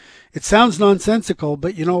Cup. It sounds nonsensical,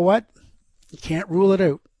 but you know what? You can't rule it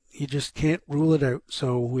out. You just can't rule it out.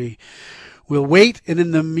 So we'll wait, and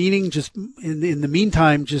in the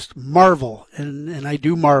meantime, just marvel, and I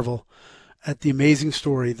do marvel at the amazing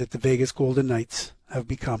story that the Vegas Golden Knights have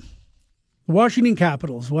become. The Washington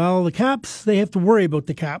Capitals. Well, the Caps, they have to worry about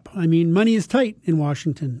the cap. I mean, money is tight in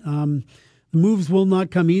Washington. The moves will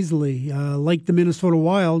not come easily. Like the Minnesota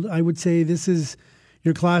Wild, I would say this is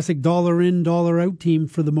your classic dollar in, dollar out team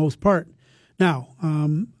for the most part. Now,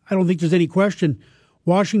 I don't think there's any question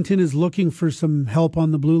Washington is looking for some help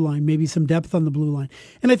on the blue line, maybe some depth on the blue line.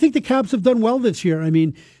 And I think the Caps have done well this year. I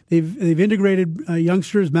mean, they've integrated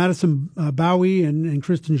youngsters, Madison Bowie and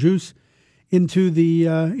Kristen Juice into the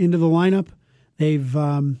lineup. They've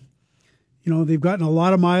gotten a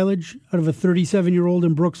lot of mileage out of a 37-year-old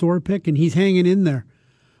in Brooks Orpik, and he's hanging in there.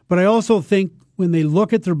 But I also think when they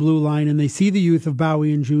look at their blue line and they see the youth of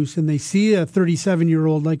Bowie and Juice, and they see a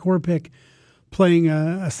 37-year-old like Orpik playing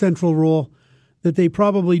a central role, that they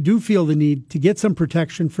probably do feel the need to get some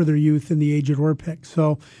protection for their youth in the aged Orpik.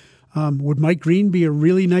 So would Mike Green be a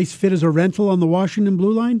really nice fit as a rental on the Washington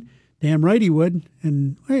blue line? Damn right he would.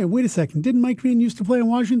 And hey, wait a second, didn't Mike Green used to play in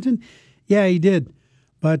Washington? Yeah, he did.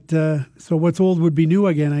 But so what's old would be new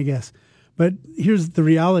again, I guess. But here's the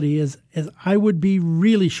reality is I would be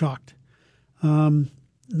really shocked. Not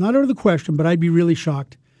out of the question, but I'd be really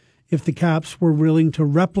shocked if the Caps were willing to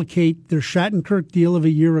replicate their Shattenkirk deal of a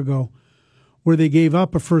year ago, where they gave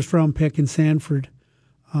up a first-round pick in Sanford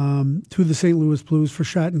to the St. Louis Blues for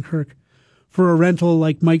Shattenkirk for a rental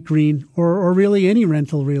like Mike Green, or really any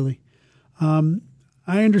rental, really. I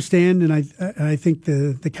understand, and I think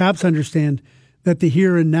the Caps understand that the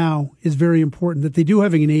here and now is very important, that they do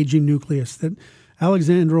have an aging nucleus, that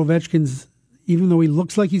Alexander Ovechkin's, even though he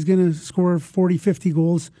looks like he's going to score 40, 50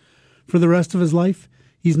 goals for the rest of his life,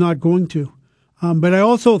 he's not going to. But I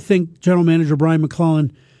also think General Manager Brian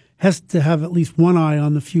McClellan has to have at least one eye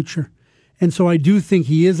on the future. And so I do think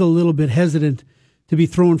he is a little bit hesitant to be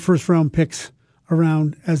throwing first-round picks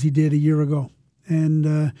around as he did a year ago.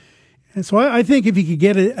 And so I think if he could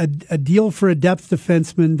get a deal for a depth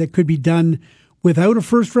defenseman that could be done without a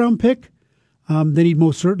first-round pick, then he'd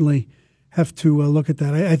most certainly have to look at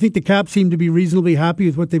that. I think the Caps seem to be reasonably happy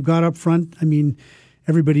with what they've got up front. I mean,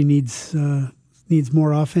 everybody needs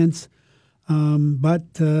more offense.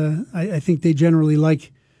 But I think they generally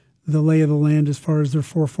like the lay of the land as far as their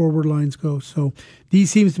four forward lines go. So D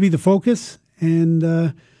seems to be the focus, and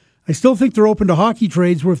I still think they're open to hockey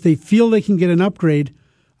trades where if they feel they can get an upgrade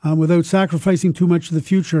without sacrificing too much of the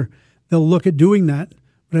future, they'll look at doing that.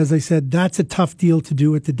 But as I said, that's a tough deal to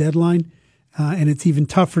do at the deadline, and it's even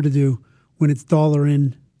tougher to do when it's dollar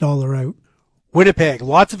in, dollar out. Winnipeg,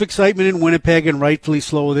 lots of excitement in Winnipeg, and rightfully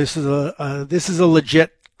so. This is a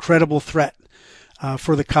legit, credible threat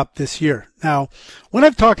for the Cup this year. Now, when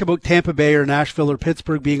I've talked about Tampa Bay or Nashville or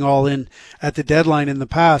Pittsburgh being all in at the deadline in the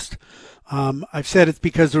past, I've said it's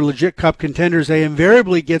because they're legit Cup contenders. I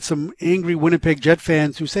invariably get some angry Winnipeg Jet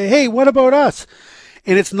fans who say, hey, what about us?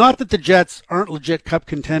 And it's not that the Jets aren't legit Cup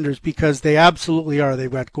contenders, because they absolutely are. They've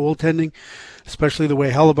got goaltending, especially the way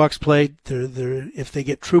Hellebuck's played. If they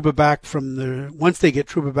get Trouba back once they get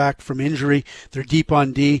Trouba back from injury, they're deep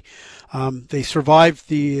on D. They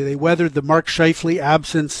weathered the Mark Scheifele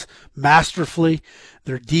absence masterfully.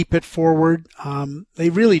 They're deep at forward. They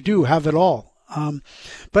really do have it all.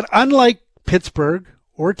 But unlike Pittsburgh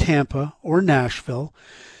or Tampa or Nashville,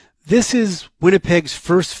 this is Winnipeg's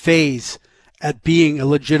first phase at being a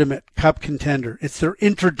legitimate Cup contender. It's their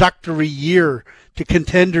introductory year to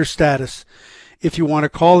contender status, if you want to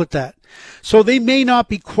call it that. So they may not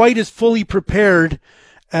be quite as fully prepared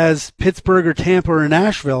as Pittsburgh or Tampa or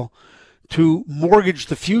Nashville to mortgage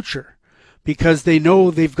the future, because they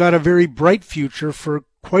know they've got a very bright future for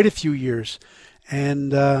quite a few years.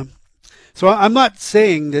 And so I'm not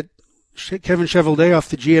saying that Kevin Cheveldayoff,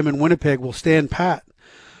 the GM in Winnipeg, will stand pat.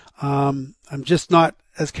 I'm just not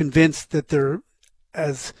as convinced that they're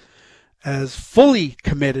as fully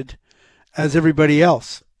committed as everybody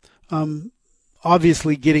else.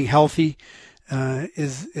 Obviously, getting healthy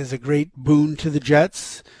is a great boon to the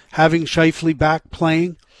Jets. Having Scheifele back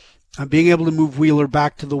playing, being able to move Wheeler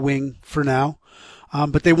back to the wing for now.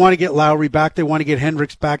 But they want to get Lowry back. They want to get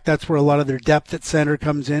Hendricks back. That's where a lot of their depth at center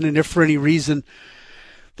comes in. And if for any reason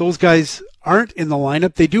those guys aren't in the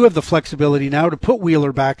lineup. They do have the flexibility now to put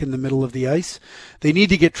Wheeler back in the middle of the ice. They need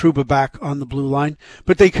to get Trouba back on the blue line,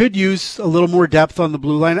 but they could use a little more depth on the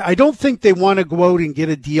blue line. I don't think they want to go out and get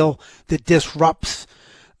a deal that disrupts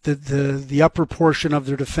the upper portion of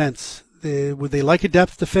their defense. Would they like a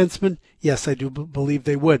depth defenseman? Yes, I do believe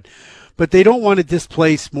they would. But they don't want to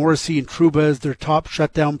displace Morrissey and Trouba as their top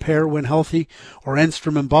shutdown pair when healthy, or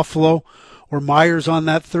Enstrom and Buffalo, or Myers on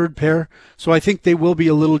that third pair. So I think they will be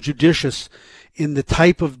a little judicious in the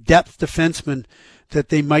type of depth defenseman that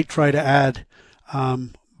they might try to add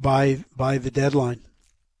by the deadline.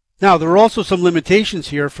 Now, there are also some limitations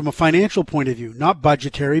here from a financial point of view, not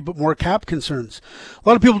budgetary, but more cap concerns. A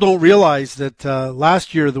lot of people don't realize that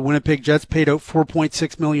last year the Winnipeg Jets paid out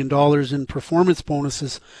 $4.6 million in performance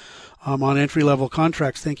bonuses on entry-level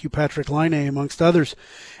contracts. Thank you, Patrick Laine, amongst others.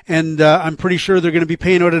 And I'm pretty sure they're going to be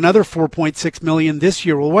paying out another $4.6 million this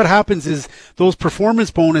year. Well, what happens is those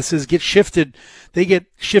performance bonuses get shifted. They get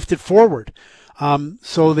shifted forward.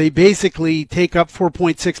 So they basically take up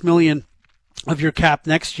 $4.6 million of your cap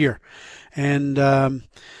next year. And,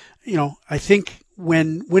 I think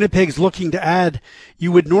when Winnipeg's looking to add,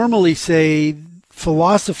 you would normally say,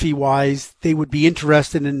 philosophy-wise, they would be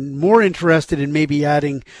more interested in maybe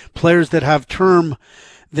adding players that have term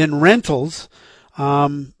than rentals,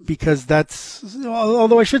 because that's,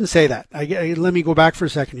 although I shouldn't say that. Let me go back for a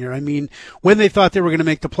second here. I mean, when they thought they were going to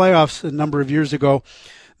make the playoffs a number of years ago,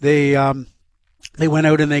 they went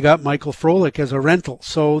out and they got Michael Frolik as a rental.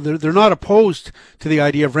 So they're not opposed to the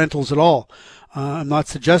idea of rentals at all. I'm not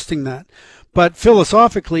suggesting that. But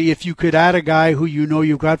philosophically, if you could add a guy who you know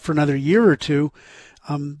you've got for another year or two,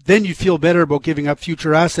 then you feel better about giving up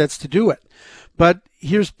future assets to do it. But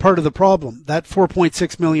here's part of the problem. That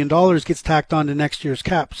 $4.6 million gets tacked on to next year's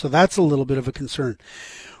cap. So that's a little bit of a concern.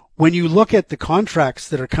 When you look at the contracts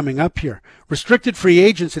that are coming up here, restricted free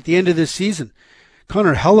agents at the end of this season,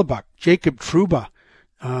 Connor Hellebuck, Jacob Trouba,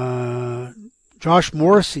 Josh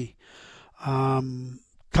Morrissey,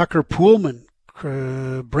 Tucker Poolman,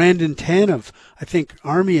 Brandon Tanev, I think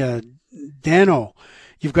Armia, Dano.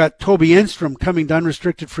 You've got Toby Enstrom coming to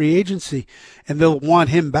unrestricted free agency, and they'll want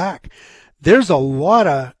him back. There's a lot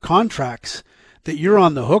of contracts that you're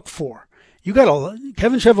on the hook for.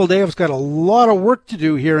 Kevin Cheveldaev's got a lot of work to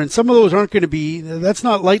do here, and some of those aren't going to be, that's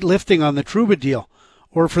not light lifting on the Trouba deal,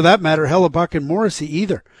 or for that matter, Hellebuck and Morrissey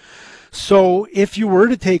either. So if you were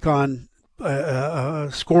to take on a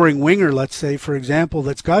scoring winger, let's say, for example,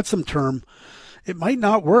 that's got some term, it might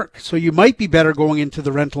not work. So you might be better going into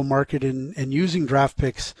the rental market and using draft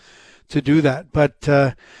picks to do that. But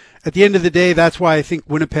at the end of the day, that's why I think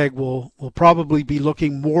Winnipeg will probably be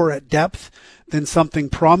looking more at depth than something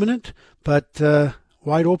prominent, but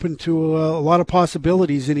wide open to a lot of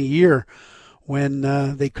possibilities in a year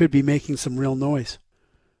when they could be making some real noise.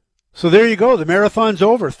 So there you go. The marathon's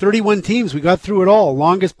over. 31 teams. We got through it all.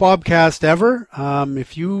 Longest Bobcast ever.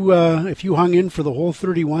 If you hung in for the whole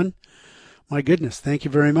 31, my goodness, thank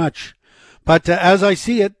you very much. But as I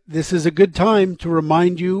see it, this is a good time to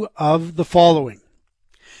remind you of the following.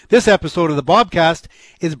 This episode of the Bobcast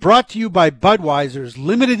is brought to you by Budweiser's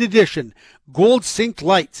limited edition Gold Synced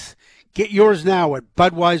Lights. Get yours now at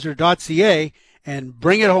budweiser.ca and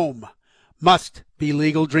bring it home. Must be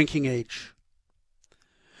legal drinking age.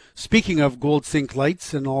 Speaking of gold sync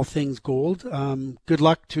lights and all things gold, good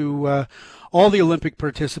luck to all the Olympic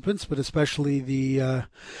participants, but especially the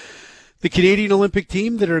Canadian Olympic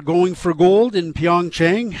team that are going for gold in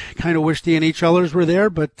Pyeongchang. Kind of wish the NHLers were there,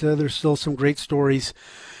 but there's still some great stories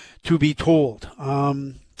to be told.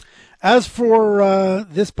 As for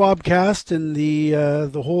this Bobcast and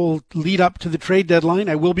the whole lead up to the trade deadline,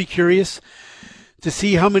 I will be curious to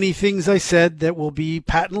see how many things I said that will be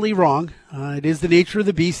patently wrong. It is the nature of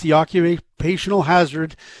the beast, the occupational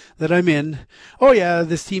hazard that I'm in. Oh yeah,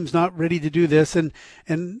 this team's not ready to do this. And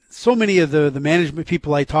so many of the management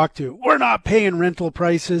people I talk to, we're not paying rental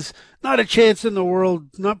prices, not a chance in the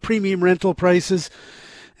world, not premium rental prices.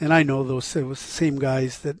 And I know it was the same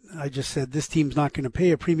guys that I just said, this team's not going to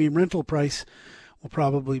pay a premium rental price. Will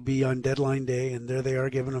probably be on deadline day, and there they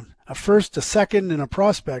are giving them a first, a second, and a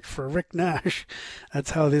prospect for Rick Nash.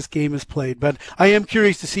 That's how this game is played. But I am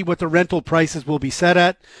curious to see what the rental prices will be set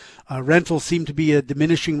at. Rentals seem to be a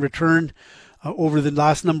diminishing return over the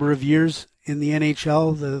last number of years in the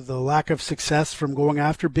NHL, the lack of success from going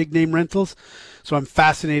after big name rentals. So I'm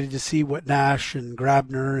fascinated to see what Nash and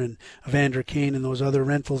Grabner and Evander Kane and those other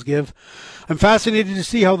rentals give. I'm fascinated to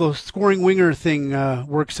see how the scoring winger thing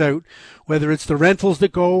works out, whether it's the rentals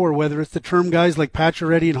that go or whether it's the term guys like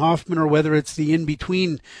Pacioretty and Hoffman, or whether it's the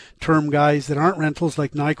in-between term guys that aren't rentals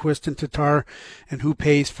like Nyquist and Tatar, and who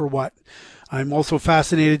pays for what. I'm also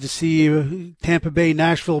fascinated to see Tampa Bay,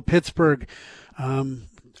 Nashville, Pittsburgh.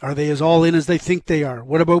 Are they as all in as they think they are?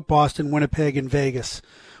 What about Boston, Winnipeg, and Vegas?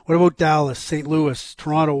 What about Dallas, St. Louis,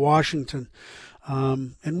 Toronto, Washington?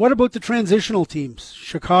 And what about the transitional teams?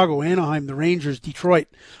 Chicago, Anaheim, the Rangers, Detroit,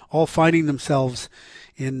 all finding themselves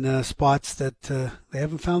in spots that they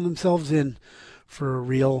haven't found themselves in for a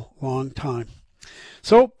real long time.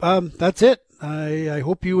 So that's it. I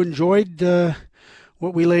hope you enjoyed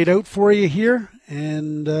what we laid out for you here.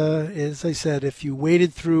 And as I said, if you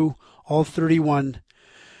waded through all 31,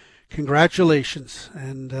 congratulations,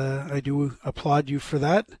 and I do applaud you for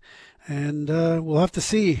that. And we'll have to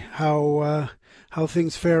see how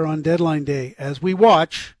things fare on deadline day as we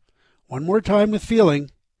watch, one more time with feeling,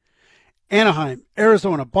 Anaheim,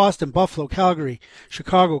 Arizona, Boston, Buffalo, Calgary,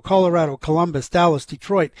 Chicago, Colorado, Columbus, Dallas,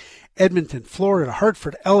 Detroit, Edmonton, Florida,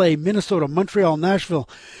 Hartford, LA, Minnesota, Montreal, Nashville,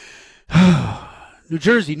 New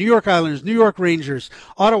Jersey, New York Islanders, New York Rangers,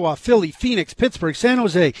 Ottawa, Philly, Phoenix, Pittsburgh, San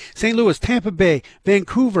Jose, St. Louis, Tampa Bay,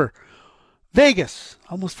 Vancouver, Vegas,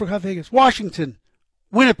 almost forgot Vegas, Washington,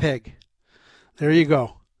 Winnipeg. There you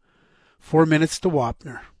go. 4 minutes to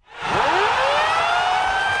Wapner.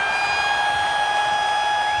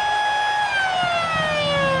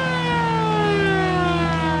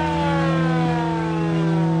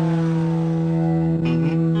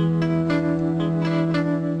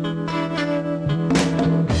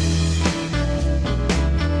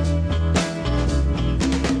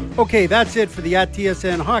 Okay, that's it for the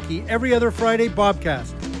 @TSN Hockey Every Other Friday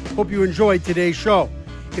Bobcast. Hope you enjoyed today's show.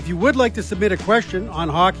 If you would like to submit a question on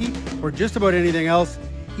hockey or just about anything else,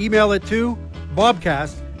 email it to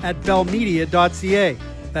bobcast@bellmedia.ca.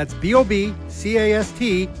 That's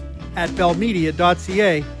BOBCAST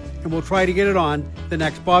 @bellmedia.ca, and we'll try to get it on the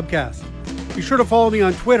next Bobcast. Be sure to follow me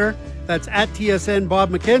on Twitter. That's @TSN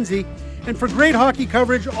Bob McKenzie. And for great hockey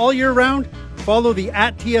coverage all year round, follow the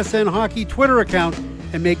 @TSN Hockey Twitter account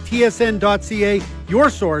and make tsn.ca your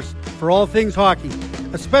source for all things hockey,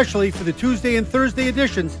 especially for the Tuesday and Thursday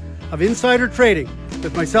editions of Insider Trading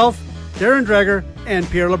with myself, Darren Dreger, and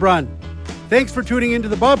Pierre Lebrun. Thanks for tuning into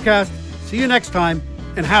the Bobcast. See you next time,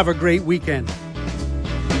 and have a great weekend.